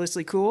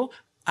ridiculously cool?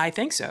 I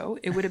think so.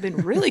 It would have been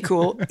really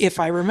cool if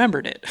I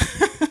remembered it.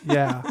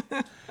 Yeah.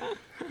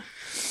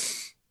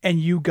 And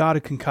you got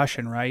a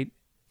concussion, right?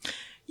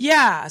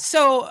 Yeah.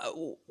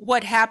 So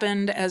what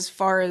happened, as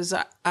far as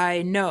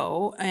I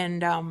know,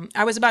 and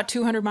I was about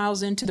 200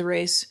 miles into the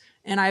race,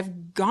 and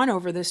I've gone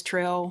over this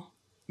trail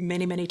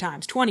many, many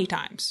times, 20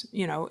 times,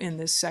 in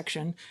this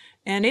section.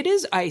 And it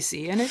is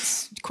icy, and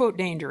it's, quote,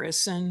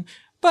 dangerous.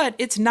 But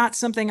it's not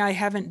something I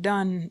haven't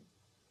done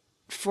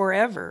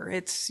forever.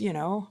 It's,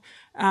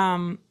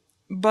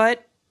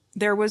 but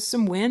there was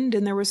some wind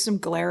and there was some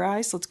glare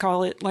ice. Let's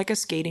call it like a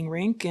skating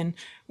rink. And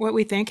what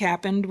we think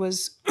happened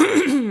was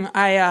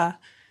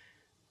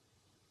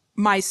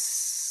my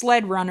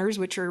sled runners,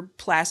 which are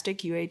plastic,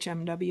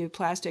 UHMW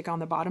plastic on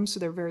the bottom,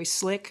 so they're very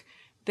slick,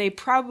 they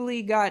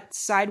probably got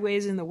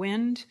sideways in the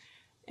wind.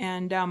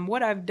 And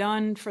what I've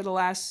done for the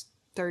last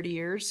 30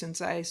 years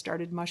since I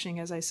started mushing,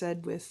 as I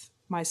said, with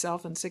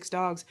myself and 6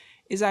 dogs,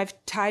 is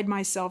I've tied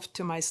myself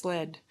to my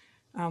sled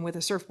with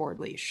a surfboard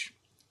leash.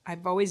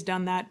 I've always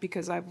done that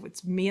because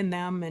it's me and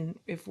them, and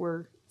if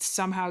we're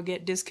somehow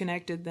get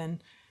disconnected,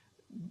 then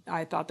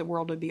I thought the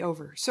world would be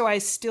over. So I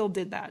still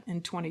did that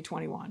in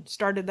 2021.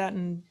 Started that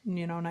in the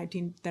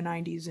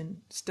 90s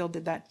and still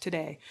did that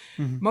today.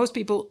 Most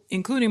people,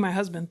 including my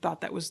husband,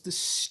 thought that was the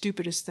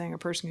stupidest thing a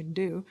person could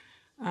do.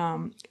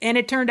 And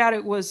it turned out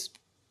it was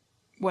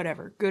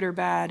whatever, good or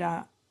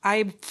bad.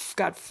 I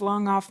got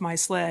flung off my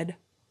sled,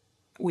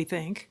 we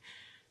think.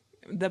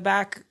 The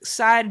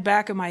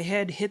back of my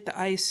head hit the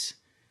ice,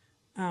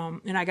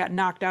 and I got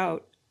knocked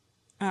out.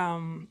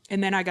 And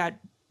then I got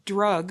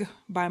drug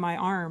by my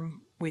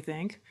arm, we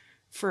think,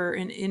 for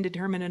an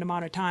indeterminate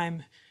amount of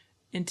time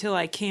until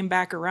I came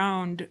back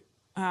around,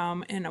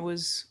 and I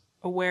was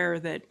aware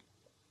that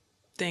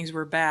things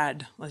were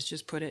bad, let's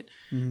just put it.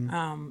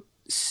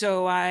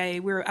 So I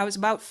was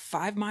about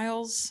 5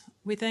 miles,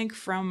 we think,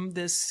 from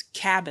this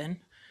cabin.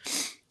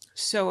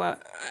 So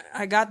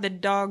I got the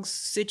dogs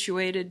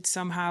situated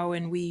somehow,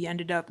 and we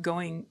ended up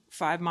going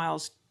 5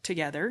 miles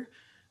together.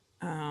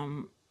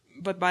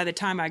 But by the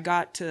time I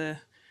got to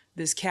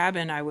this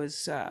cabin, I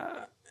was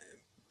I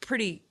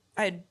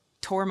had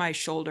tore my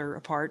shoulder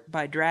apart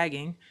by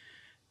dragging.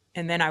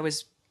 And then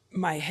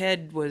my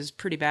head was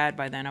pretty bad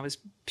by then. I was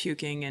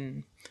puking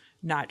and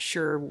not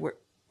sure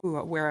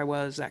where I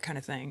was, that kind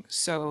of thing.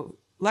 So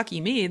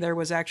lucky me, there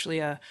was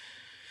actually I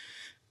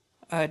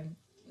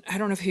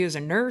don't know if he was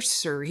a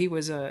nurse or he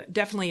was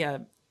definitely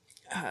a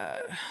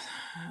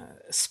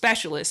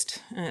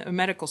specialist, a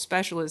medical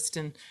specialist,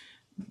 and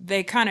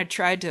they kind of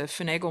tried to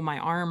finagle my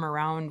arm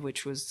around,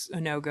 which was a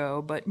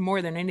no-go. But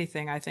more than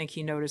anything, I think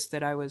he noticed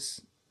that I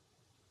was,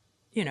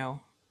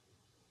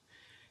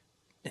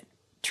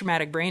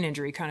 traumatic brain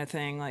injury kind of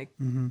thing, like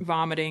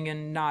vomiting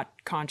and not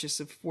conscious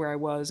of where I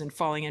was and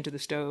falling into the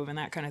stove and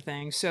that kind of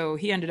thing. So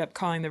he ended up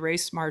calling the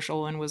race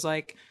marshal and was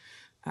like,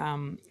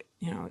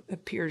 it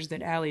appears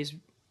that Allie's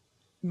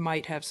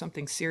might have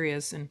something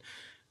serious. And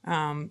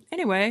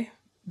anyway,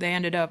 they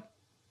ended up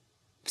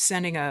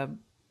sending the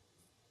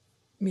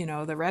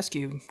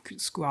rescue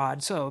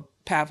squad. So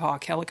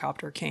Pavhawk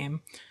helicopter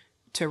came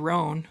to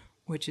Roan,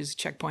 which is a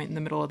checkpoint in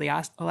the middle of the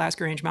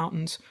Alaska Range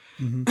Mountains.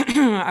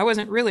 I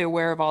wasn't really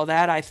aware of all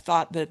that. I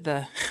thought that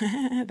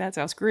that's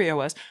how screwy I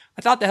was.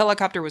 I thought the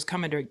helicopter was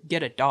coming to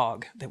get a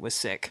dog that was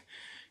sick.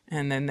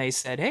 And then they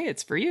said, "Hey,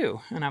 it's for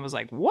you." And I was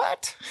like,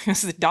 "What?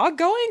 Is the dog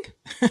going?"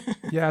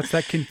 Yeah, it's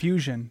that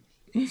confusion.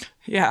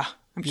 Yeah,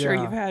 I'm sure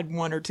you've had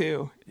one or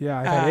two.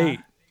 Yeah, I've had 8.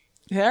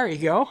 There you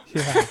go.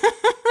 Yeah.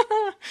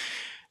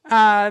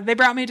 They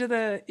brought me to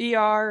the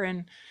ER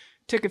and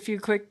took a few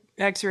quick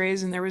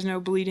x-rays, and there was no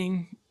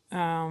bleeding.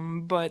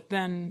 But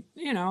then,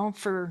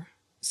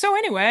 so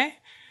anyway,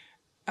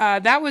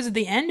 that was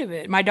the end of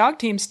it. My dog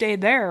team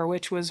stayed there,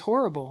 which was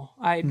horrible.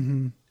 I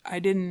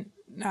didn't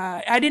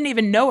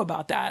even know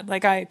about that.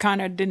 Like, I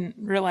kind of didn't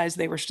realize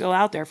they were still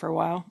out there for a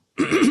while.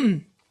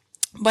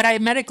 But I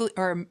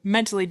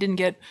mentally didn't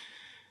get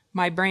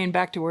my brain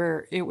back to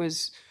where it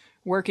was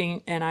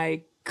working, and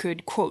I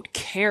could, quote,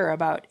 care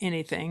about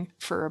anything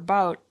for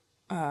about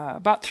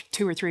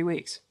 2 or 3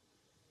 weeks.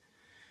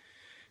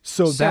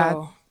 So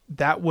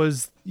that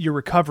was your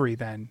recovery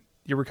then?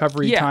 Your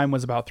recovery time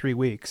was about 3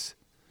 weeks.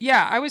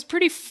 Yeah, I was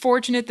pretty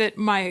fortunate that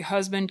my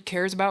husband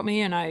cares about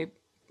me, and I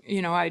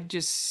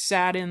just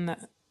sat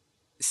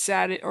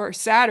or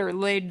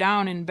laid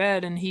down in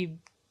bed, and he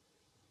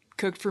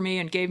cooked for me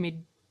and gave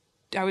me.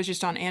 I was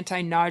just on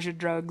anti-nausea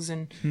drugs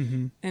and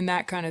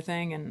that kind of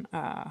thing, and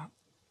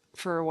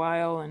for a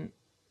while, and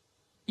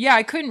yeah,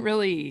 I couldn't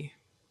really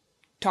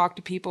talk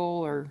to people,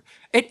 or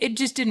it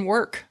just didn't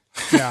work.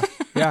 Yeah.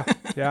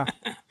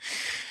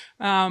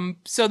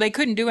 So they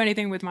couldn't do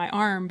anything with my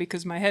arm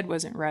because my head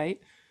wasn't right.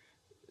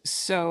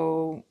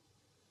 So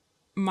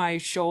my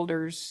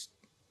shoulders,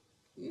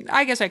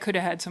 I guess I could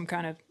have had some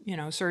kind of,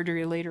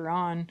 surgery later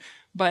on,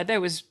 but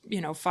that was,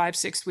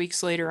 5-6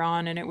 weeks later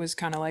on. And it was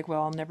kind of like,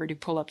 well, I'll never do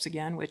pull-ups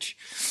again, which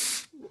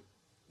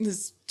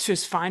is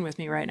just fine with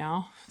me right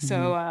now.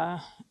 So,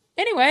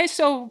 anyway,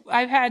 so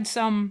I've had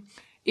some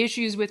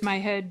issues with my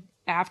head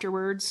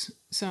afterwards.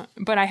 So,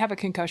 but I have a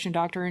concussion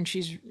doctor, and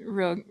she's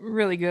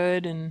really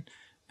good. And,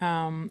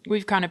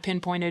 we've kind of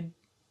pinpointed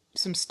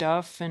some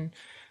stuff, and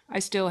I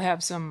still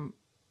have some,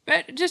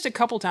 just a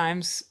couple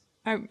times.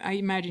 I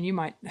imagine you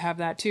might have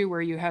that too,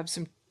 where you have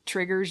some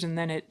triggers and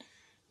then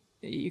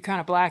you kind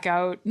of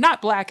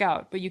not black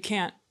out, but you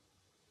can't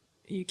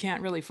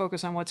really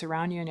focus on what's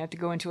around you, and you have to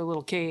go into a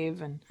little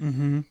cave.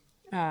 And,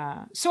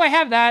 so I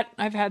have that.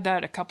 I've had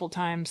that a couple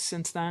times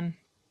since then.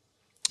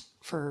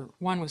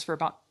 One was for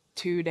about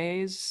 2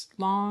 days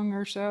long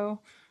or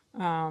so.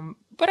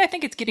 But I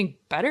think it's getting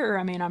better.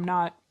 I mean, I'm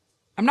not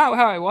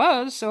how I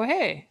was, so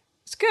hey,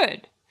 it's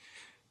good.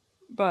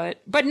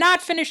 But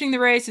not finishing the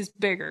race is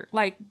bigger.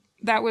 Like,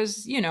 that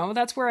was,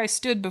 that's where I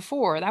stood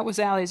before. That was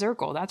Allie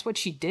Zirkle. That's what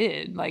she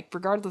did. Like,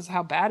 regardless of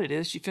how bad it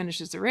is, she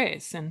finishes the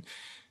race. And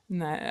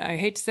I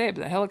hate to say it,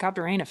 but the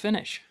helicopter ain't a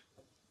finish.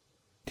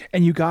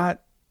 And you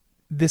got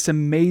this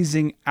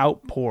amazing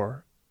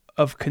outpour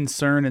of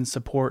concern and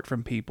support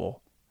from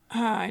people.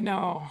 I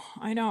know.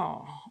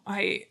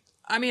 I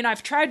mean,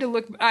 I've tried to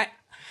look. Yeah.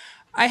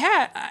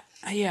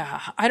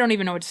 I don't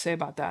even know what to say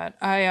about that.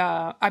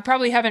 I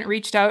probably haven't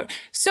reached out.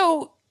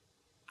 So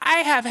I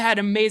have had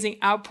amazing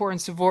outpour and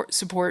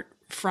support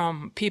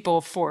from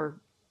people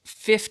for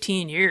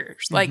 15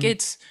 years. Like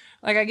it's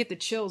like I get the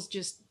chills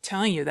just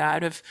telling you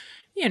that.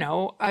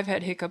 I've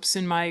had hiccups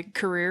in my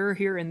career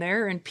here and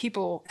there, and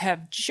people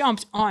have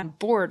jumped on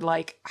board.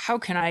 Like, how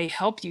can I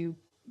help you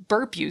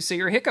burp you so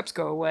your hiccups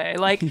go away?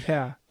 Like,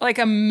 Yeah. like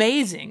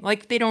amazing.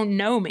 Like they don't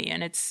know me,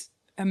 and it's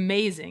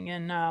amazing.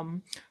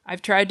 And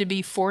I've tried to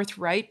be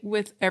forthright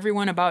with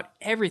everyone about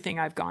everything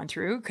I've gone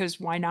through, because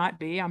why not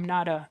be?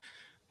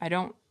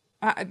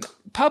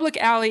 Public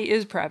alley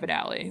is private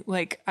alley.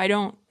 Like I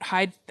don't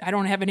hide. I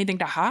don't have anything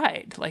to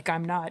hide. Like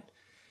I'm not,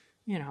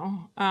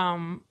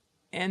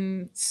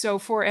 and so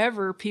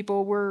forever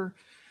people were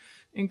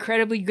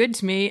incredibly good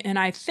to me. And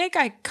I think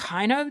I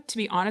kind of, to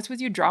be honest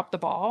with you, dropped the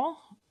ball,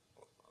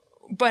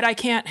 but I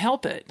can't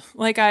help it.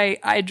 Like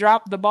I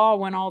dropped the ball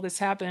when all this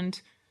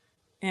happened,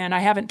 and I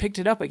haven't picked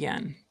it up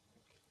again.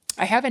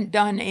 I haven't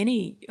done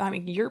any, I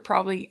mean, you're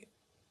probably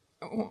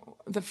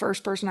the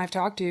first person I've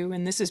talked to,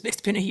 and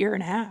it's been a year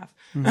and a half.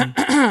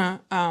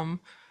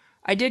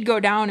 I did go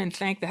down and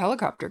thank the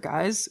helicopter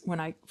guys when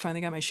I finally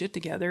got my shit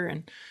together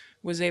and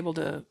was able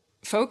to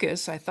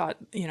focus. I thought,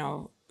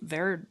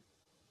 they're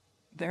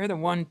the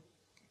one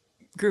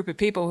group of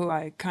people who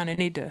I kind of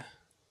need to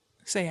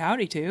say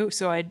howdy to.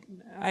 So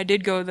I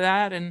did go to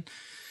that, and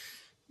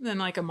then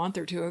like a month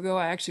or two ago,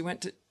 I actually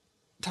went to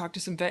talk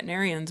to some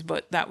veterinarians,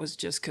 but that was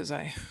just because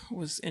I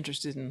was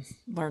interested in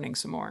learning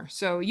some more.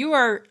 So you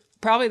are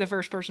probably the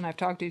first person I've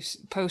talked to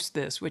post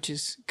this, which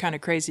is kind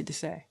of crazy to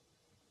say.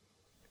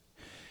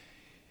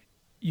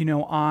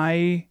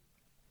 I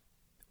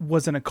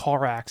was in a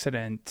car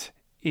accident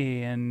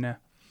I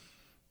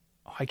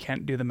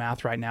can't do the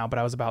math right now, but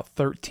I was about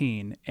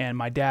 13, and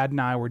my dad and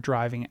I were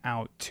driving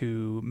out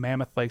to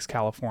Mammoth Lakes,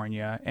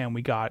 California, and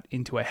we got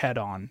into a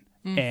head-on,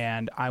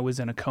 and I was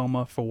in a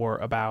coma for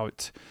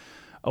about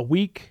a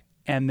week,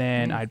 and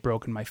then I'd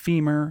broken my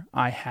femur.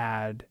 I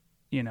had,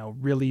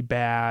 really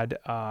bad,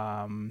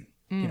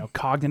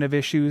 cognitive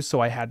issues, so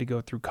I had to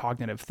go through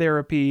cognitive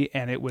therapy,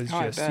 and it was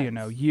just,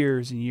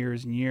 years and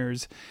years and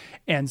years.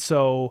 And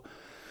so,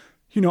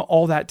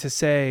 all that to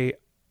say,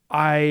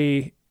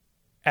 I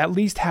at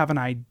least have an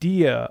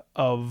idea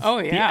of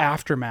the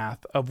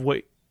aftermath of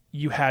what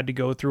you had to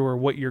go through or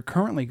what you're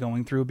currently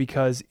going through,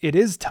 because it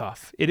is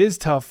tough. It is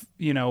tough,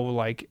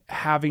 like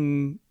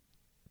having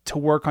to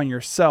work on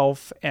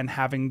yourself and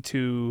having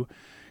to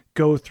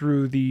go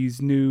through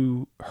these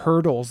new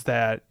hurdles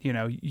that,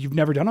 you've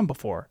never done them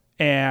before.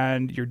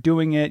 And you're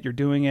doing it.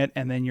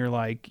 And then you're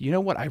like, you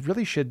know what? I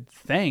really should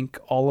thank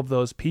all of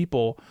those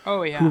people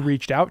who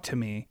reached out to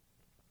me.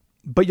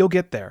 But you'll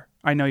get there.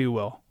 I know you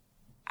will.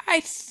 I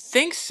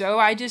think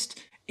so.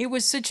 It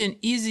was such an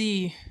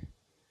easy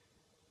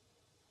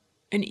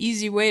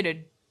way to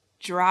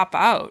drop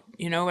out.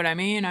 You know what I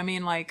mean? I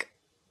mean, like,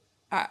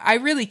 I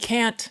really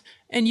can't,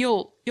 and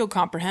you'll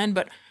comprehend,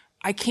 but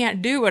I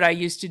can't do what I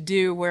used to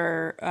do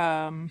where,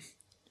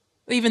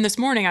 even this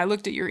morning I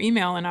looked at your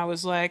email and I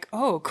was like,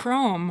 oh,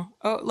 Chrome.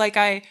 Oh, like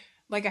I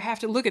have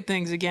to look at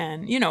things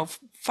again.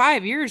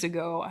 5 years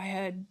ago, I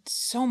had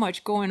so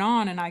much going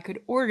on and I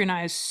could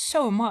organize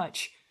so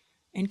much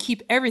and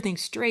keep everything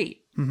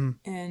straight. Mm-hmm.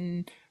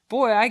 And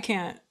boy, I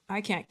can't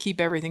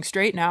keep everything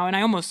straight now. And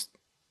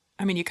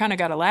you kind of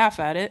got to laugh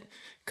at it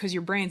because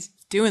your brain's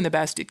doing the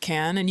best it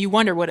can. And you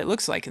wonder what it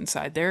looks like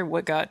inside there,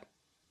 what got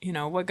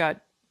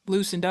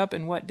loosened up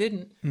and what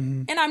didn't.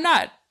 Mm-hmm. And I'm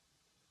not,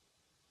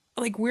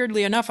 like,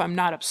 weirdly enough, I'm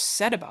not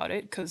upset about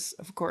it because,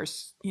 of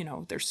course,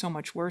 there's so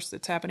much worse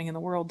that's happening in the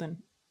world than,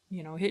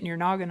 hitting your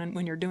noggin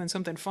when you're doing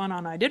something fun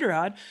on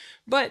Iditarod.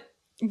 But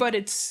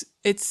it's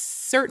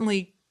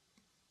certainly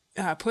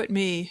put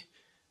me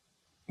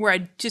where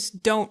I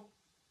just don't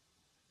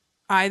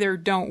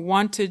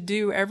want to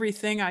do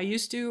everything I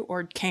used to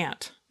or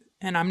can't.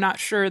 And I'm not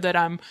sure that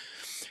I'm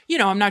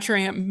not sure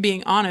I'm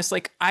being honest.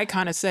 Like, I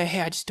kind of say,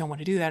 hey, I just don't want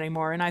to do that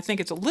anymore. And I think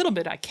it's a little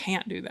bit I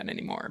can't do that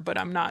anymore, but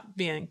I'm not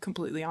being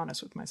completely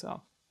honest with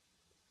myself.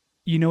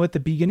 At the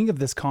beginning of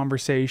this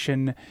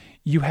conversation,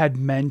 you had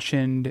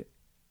mentioned,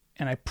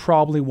 and I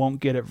probably won't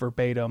get it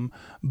verbatim,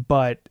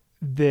 but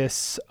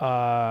this,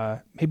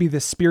 maybe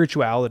this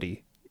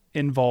spirituality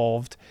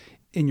involved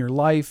in your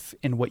life,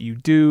 in what you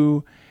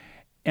do.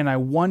 And I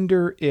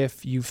wonder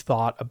if you've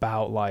thought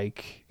about,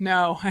 like...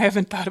 No, I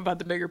haven't thought about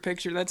the bigger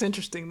picture. That's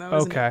interesting, though,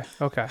 isn't it?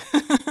 Okay.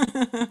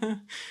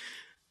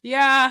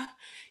 Yeah.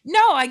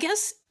 No, I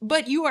guess,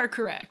 but you are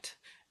correct.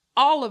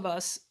 All of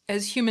us,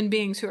 as human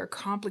beings who are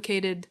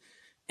complicated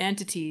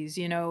entities,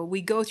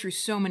 we go through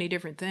so many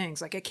different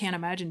things. Like, I can't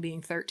imagine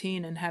being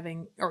 13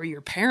 and or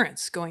your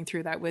parents going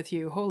through that with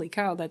you. Holy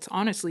cow, that's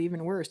honestly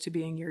even worse, to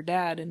being your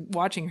dad and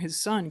watching his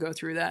son go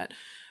through that.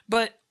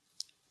 But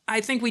I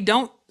think we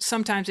don't,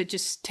 sometimes it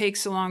just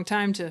takes a long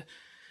time to,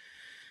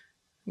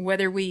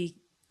 whether we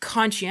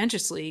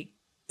conscientiously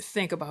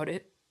think about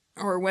it,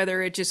 or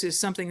whether it just is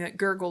something that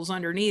gurgles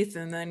underneath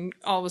and then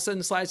all of a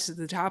sudden slides to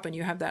the top and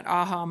you have that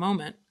aha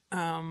moment.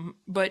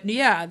 But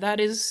yeah,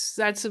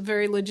 that's a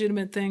very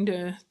legitimate thing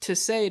to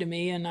say to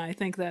me, and I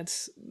think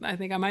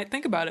I might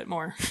think about it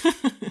more.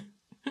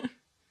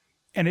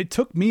 And it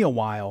took me a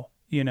while,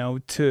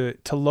 to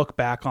look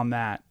back on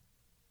that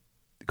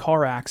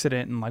car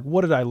accident and like,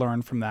 what did I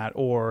learn from that?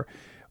 Or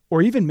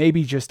even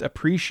maybe just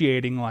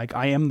appreciating like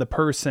I am the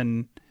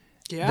person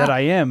that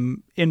I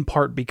am in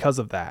part because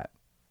of that.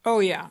 Oh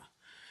yeah.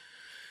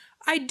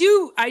 I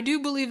do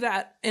believe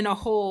that in a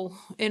whole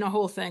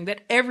thing,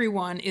 that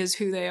everyone is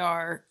who they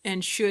are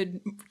and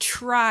should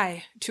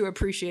try to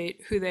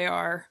appreciate who they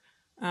are,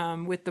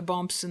 with the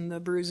bumps and the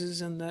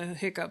bruises and the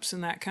hiccups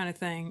and that kind of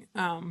thing.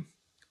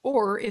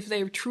 Or if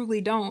they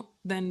truly don't,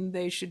 then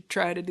they should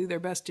try to do their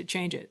best to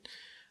change it.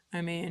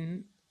 I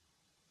mean,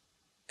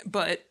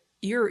 but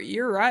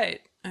you're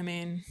right. I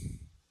mean,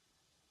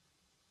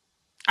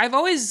 I've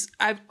always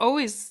at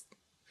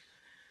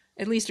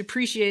least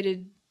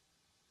appreciated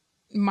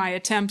my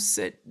attempts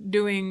at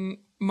doing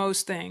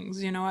most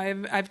things.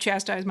 I've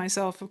chastised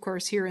myself, of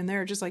course, here and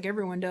there, just like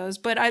everyone does.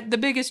 But the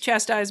biggest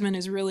chastisement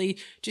is really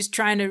just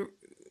trying to,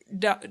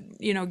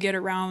 get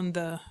around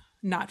the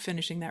not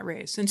finishing that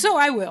race. And so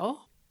I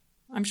will.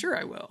 I'm sure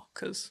I will,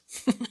 because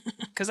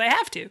I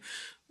have to.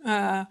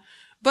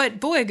 But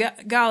boy,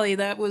 golly,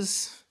 that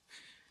was,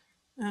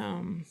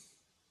 I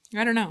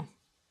don't know.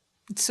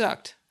 It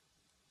sucked.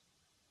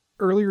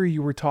 Earlier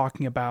you were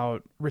talking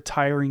about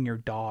retiring your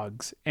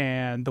dogs,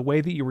 and the way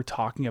that you were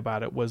talking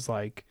about it was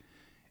like,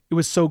 it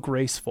was so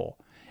graceful.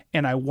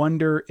 And I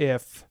wonder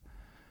if,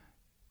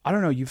 I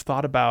don't know, you've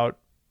thought about,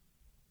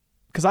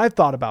 because I've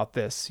thought about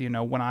this,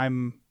 when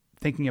I'm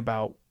thinking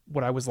about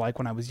what I was like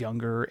when I was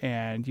younger,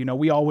 and,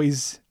 we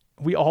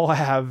all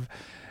have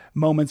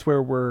moments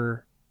where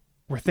we're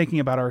thinking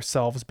about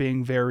ourselves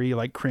being very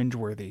like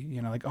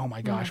cringeworthy, like, oh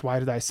my gosh, why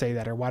did I say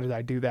that? Or why did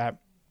I do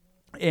that?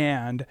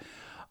 And,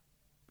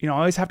 I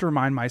always have to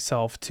remind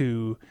myself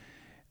to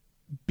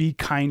be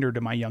kinder to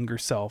my younger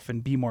self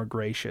and be more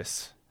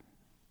gracious.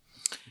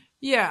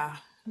 Yeah.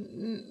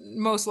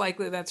 Most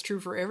likely that's true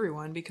for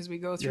everyone, because we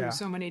go through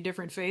so many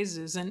different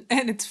phases. And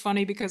it's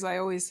funny because I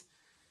always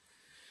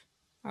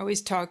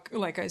talk,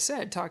 like I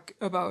said,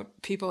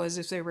 about people as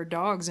if they were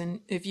dogs. And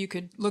if you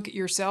could look at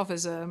yourself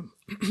as a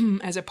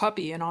as a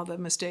puppy and all the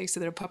mistakes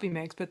that a puppy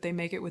makes, but they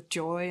make it with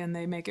joy and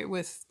they make it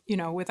with,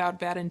 without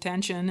bad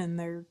intention, and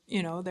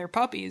they're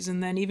puppies.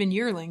 And then even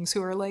yearlings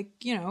who are like,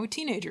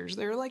 teenagers,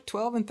 they're like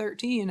 12 and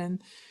 13,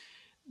 and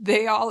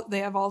they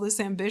have all this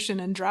ambition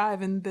and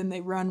drive, and then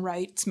they run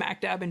right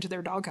smack dab into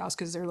their doghouse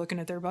because they're looking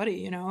at their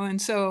buddy,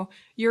 And so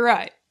you're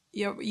right.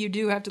 You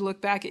do have to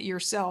look back at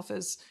yourself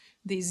as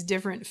these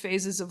different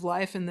phases of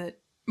life, and that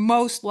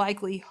most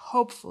likely,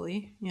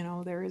 hopefully,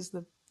 there is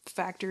the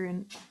factor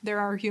in there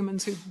are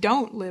humans who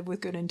don't live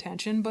with good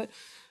intention, but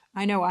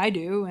I know I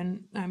do,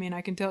 and I mean, I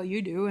can tell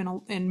you do,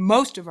 and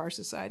most of our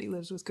society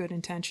lives with good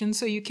intention.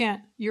 So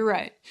you're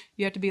right.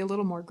 You have to be a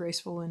little more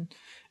graceful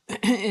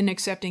in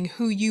accepting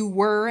who you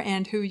were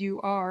and who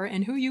you are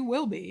and who you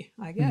will be,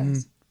 I guess.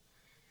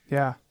 Mm-hmm.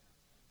 Yeah.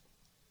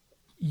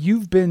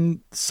 You've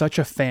been such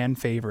a fan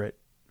favorite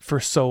for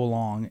so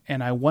long,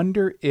 and I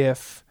wonder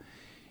if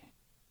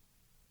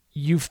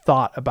you've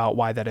thought about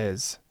why that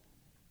is.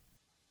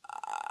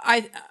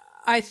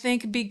 I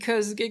think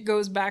because it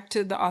goes back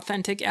to the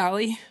authentic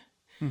Allie.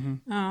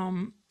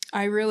 Mm-hmm.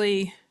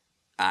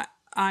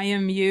 I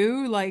am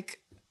you.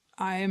 Like,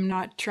 I am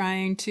not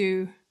trying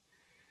to,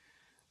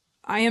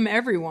 I am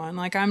everyone.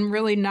 Like, I'm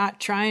really not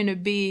trying to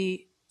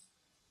be,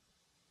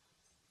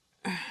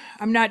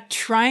 I'm not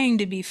trying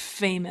to be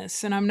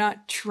famous, and I'm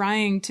not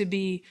trying to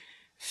be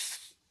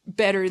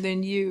better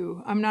than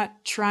you. I'm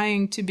not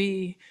trying to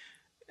be,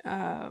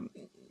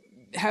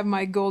 have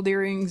my gold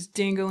earrings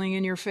dingling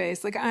in your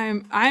face. Like,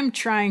 I'm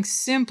trying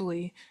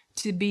simply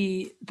to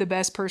be the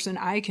best person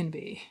I can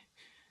be.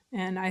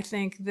 And I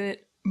think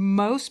that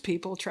most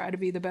people try to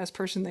be the best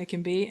person they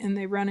can be, and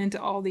they run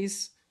into all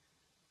these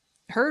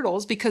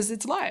hurdles because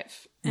it's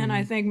life. Mm-hmm. And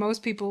I think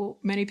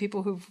many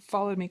people who've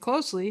followed me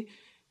closely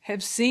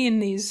have seen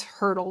these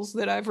hurdles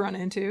that I've run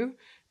into,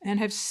 and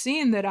have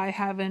seen that I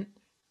haven't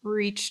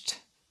reached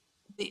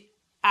the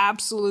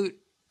absolute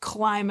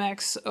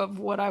climax of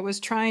what I was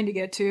trying to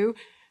get to,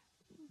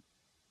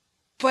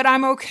 but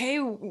I'm okay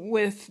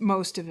with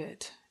most of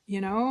it,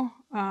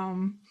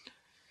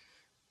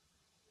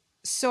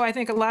 so I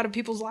think a lot of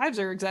people's lives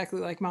are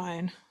exactly like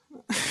mine.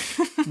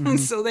 Mm-hmm.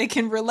 So they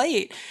can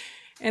relate,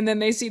 and then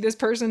they see this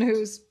person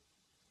who's,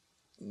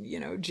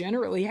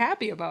 generally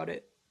happy about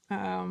it.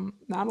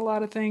 Not a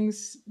lot of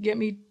things get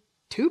me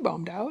too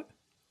bummed out.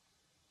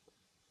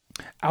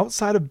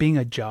 Outside of being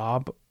a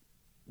job,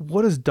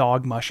 what does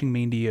dog mushing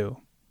mean to you?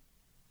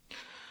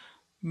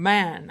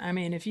 Man, I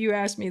mean, if you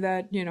asked me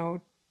that,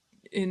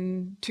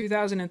 in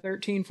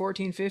 2013,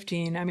 14,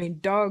 15, I mean,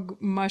 dog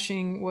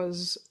mushing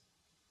was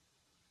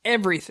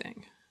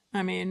everything.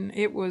 I mean,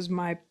 it was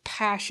my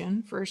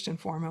passion, first and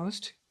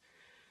foremost.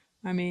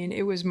 I mean,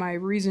 it was my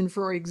reason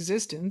for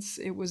existence.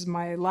 It was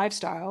my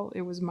lifestyle.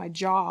 It was my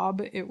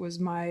job. It was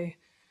my,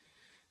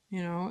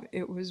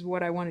 it was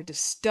what I wanted to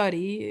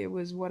study. It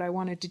was what I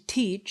wanted to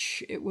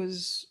teach. It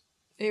was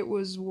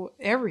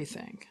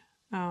everything.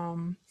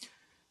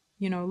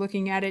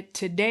 Looking at it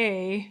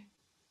today,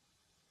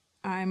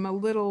 I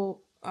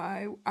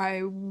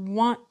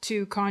want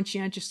to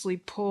conscientiously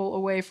pull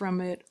away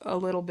from it a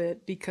little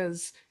bit,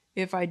 because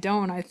if I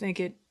don't, I think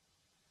it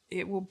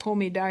will pull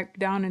me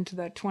down into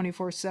that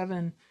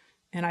 24/7,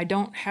 and I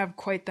don't have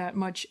quite that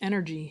much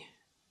energy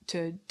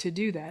to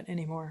do that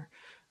anymore.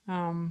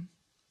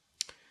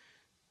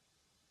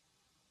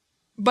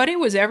 But it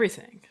was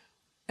everything.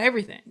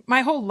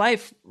 My whole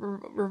life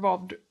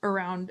revolved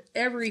around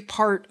every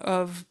part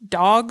of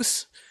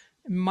dogs,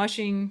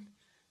 mushing,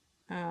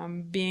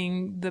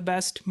 being the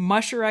best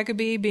musher I could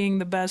be, being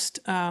the best.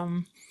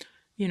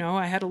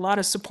 I had a lot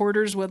of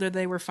supporters, whether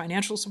they were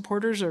financial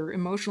supporters or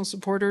emotional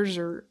supporters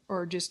or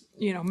just,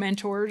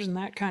 mentors and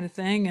that kind of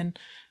thing. And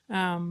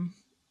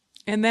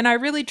then I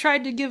really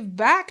tried to give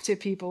back to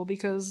people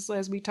because,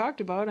 as we talked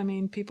about, I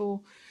mean,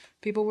 people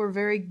were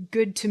very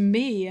good to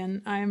me,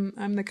 and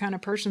I'm the kind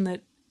of person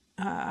that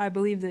I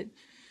believe that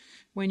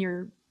when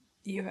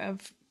you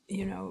have,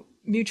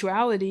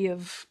 mutuality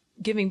of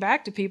giving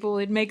back to people,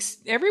 it makes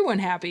everyone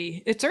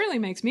happy. It certainly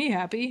makes me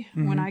happy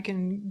when I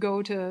can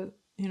go to,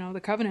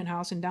 the Covenant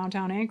House in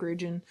downtown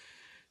Anchorage, and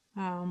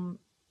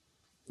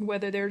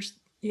whether there's,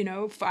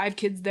 5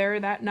 kids there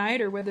that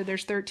night or whether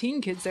there's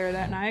 13 kids there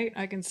that night,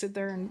 I can sit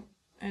there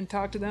and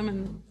talk to them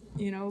and,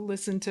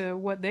 listen to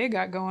what they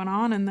got going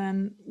on, and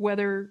then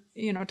whether,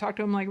 talk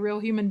to them like real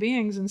human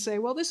beings and say,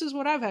 well, this is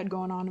what I've had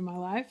going on in my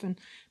life, and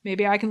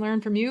maybe I can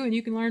learn from you and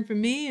you can learn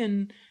from me,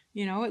 and,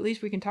 at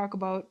least we can talk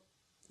about,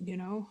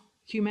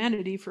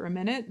 humanity for a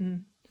minute.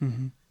 And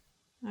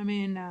I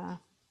mean,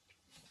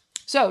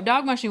 so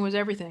dog mushing was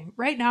everything.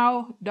 Right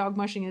now, dog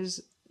mushing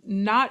is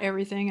not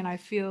everything, and I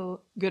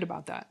feel good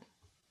about that.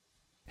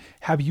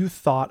 Have you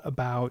thought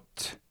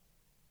about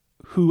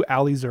who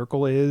Allie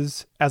Zirkle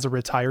is as a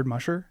retired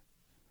musher?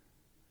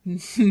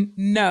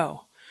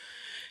 No,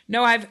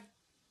 I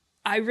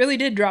really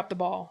did drop the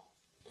ball.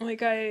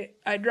 Like I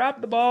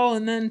dropped the ball,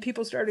 and then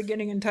people started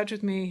getting in touch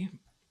with me,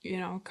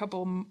 a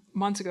couple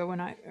months ago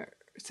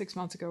 6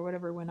 months ago,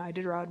 whatever, when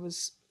Iditarod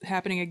was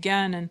happening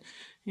again, and,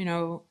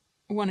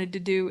 wanted to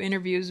do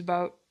interviews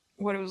about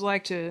what it was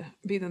like to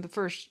be the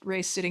first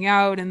race sitting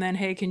out, and then,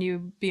 hey, can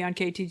you be on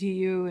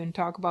KTTU and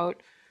talk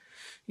about,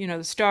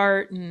 the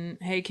start, and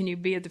hey, can you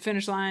be at the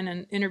finish line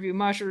and interview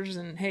mushers,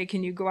 and hey,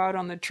 can you go out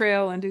on the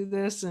trail and do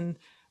this? And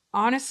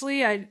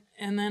honestly, and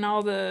then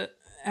all the,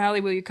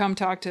 Allie, will you come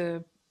talk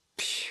to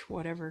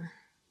whatever,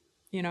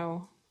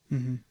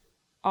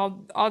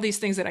 all these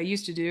things that I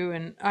used to do.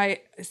 And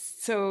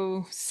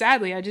so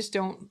sadly, I just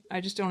don't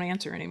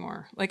answer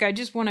anymore. Like, I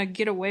just want to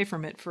get away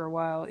from it for a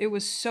while. It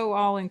was so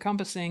all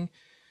encompassing,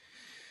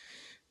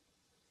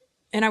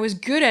 and I was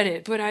good at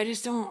it, but I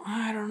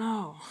don't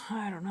know.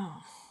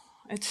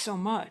 It's so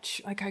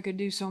much. Like, I could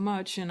do so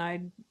much, and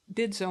I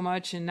did so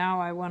much, and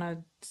now I want to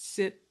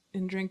sit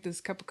and drink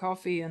this cup of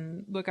coffee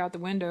and look out the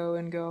window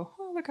and go,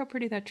 oh, look how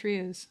pretty that tree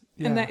is.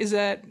 Yeah. And is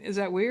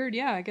that weird?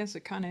 Yeah, I guess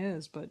it kind of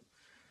is, but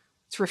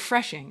it's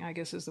refreshing, I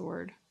guess is the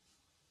word.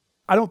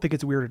 I don't think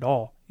it's weird at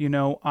all.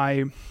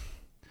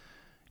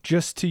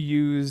 Just to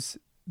use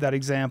that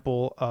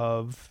example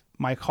of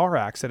my car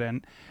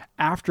accident,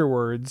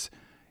 afterwards,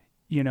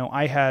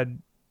 I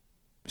had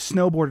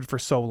snowboarded for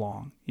so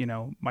long.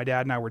 My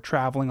dad and I were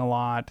traveling a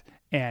lot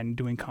and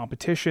doing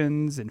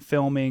competitions and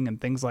filming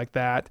and things like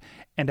that.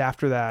 And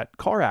after that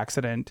car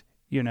accident,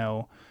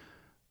 I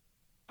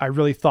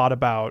really thought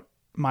about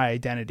my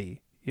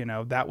identity.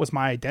 That was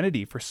my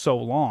identity for so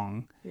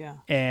long. Yeah.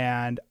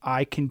 And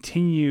I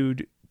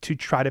continued to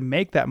try to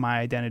make that my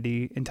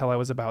identity until I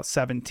was about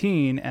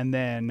 17. And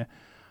then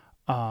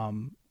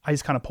I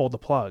just kind of pulled the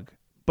plug.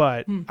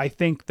 But I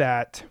think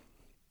that,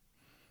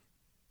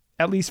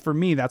 at least for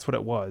me, that's what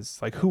it was.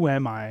 Like, who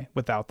am I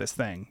without this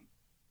thing?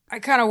 I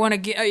kind of want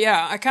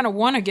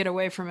to get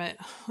away from it.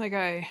 Like,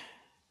 it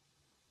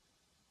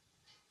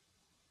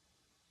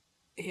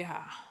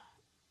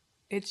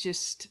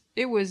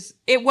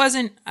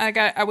wasn't, like,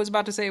 I was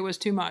about to say it was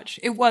too much.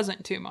 It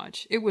wasn't too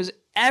much. It was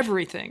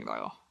everything,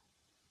 though.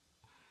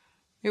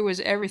 It was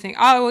everything.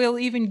 I will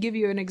even give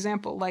you an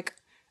example. Like,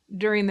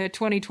 during the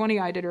 2020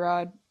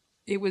 Iditarod,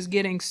 it was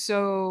getting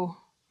so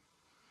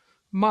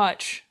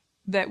much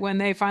that when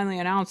they finally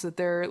announced that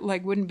there,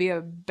 like, wouldn't be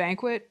a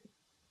banquet,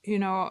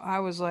 I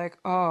was like,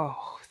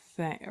 oh,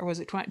 or was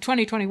it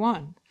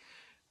 2021?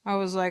 I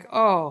was like,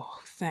 oh,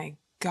 thank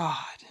God.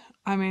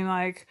 I mean,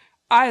 like,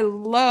 I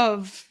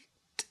love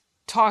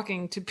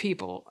talking to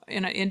people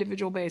in an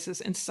individual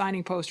basis and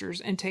signing posters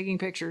and taking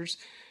pictures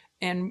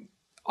and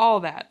all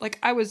that. Like,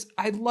 I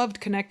loved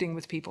connecting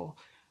with people,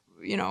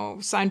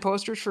 sign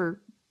posters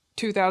for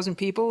 2,000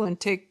 people and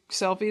take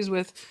selfies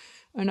with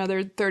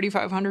another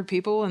 3,500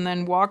 people and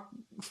then walk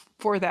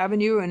 4th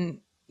Avenue. And,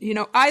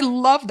 I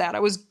love that. I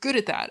was good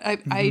at that.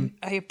 I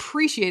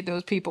appreciate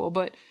those people,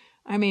 but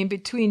I mean,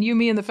 between you,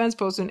 me, and the fence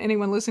post, and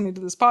anyone listening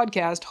to this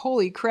podcast,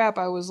 holy crap,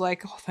 I was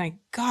like, oh, thank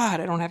God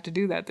I don't have to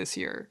do that this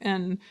year.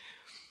 And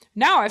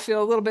now I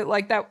feel a little bit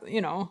like that,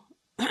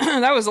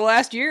 that was the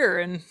last year,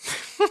 and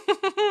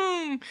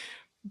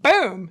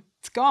boom,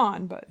 it's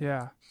gone. But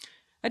Yeah.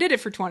 I did it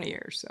for 20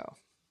 years, so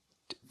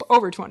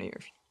over 20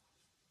 years.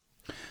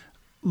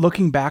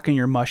 Looking back in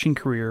your mushing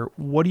career,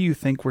 what do you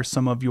think were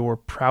some of your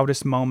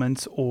proudest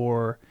moments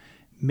or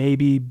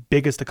maybe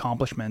biggest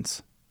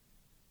accomplishments?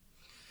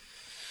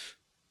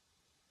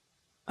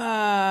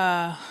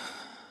 I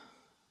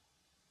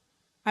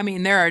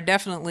mean, there are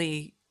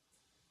definitely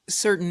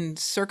certain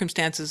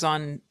circumstances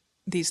on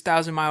these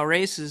 1,000-mile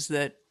races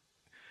that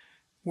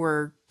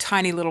were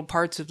tiny little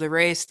parts of the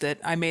race that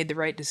I made the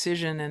right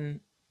decision and,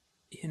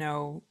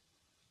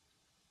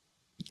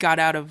 got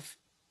out of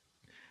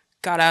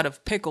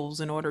pickles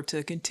in order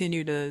to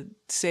continue to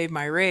save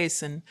my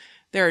race. And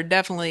there are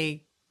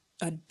definitely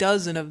a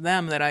dozen of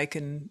them that I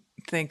can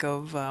think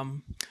of.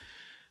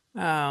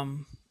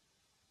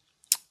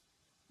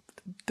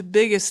 The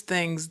biggest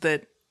things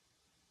that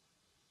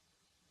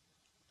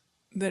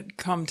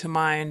come to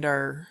mind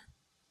are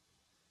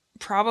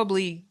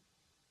probably,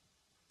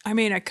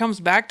 it comes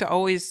back to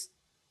always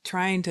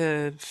trying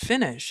to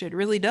finish. It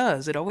really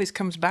does. It always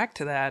comes back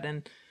to that.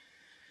 And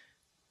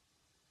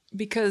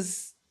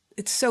because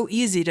it's so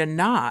easy to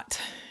not,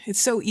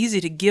 it's so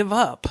easy to give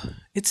up.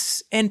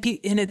 And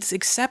it's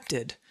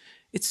accepted.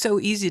 It's so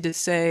easy to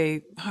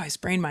say, oh, I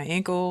sprained my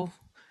ankle.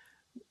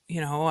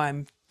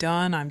 I'm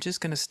done. I'm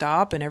just going to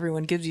stop. And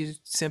everyone gives you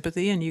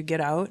sympathy and you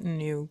get out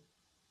and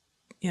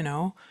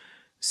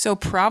so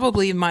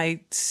probably my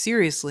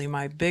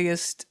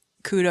biggest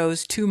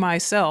kudos to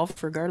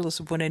myself, regardless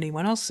of what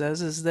anyone else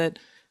says, is that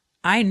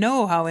I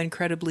know how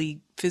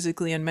incredibly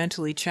physically and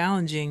mentally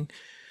challenging,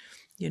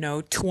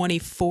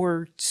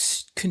 24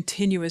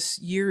 continuous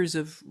years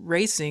of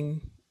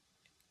racing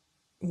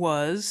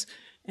was,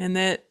 and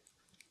that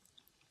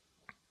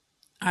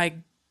I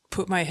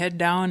put my head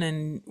down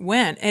and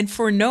went, and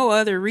for no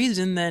other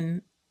reason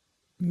than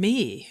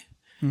me.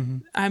 Mm-hmm.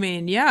 I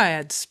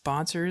had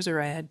sponsors,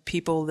 or I had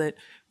people that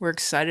were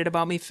excited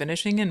about me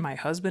finishing, and my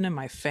husband and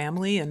my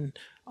family and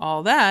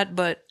all that,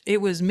 but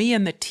it was me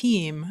and the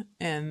team,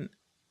 and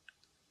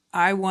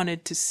I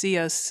wanted to see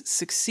us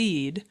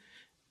succeed.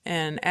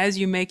 And as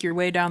you make your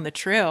way down the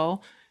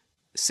trail,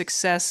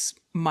 success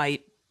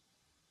might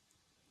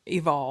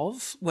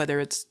evolve, whether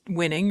it's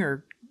winning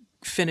or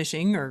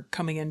finishing or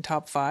coming in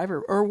top 5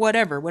 or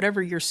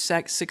whatever your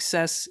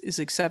success is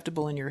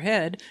acceptable in your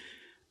head.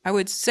 I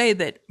would say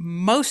that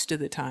most of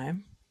the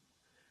time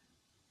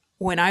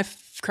when I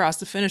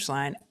crossed the finish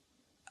line,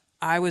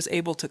 I was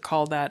able to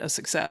call that a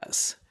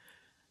success.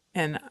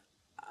 And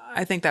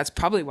I think that's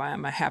probably why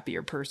I'm a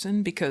happier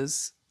person,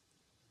 because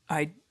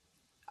I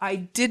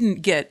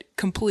didn't get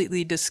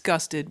completely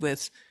disgusted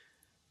with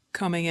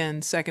coming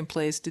in second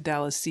place to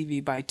Dallas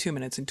CV by 2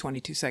 minutes and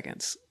 22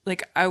 seconds.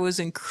 Like, I was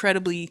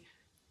incredibly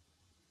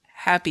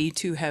happy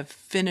to have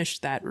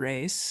finished that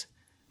race.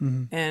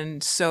 Mm-hmm.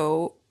 And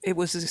so it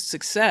was a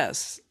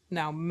success.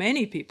 Now,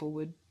 many people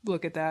would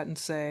look at that and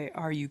say,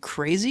 are you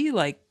crazy?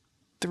 Like,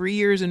 3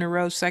 years in a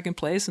row, second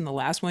place, and the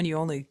last one you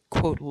only,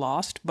 quote,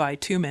 lost by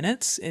 2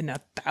 minutes in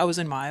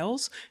 1,000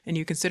 miles, and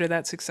you consider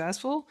that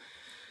successful?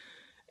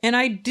 And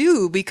I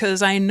do,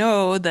 because I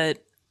know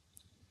that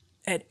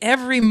at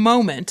every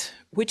moment,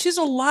 which is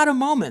a lot of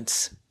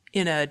moments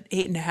in a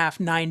 8.5,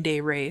 9-day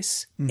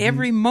race, mm-hmm.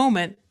 every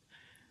moment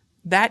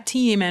that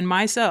team and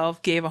myself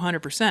gave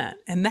 100%.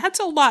 And that's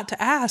a lot to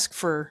ask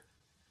for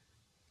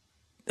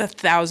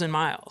 1,000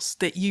 miles,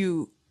 that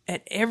you,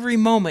 at every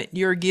moment,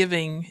 you're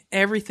giving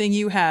everything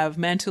you have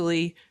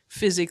mentally,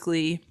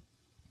 physically,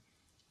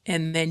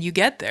 and then you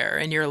get there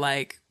and you're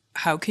like,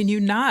 how can you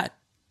not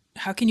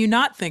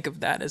think of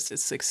that as a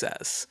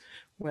success,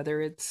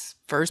 whether it's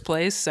first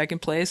place, second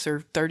place,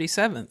 or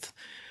 37th?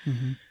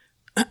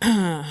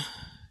 Mm-hmm.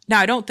 Now,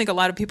 I don't think a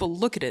lot of people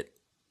look at it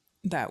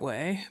that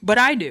way, but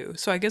I do.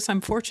 So I guess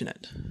I'm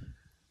fortunate.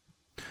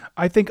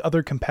 I think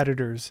other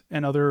competitors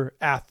and other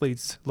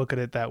athletes look at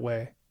it that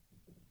way.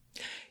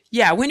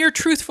 Yeah, when you're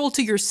truthful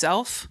to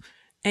yourself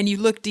and you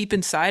look deep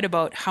inside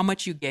about how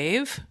much you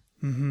gave,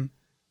 mm-hmm.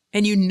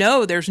 and you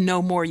know there's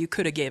no more you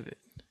could have gave it.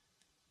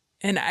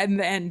 And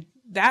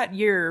that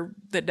year,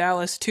 the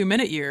Dallas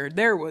 2-minute year,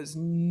 there was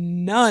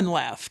none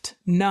left.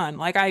 None.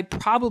 Like, I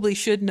probably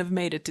shouldn't have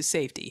made it to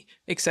safety,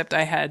 except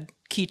I had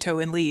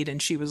Keto in lead,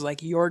 and she was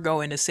like, you're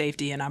going to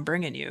safety and I'm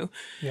bringing you.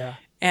 Yeah.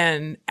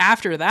 And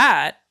after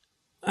that,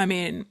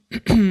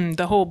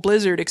 the whole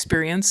Blizzard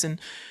experience and,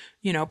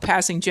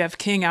 passing Jeff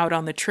King out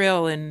on the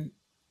trail and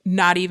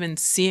not even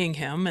seeing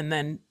him. And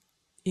then,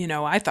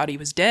 I thought he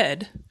was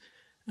dead.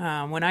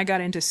 When I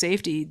got into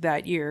safety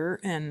that year,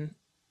 and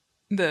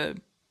the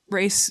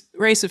race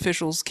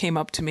officials came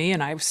up to me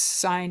and I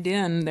signed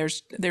in,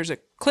 there's a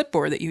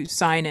clipboard that you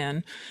sign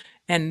in,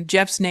 and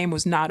Jeff's name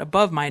was not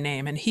above my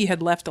name, and he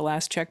had left the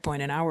last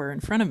checkpoint an hour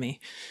in front of me.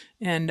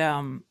 And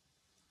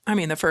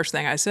the first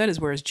thing I said is,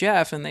 where's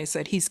Jeff? And they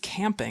said, he's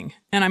camping.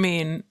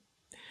 And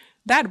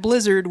that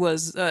blizzard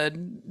was a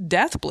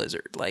death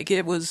blizzard. Like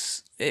it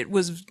was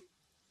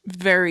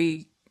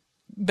very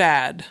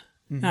bad.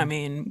 I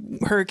mean,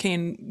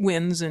 hurricane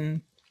winds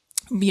and,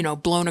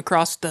 blown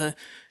across the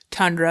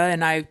tundra.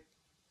 And I,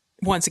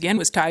 once again,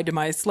 was tied to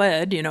my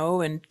sled,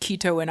 and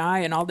Keto and I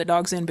and all the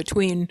dogs in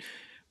between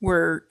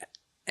were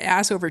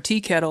ass over tea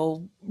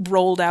kettle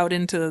rolled out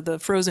into the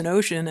frozen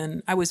ocean.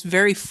 And I was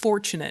very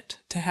fortunate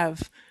to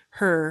have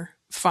her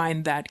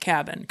find that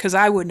cabin, because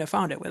I wouldn't have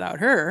found it without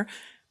her.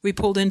 We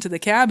pulled into the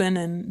cabin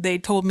and they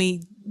told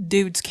me,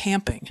 dude's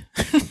camping.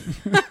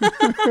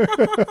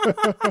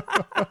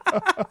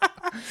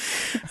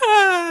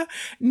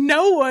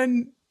 No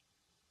one,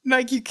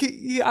 like,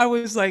 I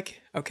was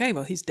like, okay,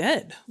 well, he's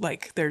dead.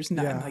 Like, there's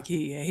nothing, like,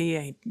 he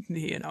ain't,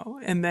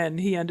 and then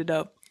he ended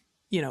up,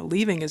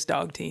 leaving his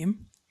dog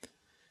team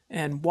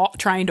and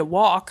trying to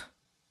walk.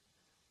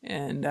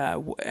 And,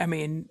 I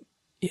mean,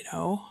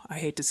 I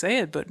hate to say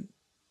it, but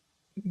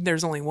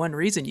there's only one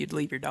reason you'd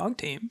leave your dog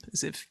team,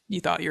 is if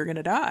you thought you were going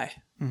to die.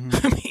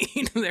 I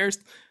mean,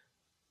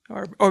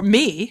 or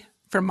me,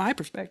 from my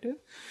perspective.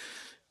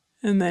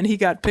 And then he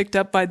got picked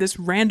up by this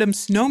random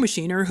snow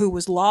machiner who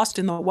was lost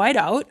in the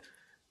whiteout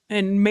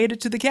and made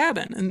it to the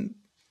cabin.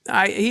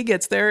 And he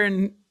gets there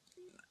and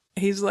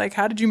he's like,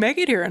 how did you make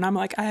it here? And I'm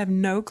like, I have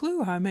no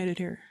clue how I made it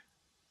here.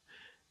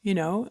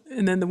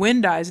 And then the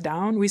wind dies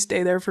down. We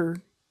stay there for,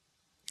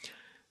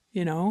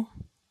 2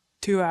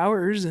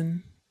 hours,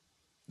 and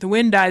the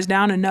wind dies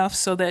down enough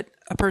so that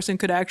a person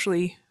could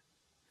actually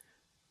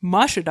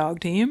mush a dog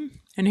team.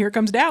 And here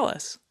comes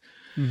Dallas.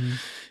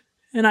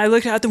 And I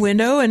looked out the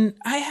window, and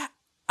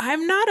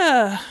I'm not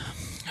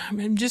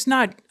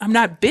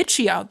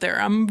bitchy out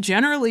there. I'm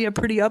generally a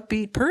pretty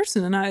upbeat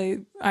person.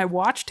 And I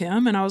watched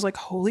him and I was like,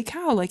 holy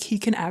cow, like he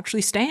can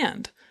actually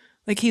stand.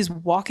 Like he's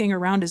walking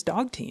around his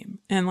dog team,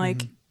 and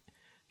like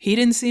he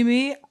didn't see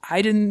me.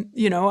 I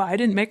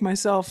didn't make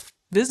myself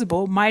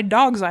visible. My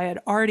dogs I had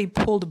already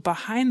pulled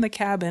behind the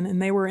cabin,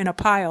 and they were in a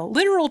pile,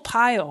 literal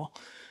pile.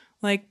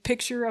 Like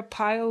picture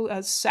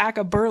a sack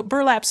of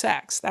burlap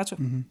sacks. That's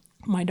what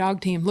my dog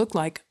team looked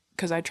like,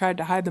 because I tried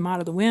to hide them out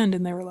of the wind,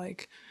 and they were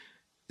like,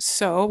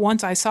 so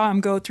once I saw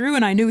him go through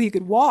and I knew he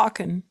could walk,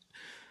 and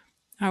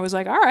I was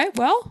like, all right,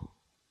 well,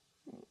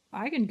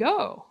 I can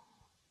go.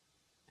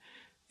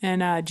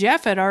 And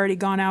Jeff had already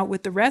gone out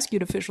with the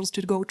rescued officials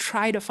to go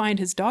try to find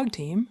his dog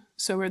team.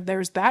 So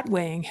there's that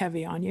weighing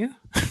heavy on you.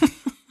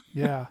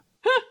 Yeah.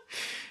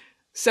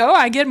 So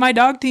I get my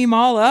dog team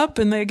all up,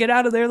 and they get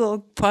out of their little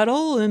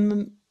puddle,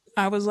 and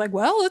I was like,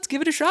 well, let's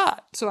give it a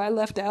shot. So I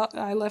left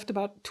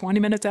about 20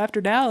 minutes after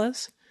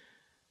Dallas.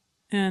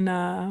 And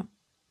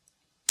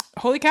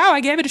holy cow, I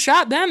gave it a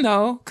shot then,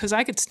 though, because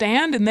I could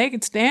stand and they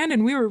could stand,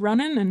 and we were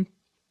running, and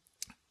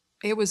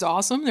it was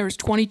awesome. There was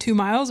 22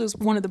 miles. It was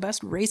one of the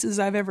best races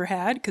I've ever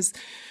had, because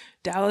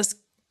Dallas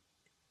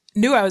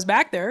knew I was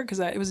back there because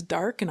it was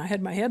dark and I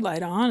had my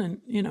headlight on,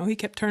 and, he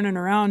kept turning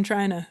around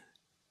trying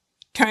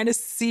to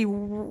see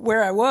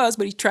where I was,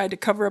 but he tried to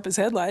cover up his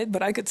headlight,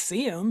 but I could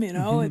see him,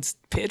 it's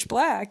pitch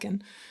black.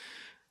 And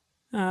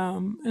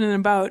then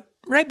about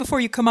right before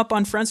you come up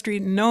on Front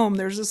Street in Nome,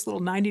 there's this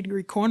little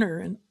 90-degree corner,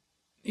 and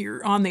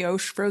you're on the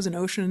frozen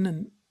ocean.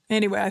 And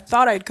anyway, I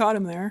thought I'd caught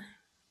him there,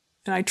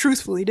 and I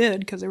truthfully did,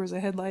 because there was a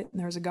headlight and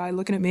there was a guy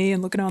looking at me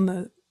and looking on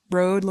the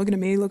road, looking at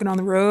me, looking on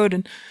the road.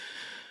 And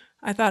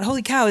I thought,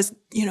 holy cow, his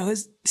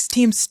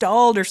team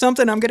stalled or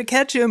something. I'm going to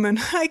catch him. And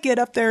I get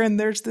up there, and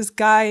there's this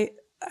guy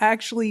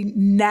actually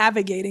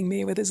navigating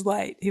me with his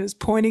light. He was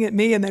pointing at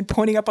me and then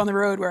pointing up on the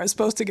road where I was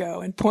supposed to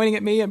go, and pointing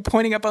at me and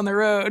pointing up on the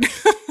road.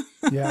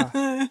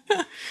 Yeah.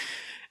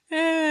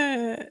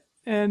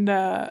 And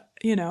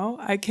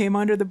I came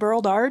under the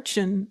Burled Arch,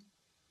 and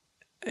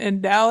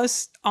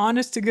Dallas,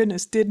 honest to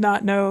goodness, did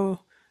not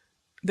know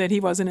that he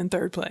wasn't in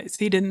third place.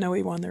 He didn't know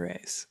he won the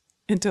race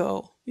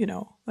until,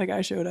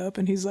 I showed up,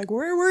 and he's like,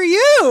 where were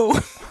you?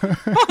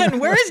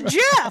 And where's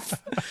Jeff?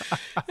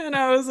 And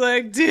I was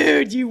like,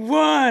 dude, you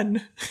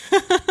won.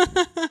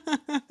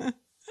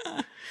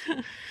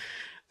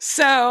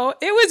 So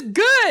it was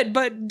good,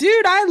 but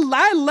dude,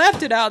 I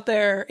left it out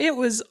there. It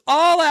was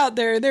all out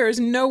there. There is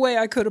no way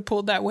I could have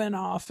pulled that win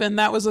off. And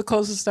that was the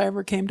closest I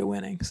ever came to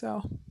winning.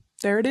 So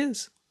there it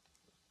is.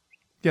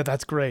 Yeah,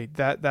 that's great.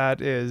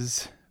 That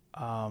is,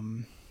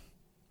 I'm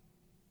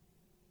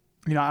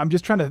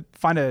just trying to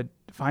find a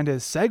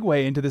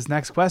segue into this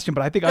next question,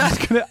 but I think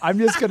I'm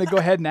just gonna go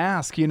ahead and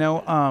ask.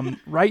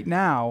 Right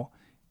now,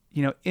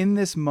 in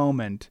this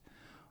moment,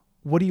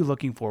 what are you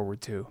looking forward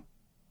to?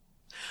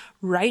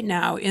 Right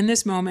now, in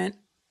this moment,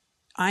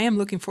 I am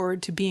looking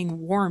forward to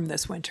being warm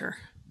this winter.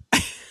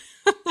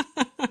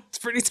 It's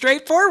pretty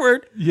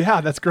straightforward.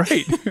 Yeah, that's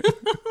great.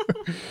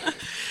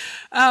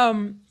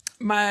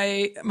 My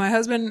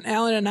husband,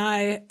 Alan, and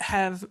I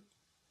have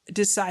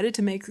decided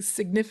to make a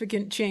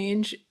significant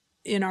change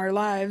in our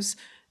lives,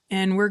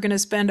 and we're going to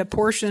spend a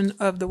portion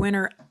of the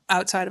winter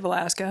outside of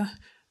Alaska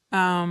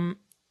on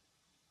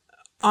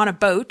a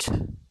boat,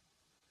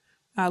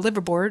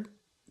 liverboard,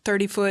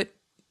 30-foot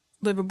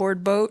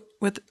liverboard boat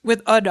with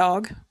a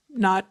dog,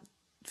 not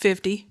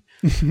 50.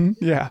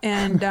 Yeah.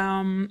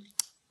 And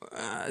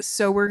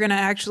so we're going to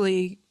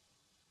actually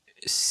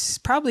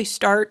probably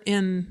start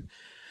in,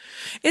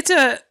 it's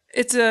a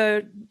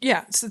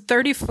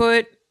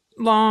 30-foot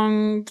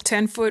long,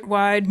 10-foot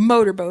wide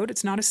motorboat.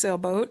 It's not a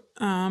sailboat.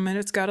 And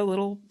it's got a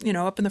little,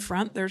 up in the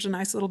front, there's a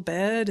nice little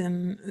bed,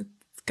 and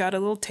it's got a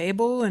little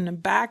table and a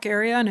back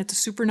area, and it's a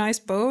super nice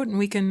boat, and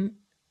we can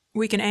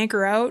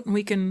anchor out, and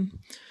we can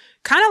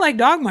kind of like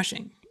dog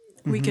mushing.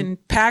 We can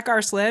pack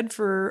our sled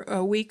for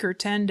a week or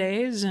 10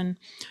 days, and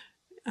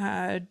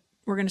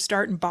we're going to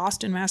start in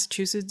Boston,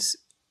 Massachusetts,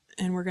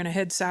 and we're going to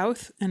head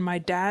south. And my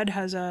dad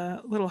has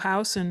a little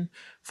house in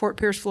Fort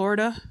Pierce,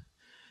 Florida,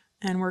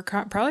 and we're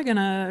probably going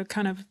to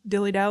kind of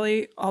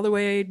dilly-dally all the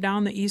way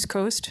down the East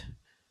Coast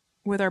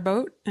with our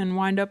boat and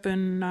wind up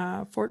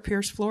in Fort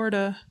Pierce,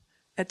 Florida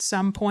at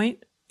some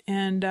point.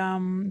 And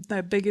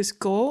the biggest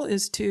goal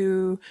is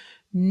to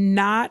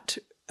not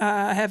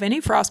have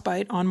any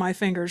frostbite on my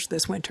fingers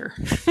this winter.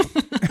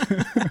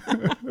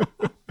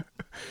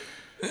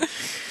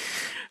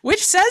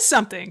 Which says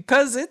something,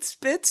 because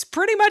it's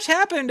pretty much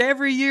happened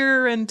every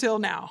year until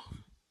now.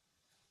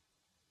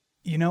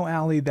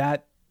 Allie,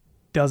 that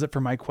does it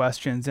for my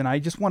questions. And I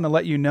just want to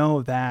let you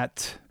know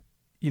that,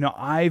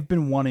 I've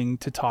been wanting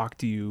to talk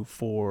to you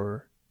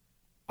for,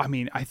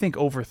 I think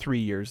over 3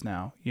 years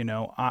now.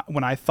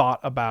 When I thought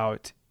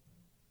about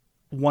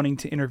wanting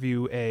to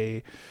interview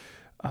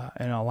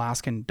an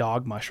Alaskan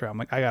dog musher, I'm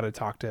like, I got to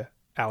talk to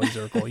Allie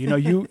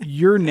Zirkle.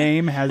 Your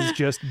name has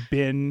just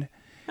been,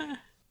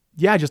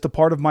 just a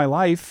part of my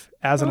life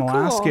as an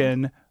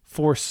Alaskan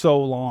for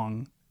so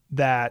long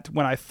that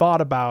when I thought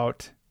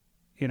about,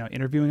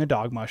 interviewing a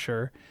dog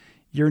musher,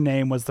 your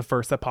name was the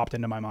first that popped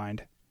into my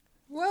mind.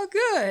 Well,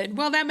 good.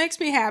 Well, that makes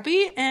me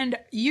happy. And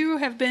you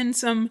have been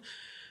some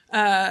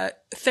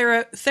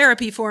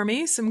therapy for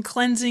me, some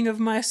cleansing of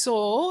my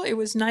soul. It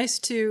was nice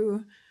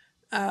to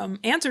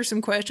answer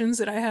some questions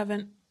that I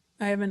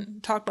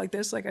haven't talked like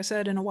this, like I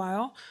said, in a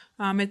while.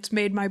 It's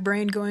made my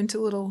brain go into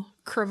little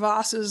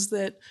crevasses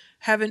that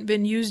haven't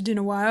been used in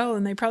a while,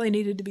 and they probably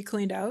needed to be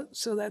cleaned out.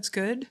 So that's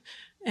good.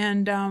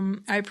 And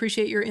I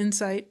appreciate your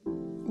insight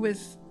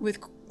with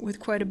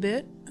quite a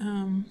bit.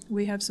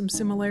 We have some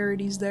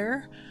similarities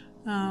there.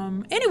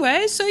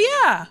 Anyway, so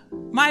yeah,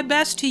 my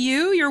best to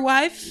you, your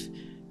wife,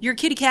 your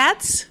kitty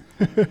cats,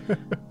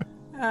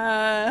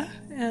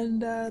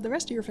 and the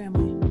rest of your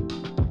family.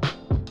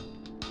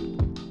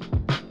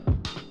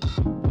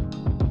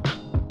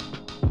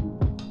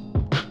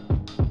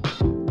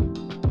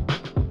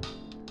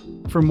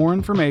 For more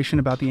information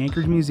about the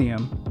Anchorage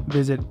Museum,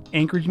 visit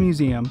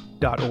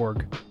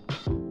anchoragemuseum.org.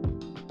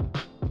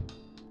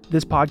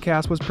 This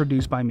podcast was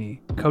produced by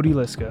me, Cody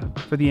Liska,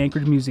 for the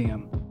Anchorage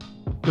Museum,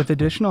 with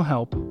additional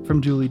help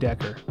from Julie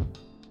Decker.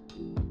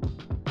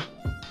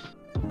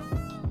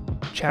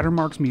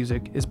 Chattermark's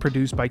music is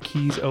produced by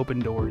Keys Open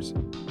Doors.